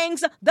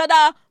things that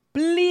are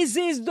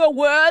pleases the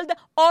world,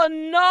 or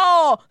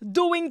no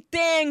doing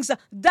things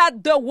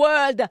that the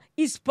world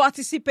is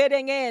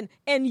participating in,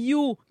 and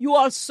you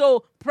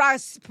also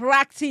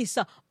practice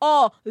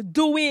or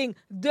doing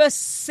the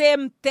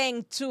same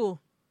thing too.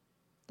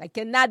 That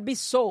cannot be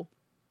so.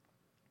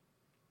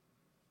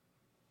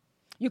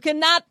 You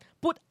cannot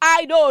put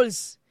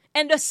idols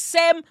in the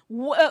same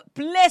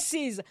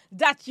places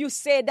that you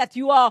say that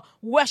you are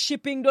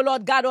worshiping the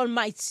Lord God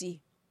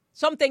Almighty.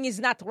 Something is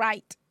not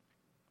right.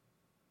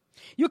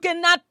 You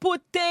cannot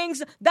put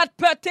things that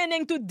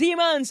pertaining to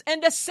demons in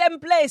the same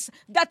place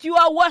that you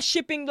are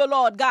worshiping the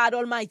Lord God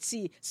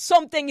Almighty.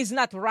 Something is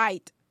not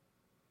right.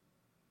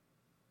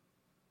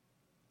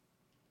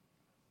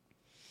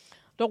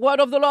 The word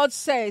of the Lord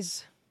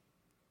says,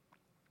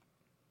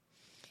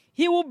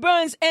 he who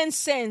burns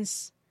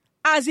incense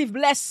as if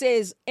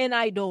blesses an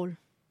idol.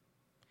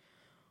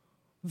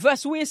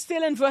 We're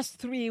still in verse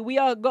 3. We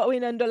are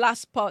going in the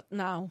last part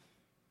now.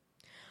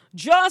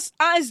 Just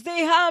as they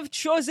have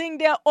chosen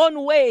their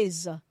own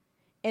ways,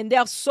 and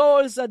their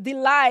souls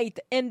delight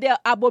in their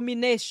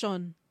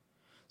abomination,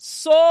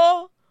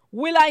 so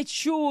will I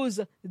choose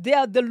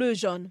their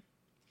delusion.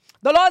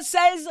 The Lord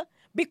says,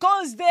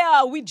 because they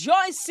are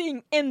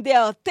rejoicing in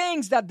their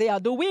things that they are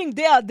doing,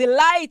 their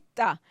delight,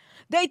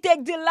 they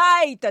take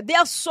delight,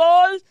 their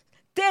souls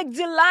take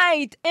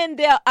delight in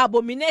their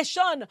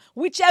abomination,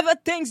 whichever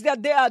things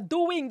that they are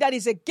doing that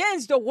is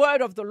against the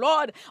word of the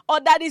Lord, or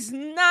that is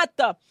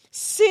not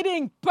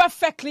sitting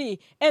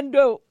perfectly in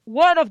the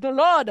word of the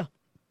Lord.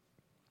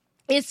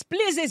 it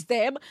pleases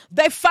them,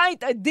 they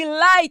find a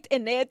delight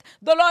in it,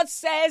 the Lord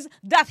says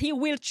that He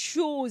will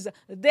choose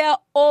their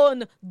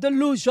own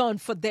delusion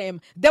for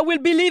them. They will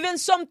believe in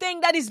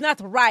something that is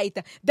not right.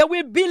 They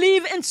will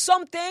believe in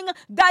something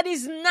that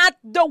is not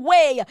the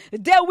way.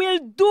 They will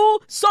do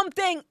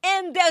something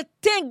and they'll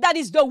think that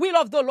is the will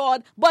of the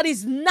Lord, but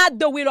it's not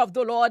the will of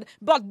the Lord.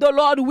 But the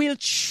Lord will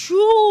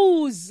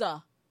choose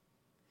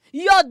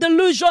your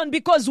delusion,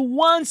 because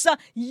once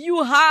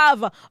you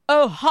have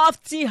a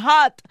haughty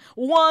heart,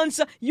 once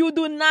you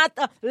do not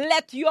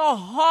let your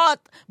heart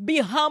be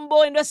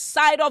humble in the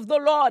sight of the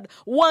Lord,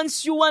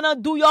 once you want to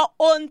do your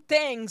own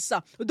things,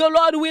 the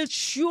Lord will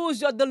choose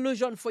your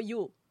delusion for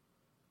you.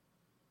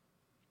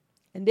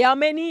 And there are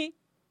many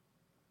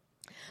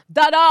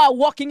that are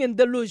walking in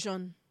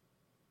delusion,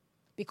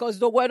 because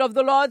the word of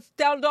the Lord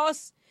tells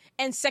us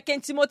in 2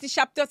 Timothy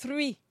chapter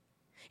 3,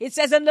 it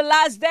says, in the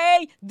last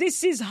day,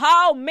 this is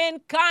how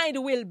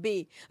mankind will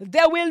be.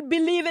 They will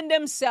believe in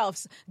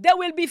themselves. They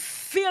will be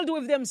filled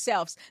with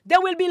themselves. They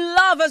will be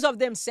lovers of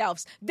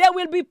themselves. There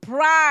will be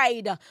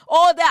pride.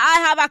 Oh, that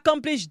I have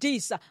accomplished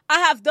this. I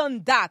have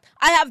done that.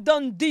 I have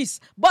done this.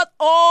 But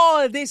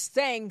all these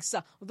things,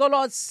 the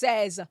Lord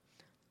says,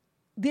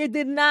 they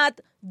did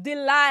not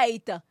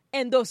delight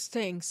in those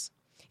things.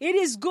 It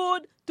is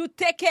good to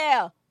take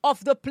care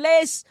of the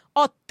place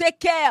or take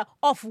care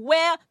of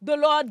where the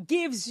Lord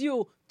gives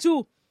you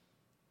to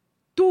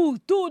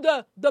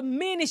the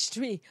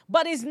ministry,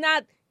 but it's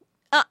not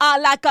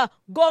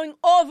going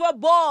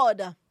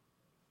overboard,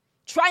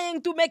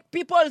 trying to make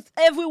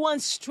everyone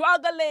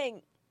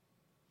struggling,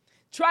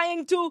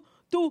 trying to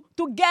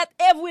get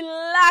every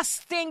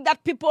last thing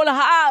that people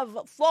have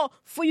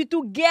for you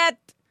to get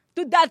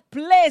to that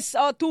place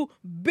or to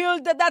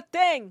build that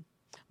thing.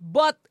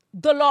 But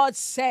the Lord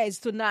says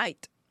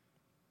tonight,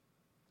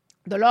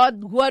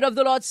 word of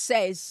the Lord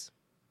says,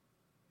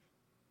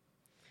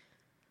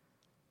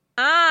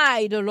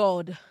 I, the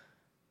Lord,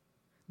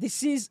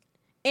 this is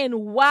in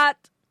what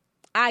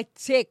I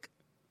take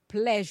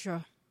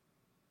pleasure.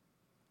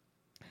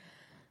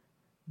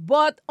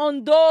 But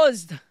on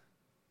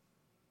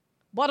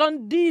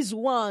this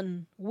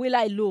one will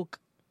I look.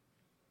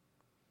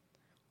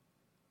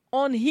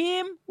 On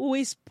him who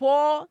is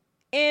poor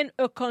and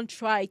a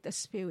contrite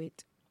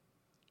spirit,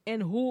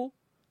 and who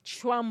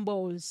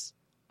trembles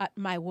at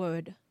my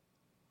word,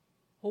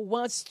 who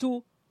wants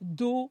to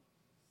do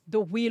the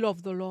will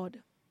of the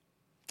Lord,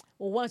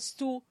 who wants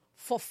to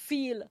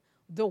fulfill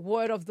the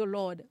word of the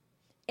Lord,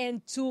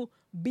 and to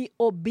be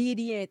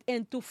obedient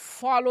and to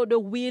follow the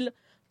will,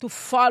 to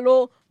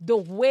follow the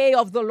way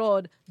of the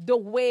Lord, the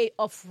way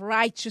of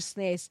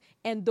righteousness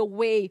and the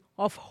way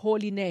of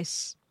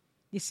holiness.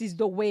 This is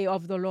the way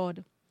of the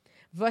Lord.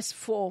 Verse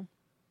 4.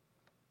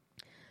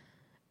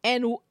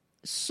 And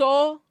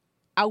so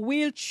I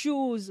will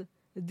choose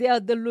their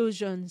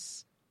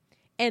delusions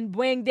and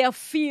bring their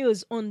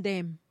fears on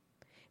them.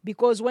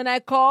 Because when I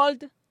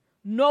called,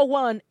 no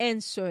one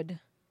answered.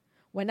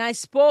 When I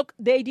spoke,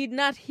 they did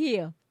not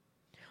hear.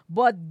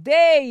 But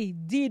they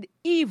did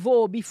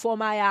evil before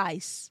my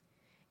eyes,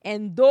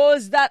 and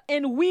those that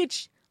in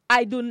which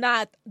I do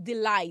not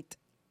delight.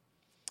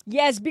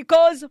 Yes,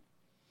 because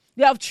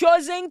they have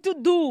chosen to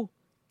do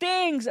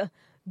things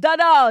that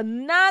are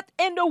not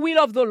in the will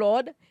of the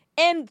Lord,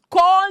 and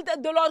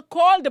the Lord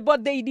called,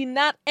 but they did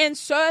not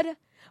answer.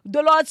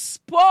 The Lord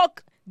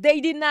spoke,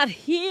 they did not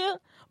hear,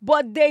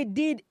 but they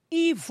did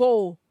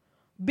evil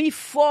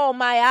before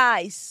my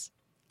eyes,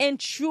 and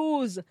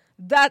choose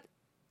that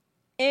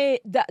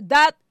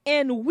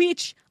in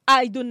which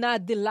I do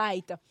not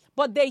delight.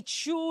 But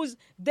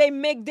they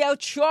make their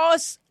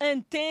choice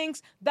in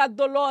things that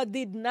the Lord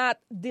did not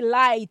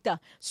delight.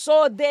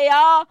 So they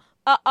are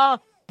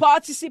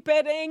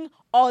participating,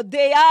 or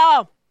they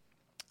are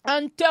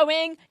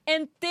entering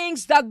in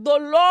things that the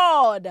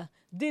Lord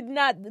did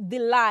not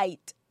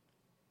delight,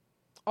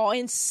 or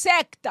in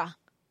sector.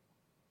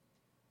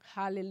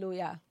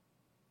 Hallelujah.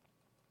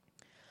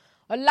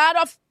 A lot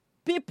of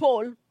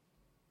people,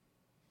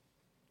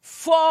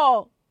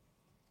 for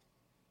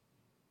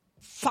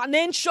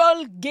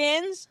financial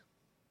gains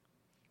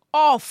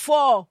or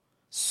for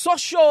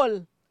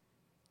social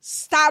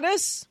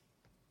status,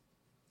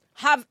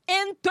 have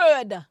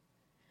entered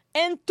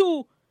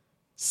into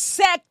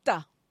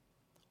sector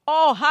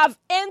or have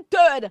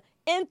entered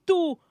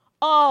into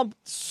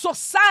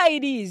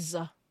societies,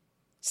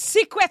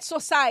 secret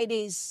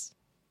societies.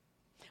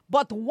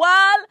 But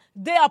while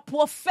they are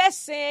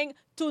professing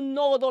to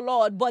know the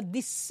Lord, but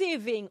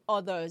deceiving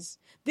others,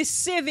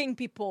 deceiving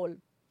people.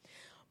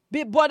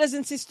 Brothers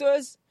and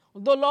sisters,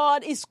 the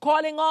Lord is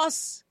calling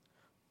us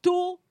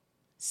to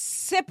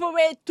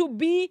separate, to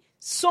be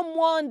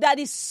someone that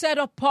is set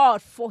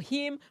apart for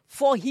Him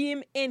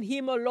and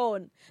Him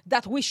alone.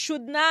 That we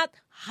should not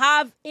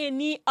have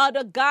any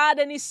other God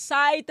in His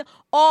sight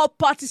or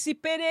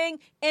participating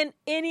in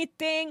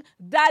anything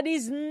that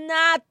is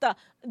not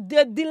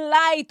the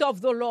delight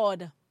of the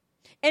Lord.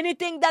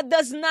 Anything that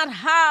does not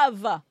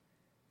have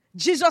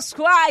Jesus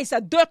Christ,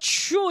 the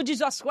true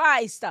Jesus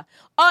Christ,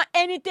 or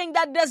anything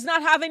that does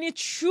not have any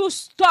true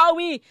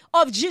story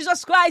of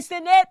Jesus Christ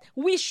in it,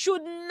 we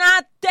should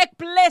not take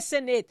place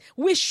in it.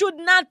 We should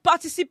not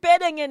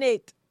participate in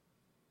it.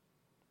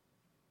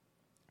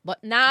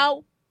 But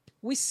now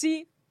we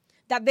see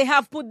that they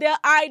have put their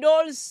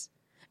idols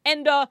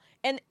and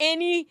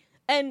many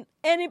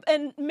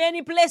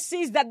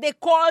places that they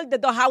called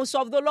the house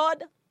of the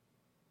Lord.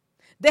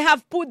 They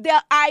have put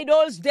their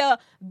idols, their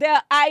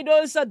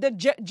idols.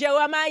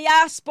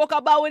 Jeremiah spoke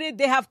about it.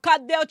 They have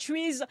cut their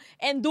trees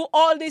and do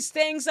all these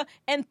things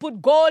and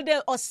put gold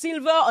or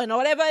silver and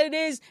whatever it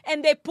is,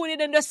 and they put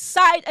it in the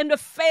side and the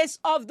face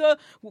of the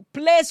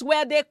place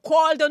where they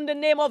called on the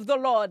name of the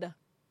Lord.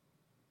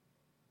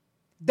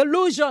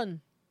 Delusion.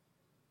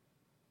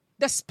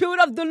 The spirit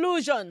of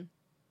delusion.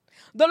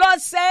 The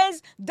Lord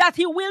says that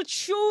He will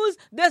choose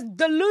the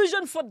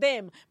delusion for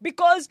them,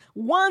 because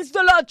once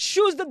the Lord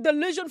chooses the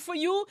delusion for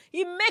you,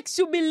 He makes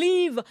you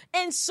believe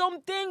in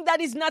something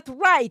that is not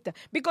right.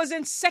 Because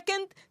in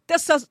 2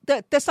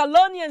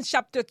 Thessalonians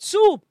chapter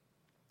 2,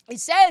 it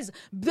says,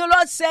 the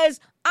Lord says,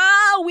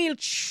 I will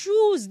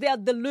choose their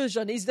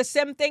delusion. It's the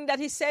same thing that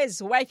He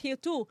says right here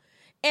too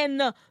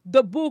in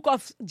the book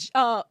of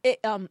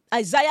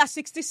Isaiah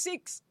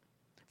 66,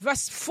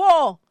 verse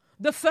 4,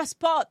 the first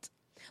part.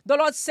 The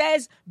Lord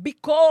says,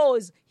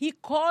 because He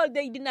called,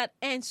 they did not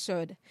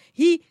answer.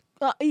 He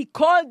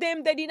called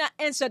them, they did not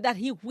answer, that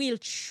He will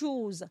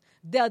choose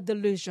their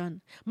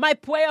delusion. My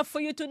prayer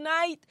for you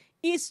tonight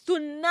is to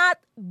not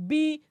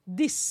be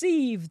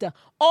deceived,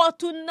 or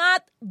to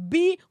not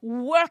be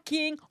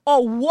working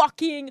or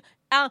walking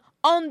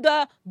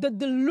under the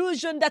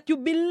delusion that you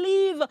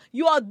believe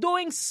you are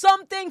doing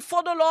something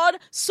for the Lord,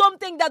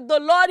 something that the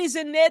Lord is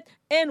in it,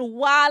 and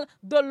while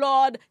the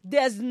Lord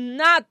does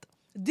not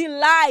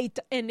delight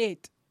in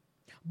it.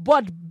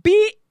 But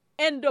be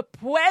in the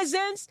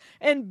presence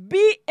and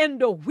be in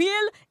the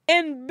will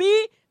and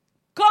be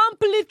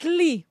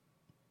completely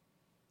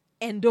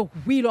in the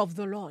will of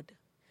the Lord,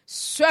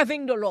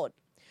 serving the Lord.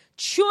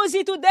 Choose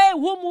it today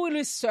whom will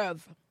you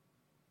serve,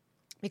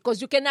 because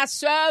you cannot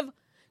serve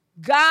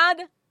God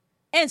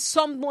and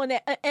someone,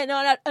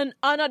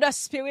 another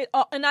spirit,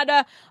 or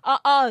another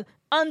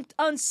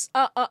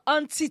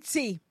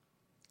entity.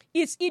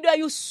 It's either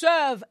you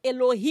serve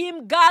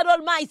Elohim, God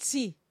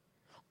Almighty,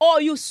 or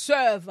you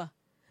serve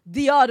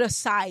the other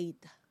side.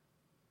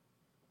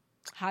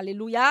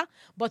 Hallelujah.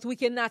 But we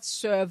cannot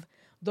serve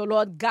the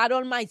Lord God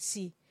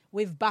Almighty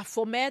with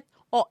Baphomet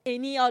or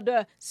any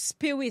other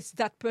spirits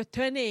that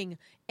pertaining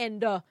in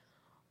the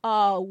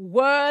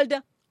world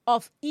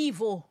of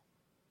evil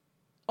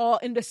or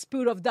in the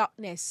spirit of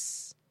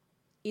darkness.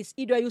 It's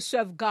either you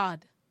serve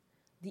God,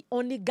 the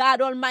only God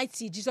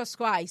Almighty, Jesus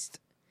Christ,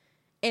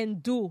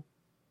 and do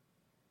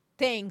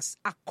things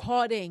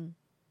according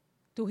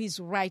to His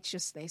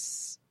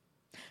righteousness.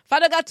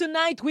 Father God,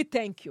 tonight we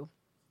thank You.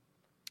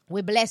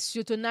 We bless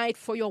You tonight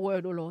for Your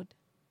word, O Lord.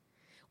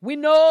 We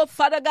know,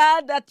 Father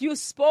God, that You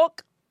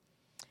spoke.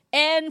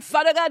 And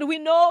Father God, we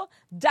know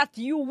that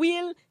You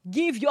will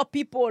give Your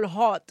people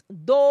heart.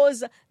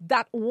 Those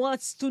that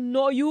wants to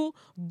know You,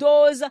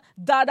 those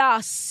that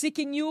are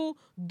seeking You,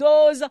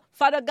 those,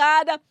 Father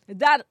God,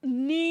 that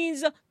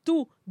needs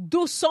to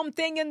do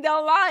something in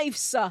their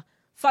lives.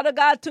 Father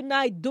God,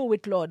 tonight, do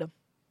it, Lord.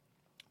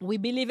 We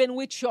believe and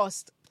we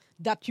trust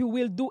that You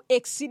will do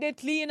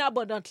exceedingly and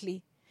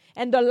abundantly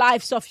in the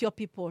lives of Your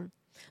people.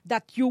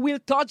 That You will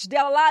touch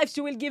their lives.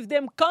 You will give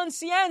them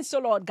conscience, O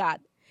Lord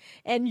God.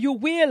 And You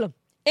will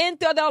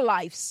enter their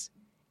lives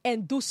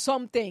and do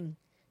something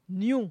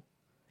new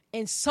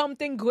and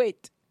something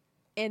great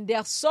in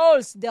their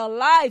souls, their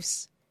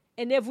lives,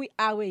 and every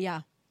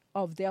area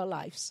of their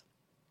lives.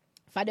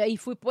 Father,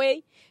 if we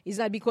pray, it's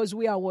not because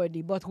we are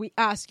worthy, but we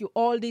ask You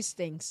all these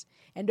things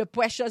in the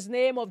precious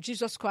name of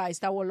Jesus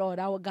Christ, our Lord,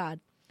 our God,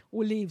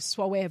 who lives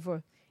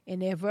forever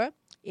and ever.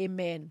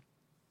 Amen.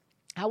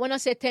 I want to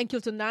say thank you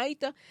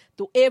tonight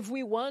to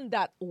everyone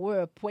that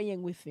were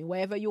praying with me,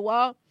 wherever you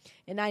are.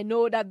 And I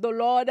know that the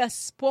Lord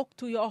spoke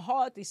to your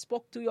heart. He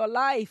spoke to your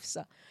lives.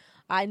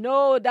 I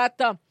know that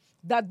the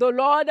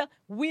Lord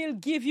will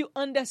give you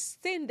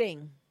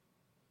understanding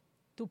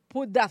to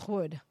put that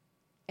word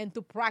and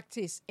to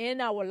practice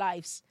in our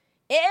lives,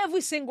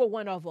 every single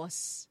one of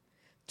us,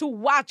 to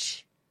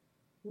watch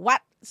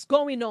what's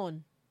going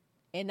on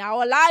in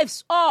our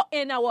lives or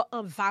in our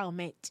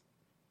environment.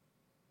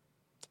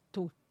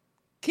 To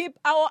keep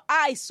our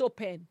eyes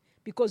open,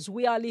 because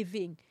we are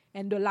living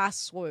in the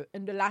last word,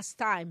 in the last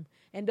time,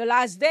 in the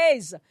last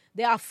days.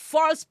 There are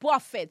false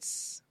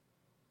prophets.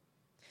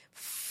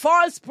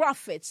 False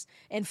prophets,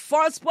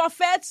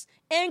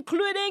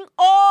 including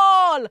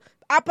all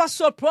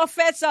apostle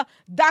prophets,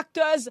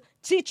 doctors,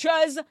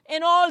 teachers,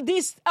 and all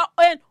this,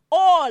 and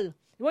all.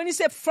 When you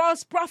say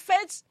false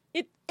prophets,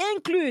 it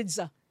includes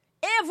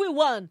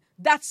everyone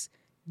that's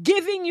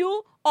giving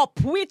you or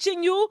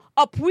preaching you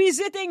or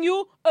presenting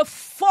you a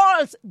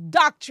false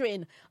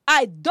doctrine,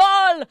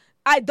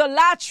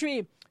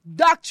 idolatry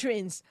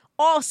doctrines,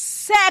 or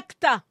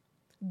sect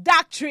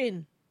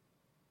doctrine.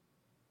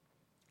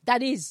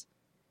 that is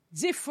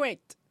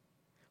different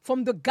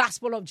from the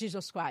gospel of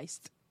Jesus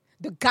Christ,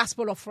 the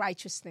gospel of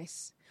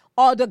righteousness,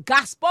 or the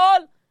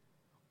gospel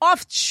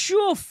of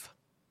truth.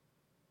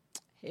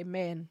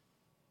 Amen.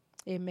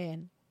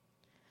 Amen.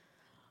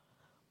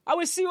 I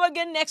will see you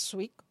again next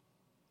week,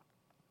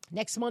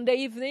 next Monday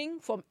evening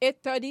from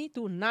 8:30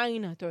 to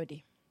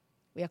 9:30.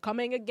 We are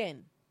coming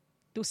again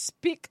to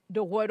speak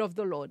the word of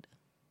the Lord.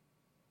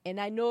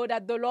 And I know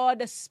that the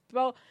Lord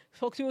spoke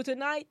to you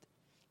tonight.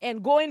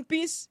 And go in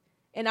peace.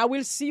 And I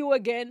will see you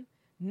again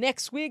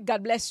next week.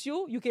 God bless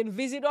you. You can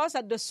visit us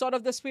at the Sword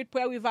of the Spirit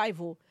Prayer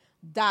Revival.org.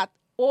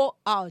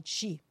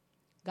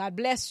 God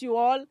bless you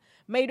all.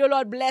 May the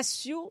Lord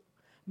bless you.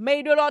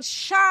 May the Lord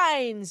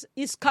shine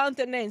his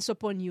countenance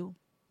upon you.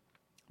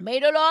 May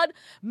the Lord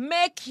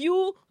make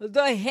you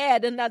the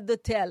head and not the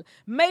tail.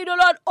 May the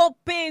Lord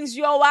open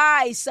your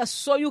eyes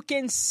so you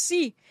can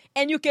see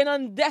and you can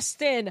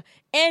understand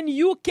and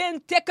you can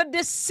take a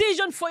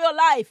decision for your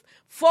life.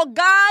 For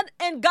God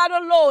and God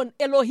alone,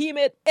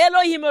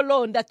 Elohim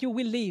alone, that you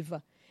will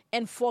live.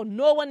 And for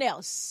no one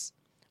else,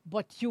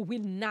 but you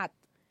will not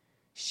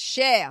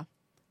share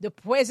the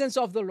presence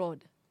of the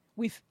Lord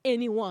with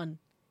anyone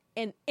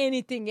and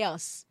anything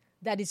else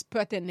that is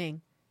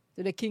pertaining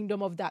to the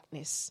kingdom of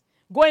darkness.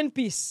 Go in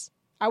peace.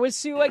 I will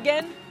see you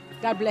again.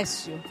 God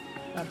bless you.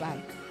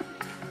 Bye-bye.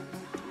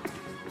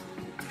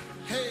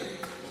 Hey.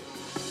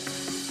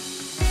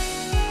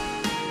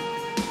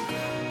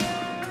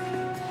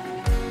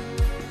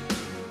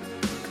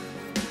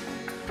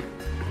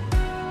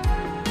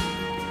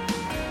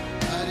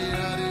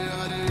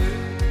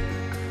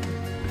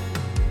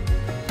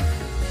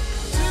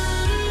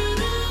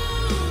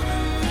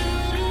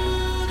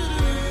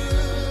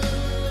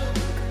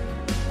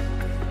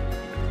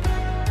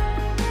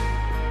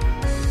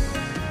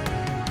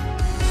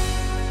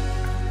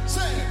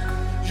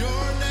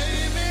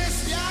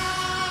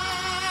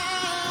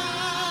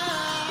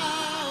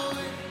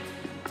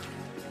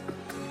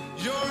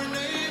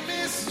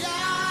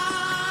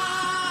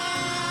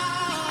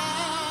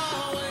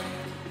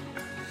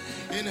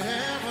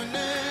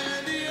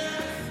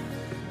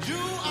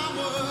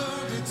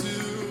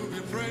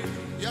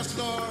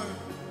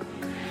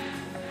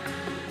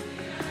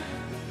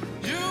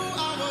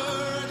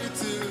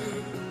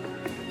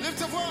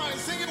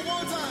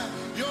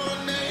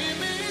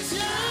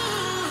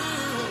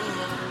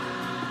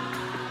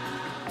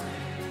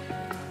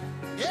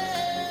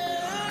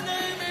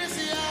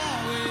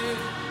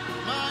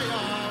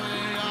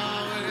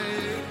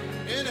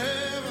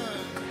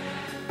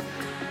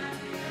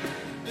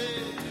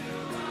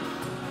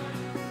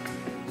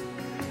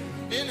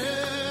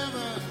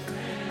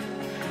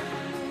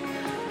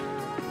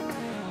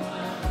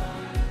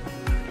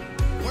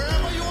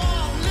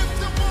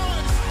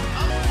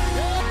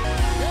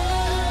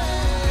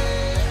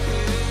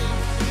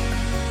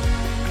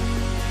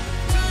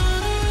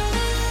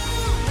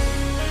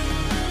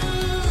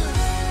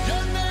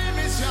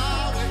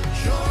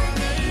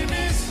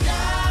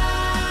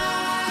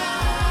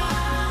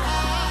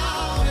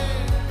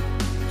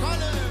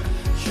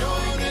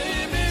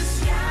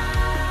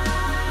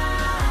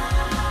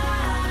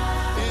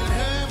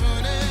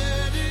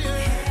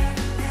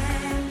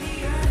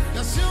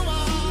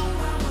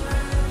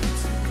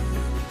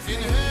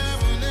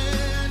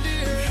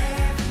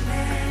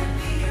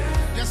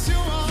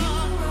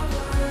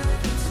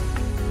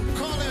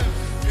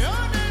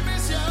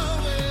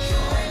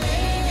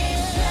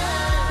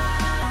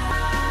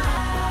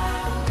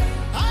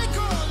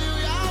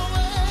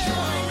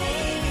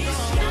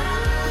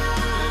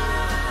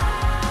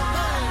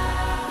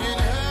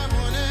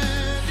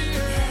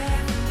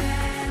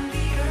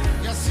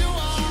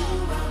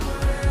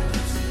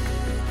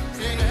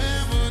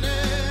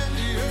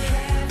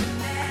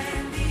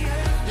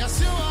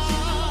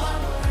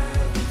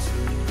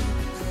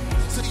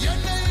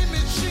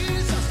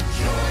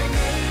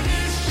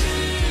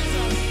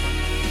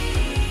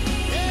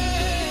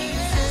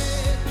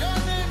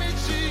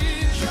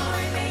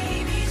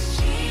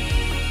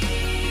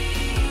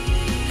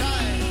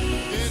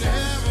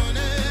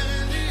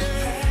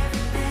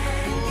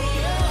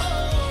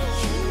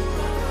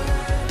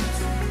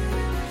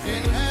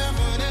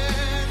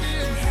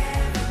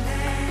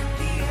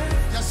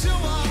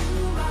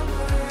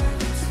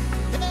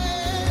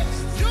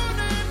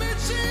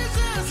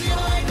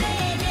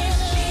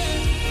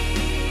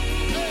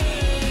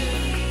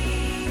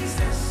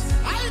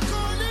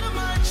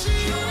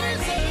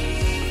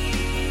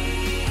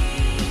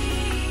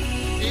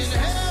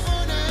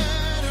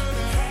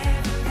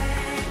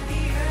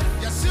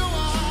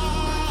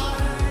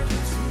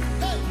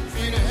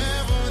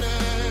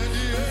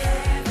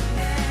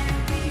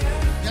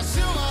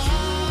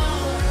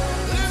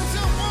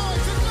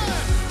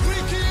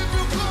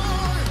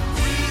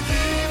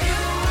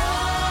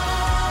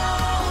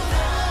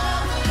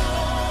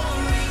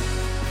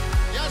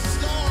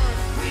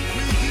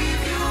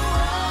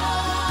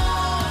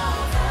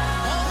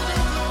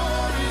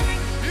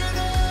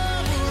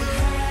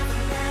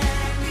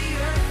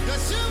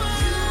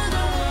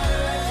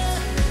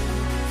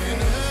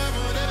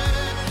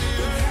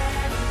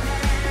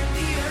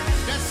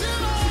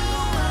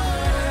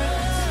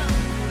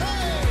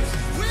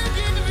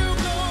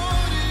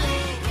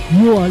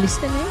 You are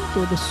listening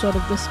to the Sword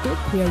of the Spirit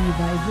Prayer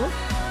Revival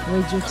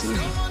Radio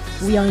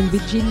TV. We are in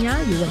Virginia,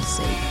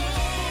 USA.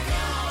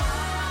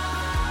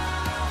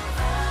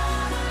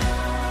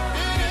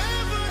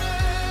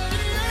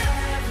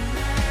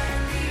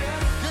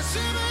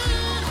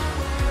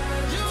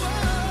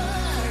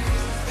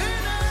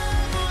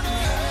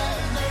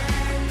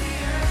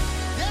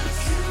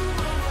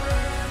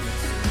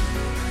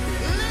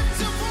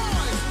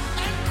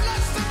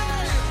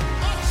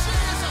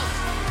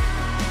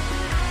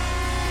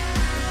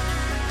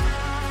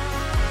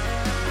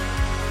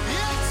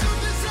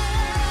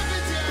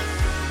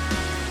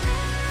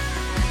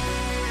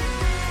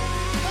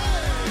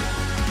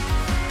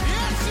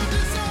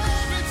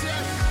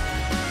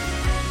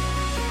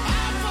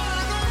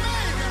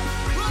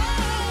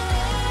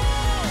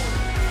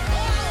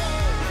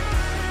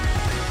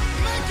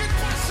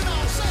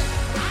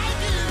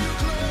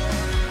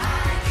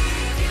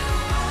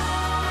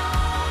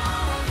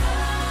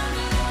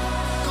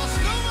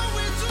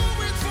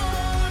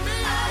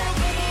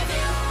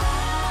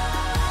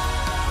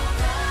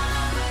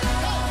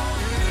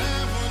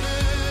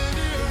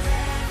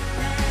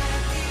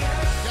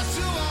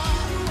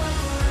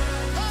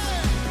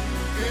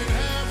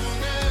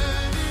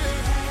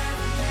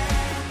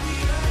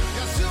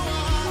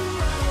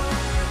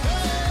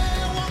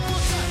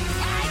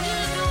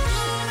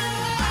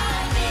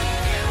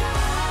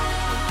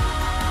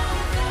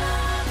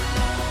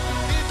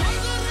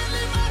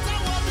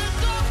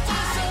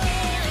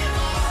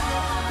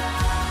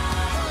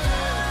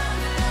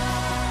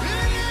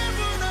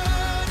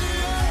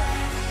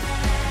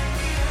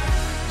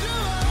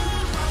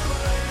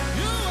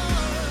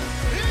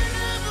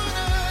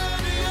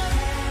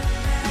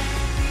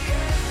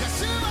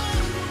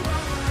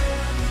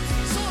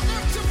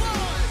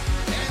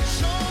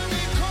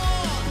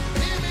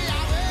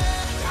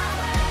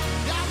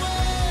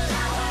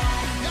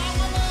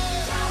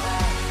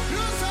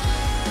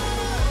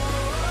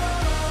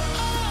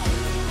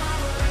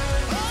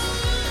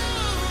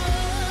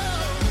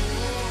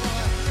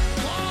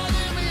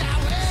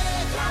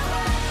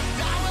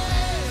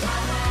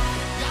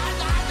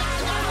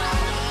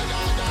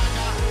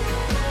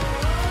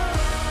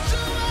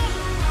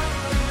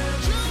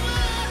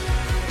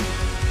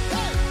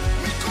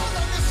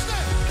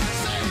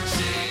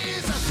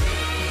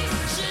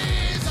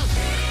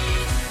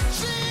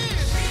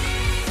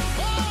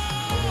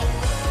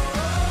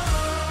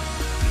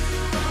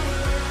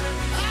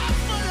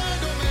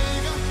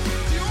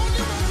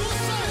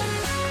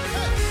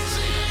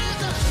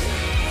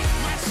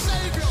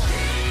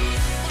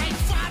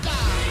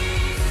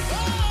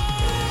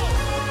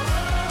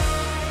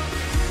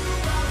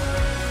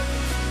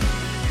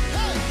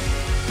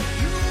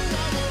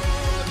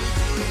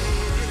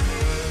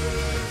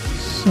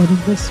 Sword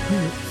of the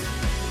Spirit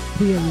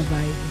Prayer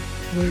Revival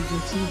Radio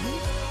TV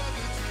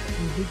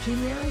in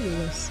Virginia,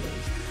 USA.